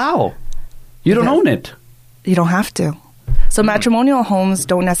well. How? You don't own it. You don't have to. So matrimonial homes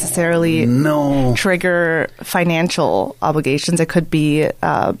don't necessarily trigger financial obligations. It could be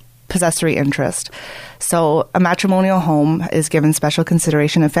possessory interest. So a matrimonial home is given special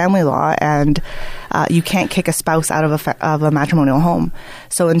consideration in family law, and you can't kick a spouse out of a matrimonial home.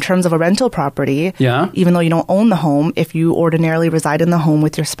 So in terms of a rental property, even though you don't own the home, if you ordinarily reside in the home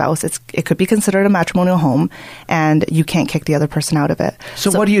with your spouse, it could be considered a matrimonial home, and you can't kick the other person out of it.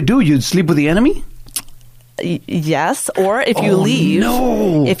 So what do? You sleep with the enemy? Yes, or if you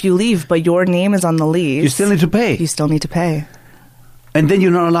leave, but your name is on the lease, you still need to pay. You still need to pay. And then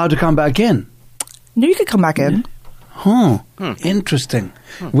you're not allowed to come back in. No, you could come back in. Interesting.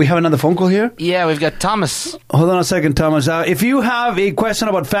 We have another phone call here? Yeah, we've got Thomas. Hold on a second, Thomas. If you have a question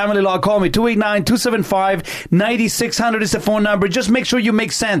about family law, call me. 289-275-9600 is the phone number. Just make sure you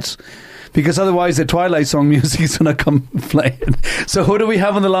make sense, because otherwise the Twilight Song music is going to come playing. So who do we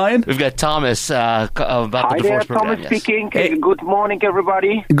have on the line? We've got Thomas about the divorce program. Thomas speaking. Hey. Good morning,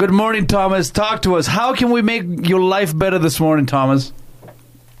 everybody. Good morning, Thomas. Talk to us. How can we make your life better this morning, Thomas?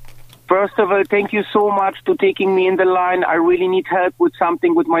 First of all, thank you so much for taking me in the line. I really need help with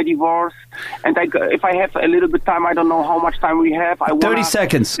something with my divorce. And if I have a little bit of time, I don't know how much time we have. 30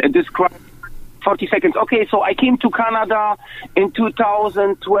 seconds. Describe 40 seconds. Okay, so I came to Canada in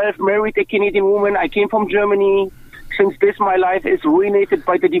 2012, married a Canadian woman. I came from Germany. Since this, my life is ruined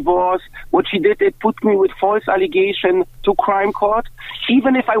by the divorce. What she did, it put me with false allegation to crime court.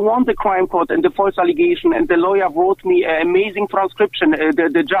 Even if I won the crime court and the false allegation, and the lawyer wrote me an amazing transcription,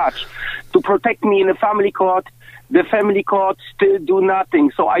 the judge, to protect me in a family court, the family court still do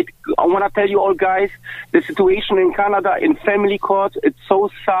nothing. So I want to tell you all, guys, the situation in Canada in family court, it's so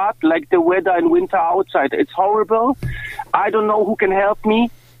sad, like the weather in winter outside. It's horrible. I don't know who can help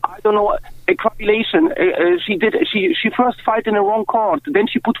me. I don't know. a correlation. She first filed in the wrong court. Then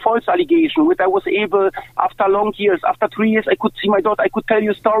she put false allegation, which I was able, after long years, after 3 years, I could see my daughter. I could tell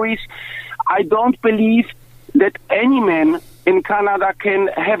you stories. I don't believe that any man in Canada can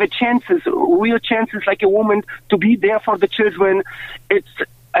have real chances like a woman to be there for the children.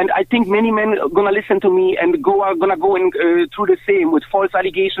 And I think many men are going to listen to me and are going to go through the same with false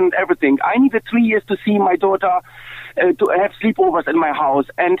allegations and everything. I needed 3 years to see my daughter to have sleepovers in my house.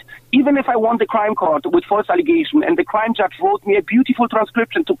 And even if I won the crime court with false allegation and the crime judge wrote me a beautiful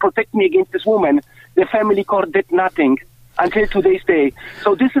transcription to protect me against this woman, the family court did nothing until today's day.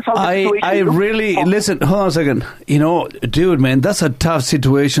 So this is how the situation listen, hold on a second. Dude, man, that's a tough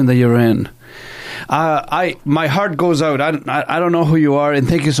situation that you're in. My heart goes out. I don't know who you are, and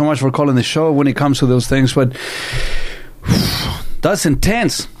thank you so much for calling the show when it comes to those things, but that's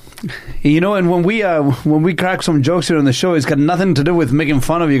intense. And when we crack some jokes here on the show, it's got nothing to do with making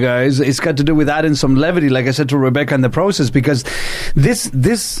fun of you guys. It's got to do with adding some levity, like I said to Rebecca in the process, because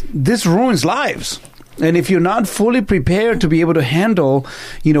this ruins lives. And if you're not fully prepared to be able to handle,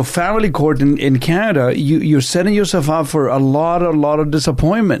 family court in Canada, you're setting yourself up for a lot of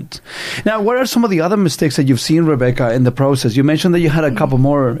disappointment. Now, what are some of the other mistakes that you've seen, Rebecca, in the process? You mentioned that you had a couple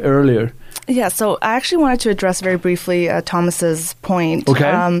more earlier. Yeah, so I actually wanted to address very briefly Thomas's point.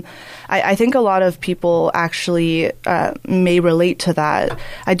 Okay. I think a lot of people actually may relate to that.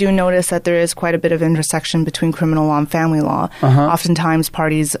 I do notice that there is quite a bit of intersection between criminal law and family law. Oftentimes,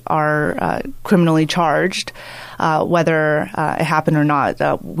 parties are criminally charged. Whether it happened or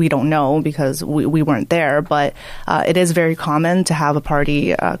not, we don't know because we weren't there. But it is very common to have a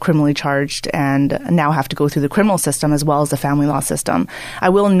party criminally charged and now have to go through the criminal system as well as the family law system. I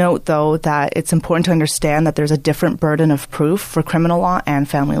will note, though, that it's important to understand that there's a different burden of proof for criminal law and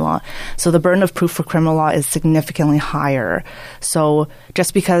family law. So the burden of proof for criminal law is significantly higher. So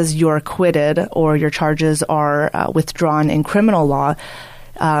just because you're acquitted or your charges are withdrawn in criminal law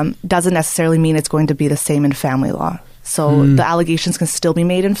doesn't necessarily mean it's going to be the same in family law. So the allegations can still be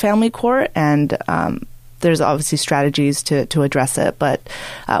made in family court, and there's obviously strategies to address it, but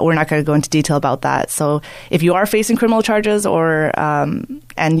we're not going to go into detail about that. So if you are facing criminal charges or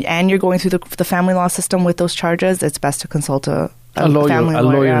and you're going through the family law system with those charges, it's best to consult a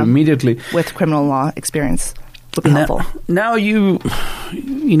lawyer immediately with criminal law experience. Would be helpful. Now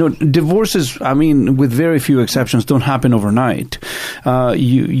divorces, with very few exceptions, don't happen overnight.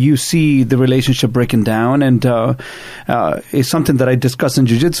 You see the relationship breaking down, and it's something that I discuss in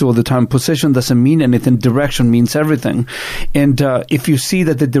jiu-jitsu all the time. Position doesn't mean anything. Direction means everything. And if you see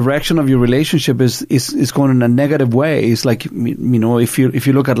that the direction of your relationship is going in a negative way, it's like, if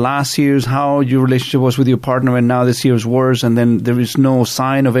you look at last year's, how your relationship was with your partner, and now this year's worse, and then there is no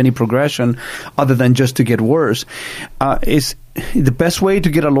sign of any progression other than just to get worse. Is the best way to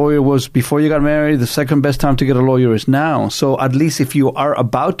get a lawyer was before you got married. The second best time to get a lawyer is now. So at least if you are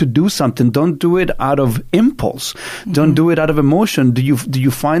about to do something, don't do it out of impulse. Don't do it out of emotion. Do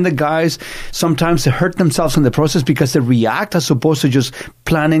you find that guys sometimes they hurt themselves in the process because they react as opposed to just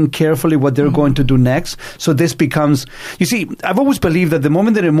planning carefully what they're going to do next? So this becomes, you see, I've always believed that the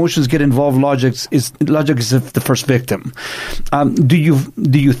moment that emotions get involved, logic is the first victim. Do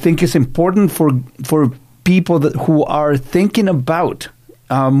you think it's important for people who are thinking about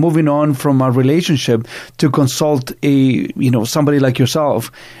moving on from a relationship to consult somebody like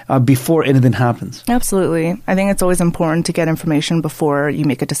yourself before anything happens? Absolutely. I think it's always important to get information before you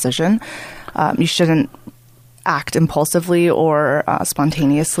make a decision. You shouldn't act impulsively or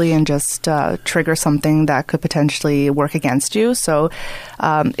spontaneously and just trigger something that could potentially work against you. So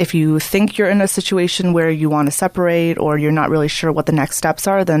if you think you're in a situation where you want to separate or you're not really sure what the next steps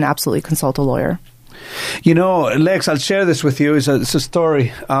are, then absolutely consult a lawyer. Lex, I'll share this with you. It's a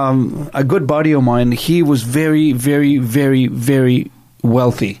story. A good buddy of mine, he was very, very, very, very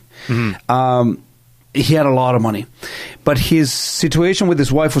wealthy. He had a lot of money. But his situation with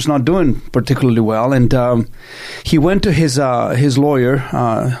his wife was not doing particularly well. And he went to his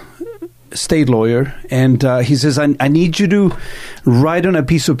lawyer, state lawyer, and he says, I need you to write on a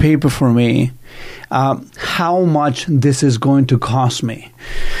piece of paper for me how much this is going to cost me.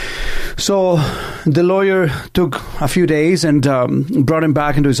 So the lawyer took a few days and brought him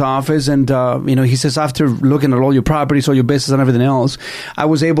back into his office. And, he says, after looking at all your properties, all your business and everything else, I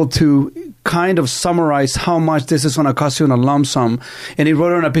was able to kind of summarize how much this is going to cost you in a lump sum. And he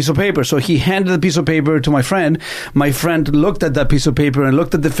wrote it on a piece of paper. So he handed the piece of paper to my friend. My friend looked at that piece of paper and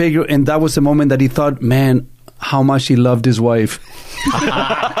looked at the figure. And that was the moment that he thought, man, how much he loved his wife.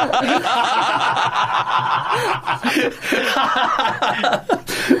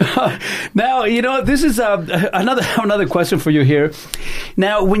 Now, this is another question for you here.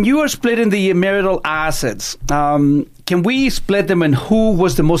 Now, when you are splitting the marital assets, can we split them in who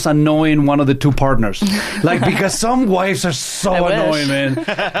was the most annoying one of the two partners? Because some wives are so annoying, man.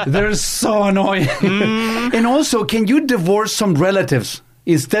 They're so annoying. And also, can you divorce some relatives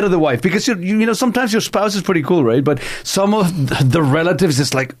instead of the wife? Because sometimes your spouse is pretty cool, right? But some of the relatives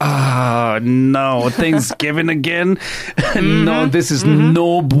is like, no, Thanksgiving again. No, this is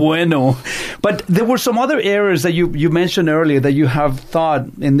no bueno. But there were some other areas that you mentioned earlier that you have thought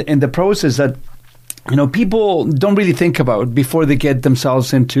in the process that people don't really think about before they get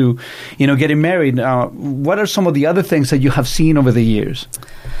themselves into getting married. What are some of the other things that you have seen over the years?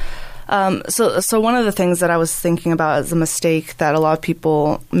 So one of the things that I was thinking about as a mistake that a lot of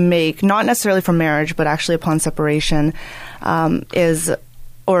people make, not necessarily from marriage, but actually upon separation, is,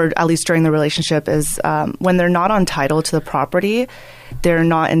 or at least during the relationship, is when they're not on title to the property, they're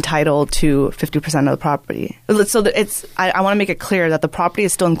not entitled to 50% of the property. So I want to make it clear that the property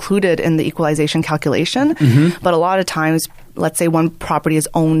is still included in the equalization calculation, but a lot of times, let's say one property is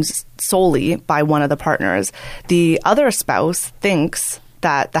owned solely by one of the partners, the other spouse thinks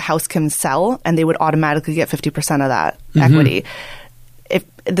that the house can sell and they would automatically get 50% of that equity. If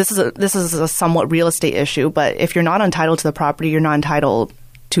this is a somewhat real estate issue, but if you're not entitled to the property, you're not entitled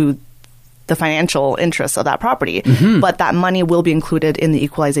to the financial interests of that property. But that money will be included in the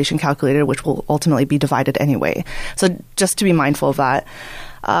equalization calculator, which will ultimately be divided anyway. So just to be mindful of that.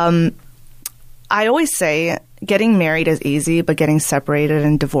 I always say getting married is easy, but getting separated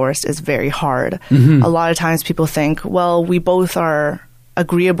and divorced is very hard. A lot of times people think, well, we both are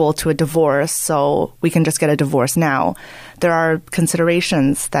agreeable to a divorce, so we can just get a divorce now. There are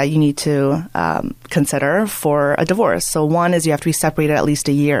considerations that you need to consider for a divorce. So one is you have to be separated at least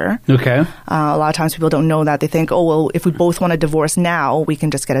a year. Okay. A lot of times people don't know that. They think, oh, well, if we both want a divorce now, we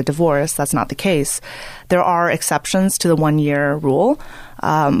can just get a divorce. That's not the case. There are exceptions to the 1-year rule,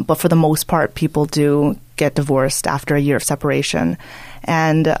 but for the most part, people do get divorced after a year of separation.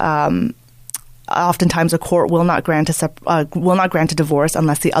 And oftentimes, a court will not grant a divorce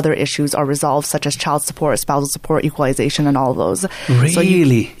unless the other issues are resolved, such as child support, spousal support, equalization, and all of those.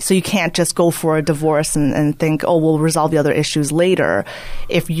 Really? So you can't just go for a divorce and think, oh, we'll resolve the other issues later.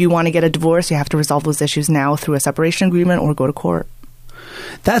 If you want to get a divorce, you have to resolve those issues now through a separation agreement or go to court.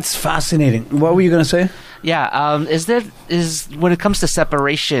 That's fascinating. What were you going to say? Yeah, is when it comes to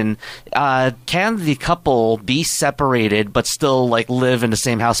separation, can the couple be separated but still live in the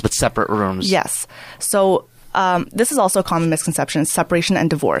same house but separate rooms? Yes. So this is also a common misconception: separation and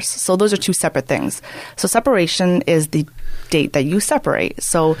divorce. So those are two separate things. So separation is the date that you separate.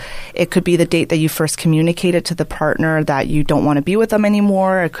 So it could be the date that you first communicated to the partner that you don't want to be with them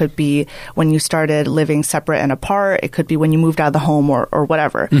anymore. It could be when you started living separate and apart. It could be when you moved out of the home or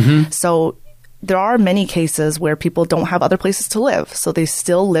whatever. So there are many cases where people don't have other places to live. So they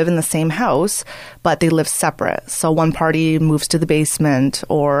still live in the same house, but they live separate. So one party moves to the basement,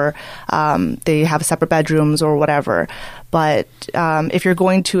 or they have separate bedrooms or whatever. But if you're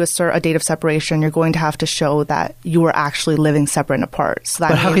going to assert a date of separation, you're going to have to show that you were actually living separate and apart. So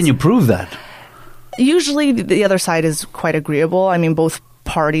that how can you prove that? Usually the other side is quite agreeable. I mean, both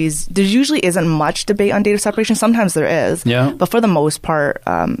parties, there usually isn't much debate on date of separation. Sometimes there is. Yeah. But for the most part,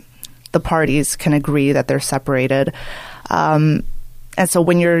 the parties can agree that they're separated. And so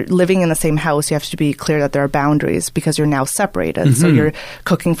when you're living in the same house, you have to be clear that there are boundaries because you're now separated. So you're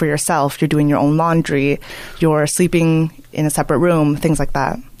cooking for yourself, you're doing your own laundry, you're sleeping in a separate room, things like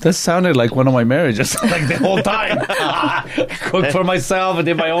that. That sounded like one of my marriages, the whole time. Cook for myself, I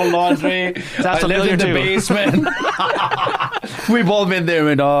did my own laundry. I lived in the basement. We've all been there,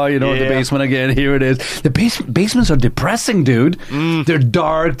 and the basement again. Here it is. The basements are depressing, dude. They're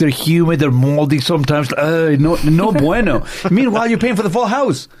dark, they're humid, they're moldy sometimes. No bueno. Meanwhile, you're paying for the full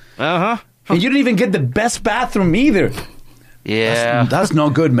house. And you didn't even get the best bathroom either. Yeah. That's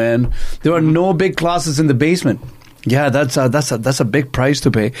not good, man. There are no big closets in the basement. Yeah, that's a big price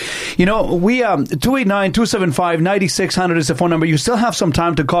to pay. We 289-275-9600 is the phone number. You still have some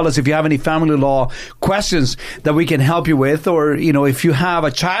time to call us if you have any family law questions that we can help you with, or if you have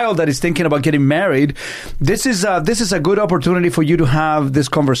a child that is thinking about getting married. This is a good opportunity for you to have this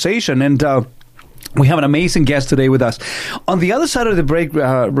conversation. And we have an amazing guest today with us. On the other side of the break,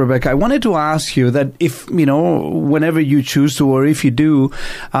 Rebecca, I wanted to ask you that if whenever you choose to, or if you do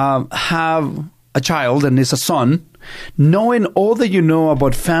have a child and it's a son, knowing all that you know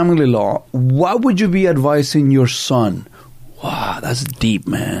about family law, what would you be advising your son? Wow, that's deep,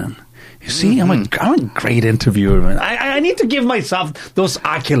 man. You see, I'm a great interviewer, man. I need to give myself those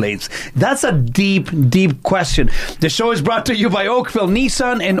accolades. That's a deep, deep question. The show is brought to you by Oakville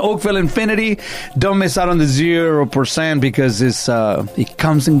Nissan and Oakville Infinity. Don't miss out on the 0% because it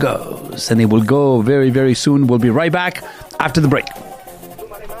comes and goes, and it will go very, very soon. We'll be right back after the break.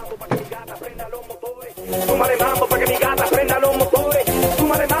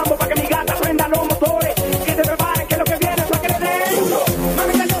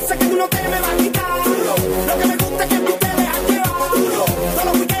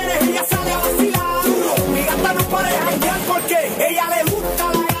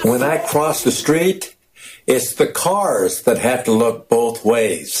 When I cross the street, it's the cars that have to look both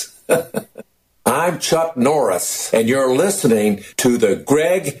ways. I'm Chuck Norris, and you're listening to the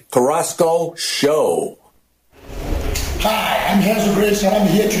Greg Carrasco Show. Hi, I'm Renzo Grace, and I'm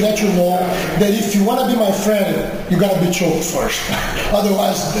here to let you know that if you want to be my friend, you got to be choked first.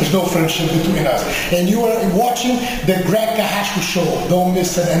 Otherwise, there's no friendship between us. And you are watching the Greg Carrasco Show. Don't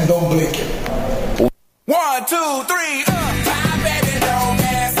miss it and don't blink it. 1, 2, 3, My baby don't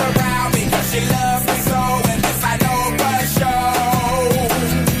mess around because she loves me so, and this I know for sure.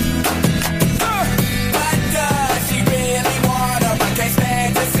 But does she really want her? I can't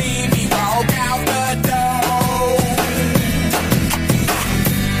stand to see me walk out the door.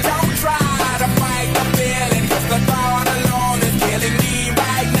 Don't try to fight the feeling, 'cause the thought alone is killing me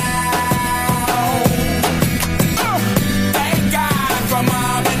right now. Thank God for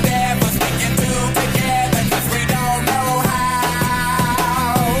mom and dad for sticking together, 'cause we don't know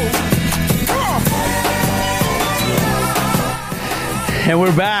And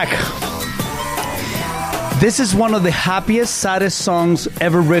we're back. This is one of the happiest, saddest songs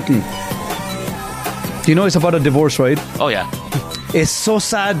ever written. You know it's about a divorce, right? Oh, yeah. It's so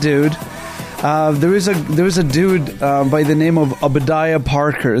sad, dude. There is a dude by the name of Obadiah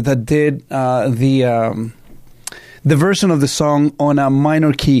Parker that did the version of the song on a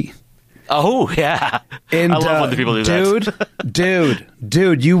minor key. Oh, yeah. And, I love when the people do that.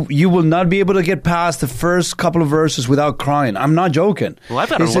 Dude, you will not be able to get past the first couple of verses without crying. I'm not joking. Well, I've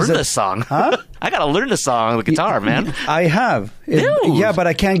got to learn this song. Huh? I got to learn this song on the guitar, man. I have. Yeah, but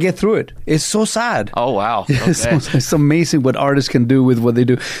I can't get through it. It's so sad. Oh, wow. Okay. It's amazing what artists can do with what they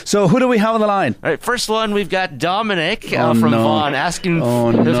do. So who do we have on the line? All right, first one, we've got Dominic from Vaughan asking,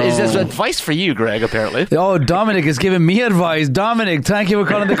 is this advice for you, Greg, apparently? Oh, Dominic is giving me advice. Dominic, thank you for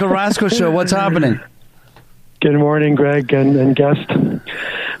calling the Carrasco Show. What's happening? Good morning, Greg and guest.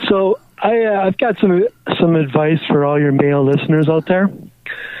 So I've got some advice for all your male listeners out there.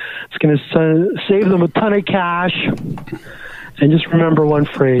 It's going to save them a ton of cash. And just remember one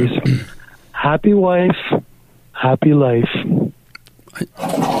phrase: happy wife, happy life.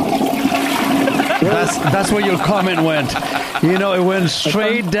 That's where your comment went. You know, it went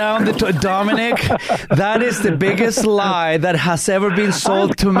straight down the Dominic. That is the biggest lie that has ever been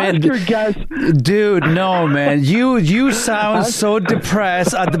sold to men. Dude, no, man. You sound so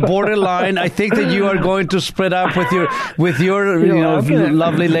depressed at the borderline. I think that you are going to split up with your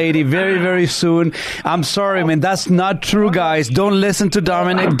lovely lady very, very soon. I'm sorry, man. That's not true, guys. Don't listen to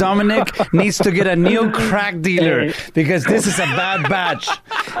Dominic. Dominic needs to get a new crack dealer because this is a bad batch.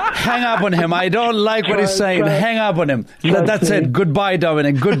 Hang up on him. I don't like what he's saying. Hang up on him. That's it. Goodbye,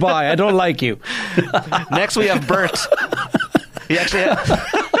 Dominic. Goodbye. I don't like you. Next, we have Bert. He actually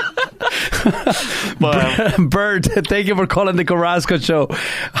Bert, thank you for calling the Carrasco Show.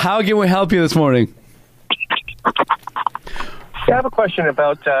 How can we help you this morning? I have a question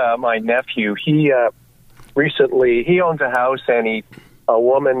about my nephew. He recently, he owns a house, and a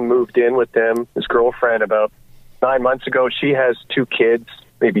woman moved in with him, his girlfriend, about 9 months ago. She has 2 kids,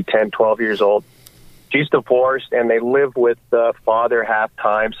 maybe 10, 12 years old. She's divorced, and they live with the father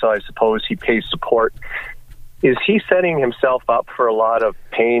half-time, so I suppose he pays support. Is he setting himself up for a lot of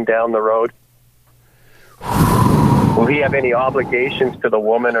pain down the road? Will he have any obligations to the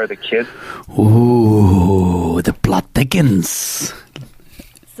woman or the kids? Ooh, the plot thickens.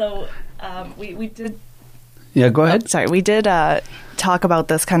 So we did... Yeah, go ahead. Sorry, we did talk about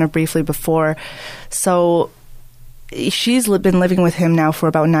this kind of briefly before. So... she's been living with him now for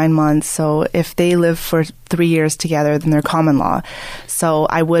about 9 months. So if they live for 3 years together, then they're common law. So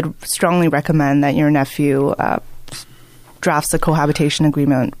I would strongly recommend that your nephew drafts a cohabitation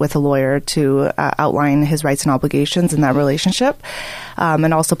agreement with a lawyer to outline his rights and obligations in that relationship.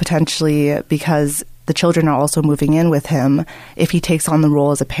 And also potentially, because the children are also moving in with him, if he takes on the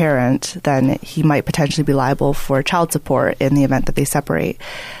role as a parent, then he might potentially be liable for child support in the event that they separate.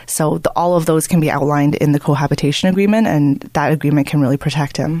 So all of those can be outlined in the cohabitation agreement, and that agreement can really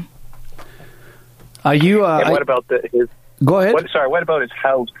protect him. Are you? And what about Go ahead. What about his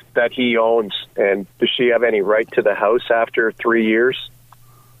house that he owns? And does she have any right to the house after 3 years?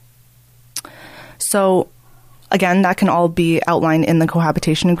 So, again, that can all be outlined in the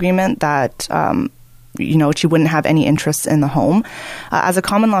cohabitation agreement that, she wouldn't have any interest in the home. As a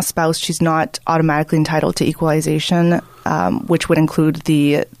common law spouse, she's not automatically entitled to equalization, which would include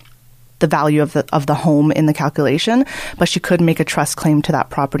the value of the home in the calculation, but she could make a trust claim to that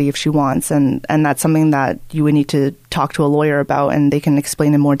property if she wants, and that's something that you would need to talk to a lawyer about, and they can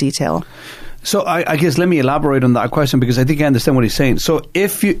explain in more detail. So I guess let me elaborate on that question, because I think I understand what he's saying. So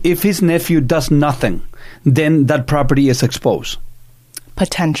if his nephew does nothing, then that property is exposed?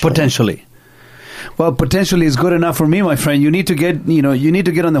 Potentially. Well, potentially is good enough for me, my friend. You need to get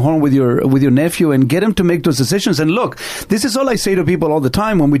on the horn with your nephew and get him to make those decisions. And look, this is all I say to people all the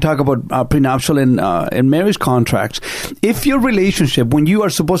time when we talk about prenuptial and marriage contracts. If your relationship, when you are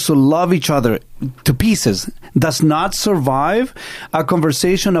supposed to love each other to pieces, does not survive a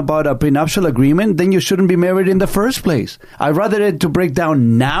conversation about a prenuptial agreement, then you shouldn't be married in the first place. I'd rather it to break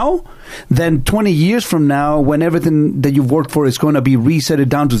down now than 20 years from now, when everything that you've worked for is going to be reset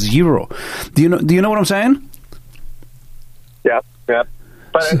down to zero. Do you know what I'm saying? Yeah. But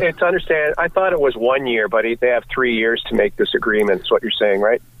it's understand. I thought it was 1 year, but they have 3 years to make this agreement. Is what you're saying,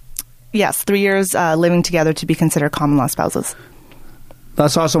 right? Yes, 3 years living together to be considered common law spouses.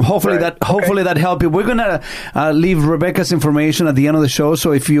 That's awesome. Hopefully that helped you. We're gonna leave Rebecca's information at the end of the show.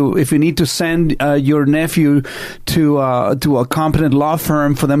 So if you need to send your nephew to a competent law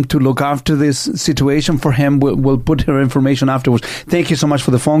firm for them to look after this situation for him, we'll put her information afterwards. Thank you so much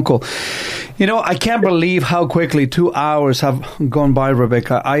for the phone call. I can't believe how quickly 2 hours have gone by,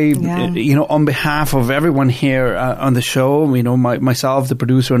 Rebecca. On behalf of everyone here on the show, myself, the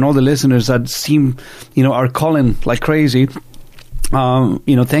producer, and all the listeners that are calling like crazy.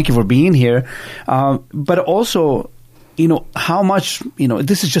 Thank you for being here. But also, how much,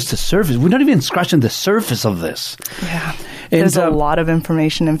 this is just the surface. We're not even scratching the surface of this. Yeah. There's a lot of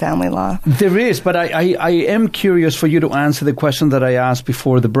information in family law. There is, but I am curious for you to answer the question that I asked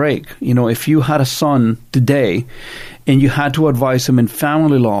before the break. If you had a son today and you had to advise him in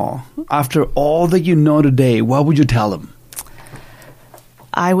family law, after all that you know today, what would you tell him?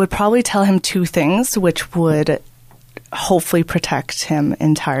 I would probably tell him two things, which would hopefully protect him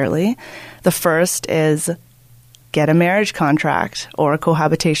entirely. The first is get a marriage contract or a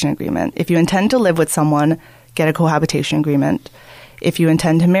cohabitation agreement. If you intend to live with someone, get a cohabitation agreement. If you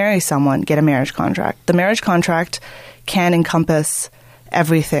intend to marry someone, get a marriage contract. The marriage contract can encompass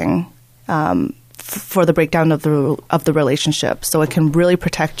everything for the breakdown of the relationship, so it can really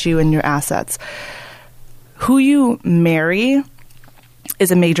protect you and your assets. Who you marry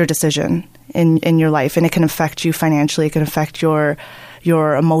is a major decision in your life, and it can affect you financially. It can affect your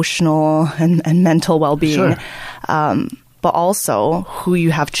emotional and mental well-being. Sure. But also, who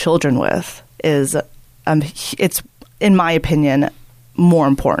you have children with is, it's, in my opinion, more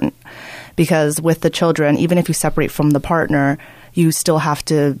important. Because with the children, even if you separate from the partner, you still have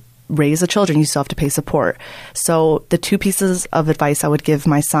to raise the children. You still have to pay support. So the two pieces of advice I would give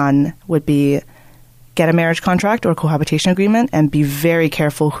my son would be get a marriage contract or a cohabitation agreement, and be very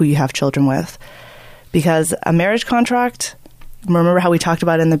careful who you have children with. Because a marriage contract, remember how we talked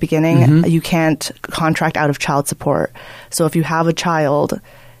about in the beginning, you can't contract out of child support. So if you have a child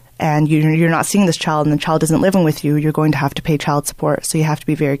and you're not seeing this child and the child isn't living with you, you're going to have to pay child support. So you have to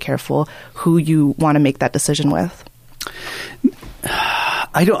be very careful who you want to make that decision with.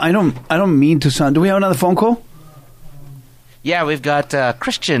 I don't mean to sound... Do we have another phone call? Yeah, we've got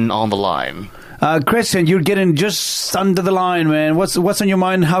Christian on the line. Christian, you're getting just under the line, man. What's on your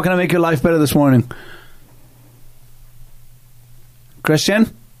mind? How can I make your life better this morning?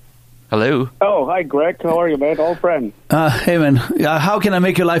 Christian? Hello. Oh, hi, Greg. How are you, man? Old friend. Hey, man. How can I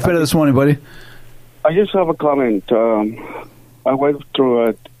make your life better this morning, buddy? I just have a comment. I went through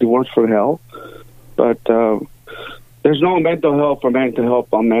a divorce for hell, but there's no mental health for men to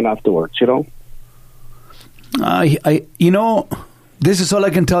help a man afterwards, This is all I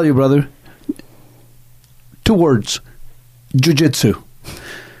can tell you, brother. 2 words. Jiu-jitsu.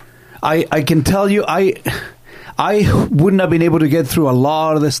 I can tell you, I wouldn't have been able to get through a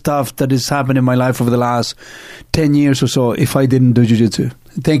lot of the stuff that has happened in my life over the last 10 years or so if I didn't do jiu-jitsu.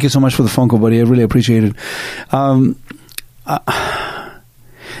 Thank you so much for the phone call, buddy. I really appreciate it.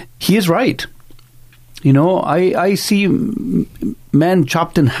 He is right. I see men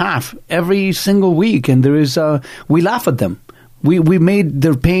chopped in half every single week, and there is we laugh at them. We made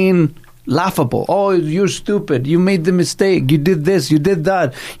their pain laughable. Oh, you're stupid. You made the mistake. You did this. You did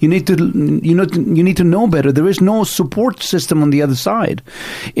that. You need to know better. There is no support system on the other side,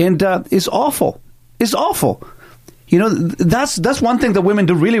 and it's awful. It's awful. You know, that's one thing that women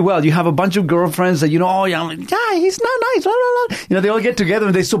do really well. You have a bunch of girlfriends that, you know, oh, yeah, he's not nice. Blah, blah, blah. You know, they all get together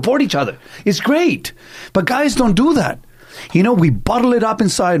and they support each other. It's great. But guys don't do that. You know, we bottle it up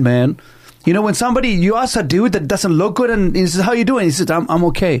inside, man. You know, when you ask a dude that doesn't look good and he says, how you doing? He says, I'm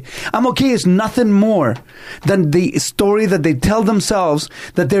okay. I'm okay is nothing more than the story that they tell themselves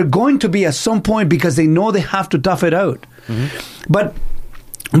that they're going to be at some point because they know they have to tough it out. Mm-hmm. But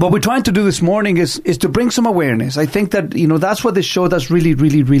what we're trying to do this morning is to bring some awareness. I think that, you know, that's what this show does really,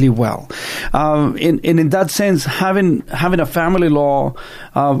 really, really well. In that sense, having a family law,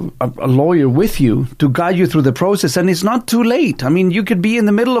 a lawyer with you to guide you through the process, and it's not too late. I mean, you could be in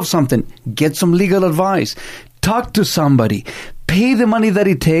the middle of something, get some legal advice, talk to somebody, pay the money that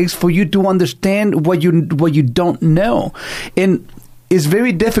it takes for you to understand what you don't know. And it's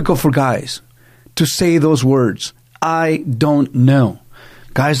very difficult for guys to say those words. I don't know.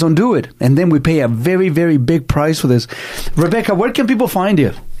 Guys don't do it. And then we pay a very, very big price for this. Rebecca, where can people find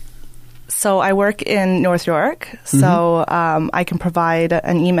you? So I work in North York, so I can provide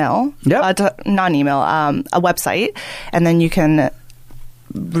an email, not an email, a website, and then you can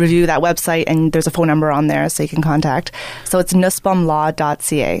review that website, and there's a phone number on there so you can contact. So it's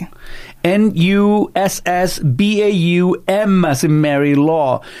nussbaumlaw.ca. Nussbaum as in Mary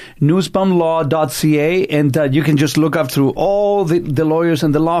Law, nussbaumlaw.ca, and you can just look up through all the lawyers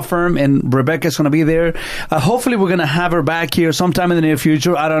in the law firm, and Rebecca's going to be there. Hopefully we're going to have her back here sometime in the near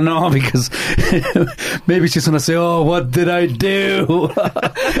future. I don't know, because maybe she's going to say, oh, what did I do?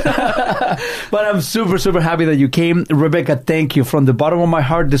 But I'm super, super happy that you came. Rebecca, thank you from the bottom of my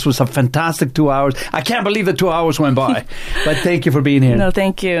heart. This was a fantastic 2 hours. I can't believe the 2 hours went by, but thank you for being here. No,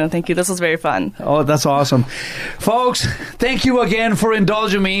 thank you. Thank you. This was very fun. Oh, that's awesome. Folks, thank you again for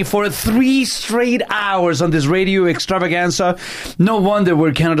indulging me for 3 straight hours on this radio extravaganza. No wonder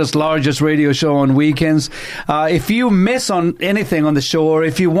we're Canada's largest radio show on weekends. If you miss on anything on the show, or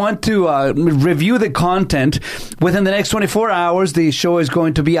if you want to review the content within the next 24 hours, the show is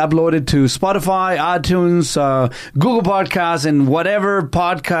going to be uploaded to Spotify, iTunes, Google Podcasts, and whatever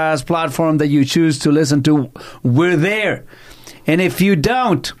podcast platform that you choose to listen to. We're there. And if you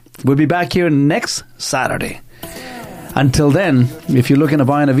don't, we'll be back here next Saturday. Until then, if you're looking to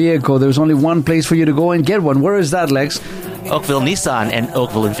buy a vehicle, there's only one place for you to go and get one. Where is that, Lex? Oakville Nissan and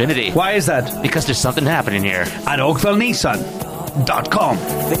Oakville Infinity. Why is that? Because there's something happening here. At OakvilleNissan.com.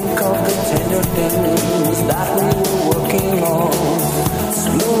 Think of the tender things that we were working on.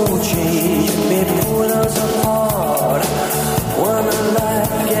 Slow change may pull us apart. When the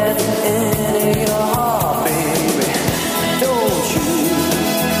light gets into your heart, baby, don't you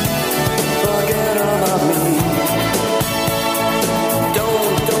forget about me.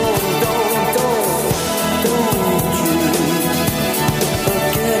 Don't you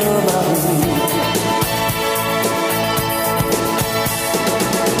forget about me.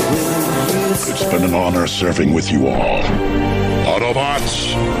 It's been an honor serving with you all.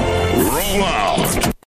 Autobots, roll out!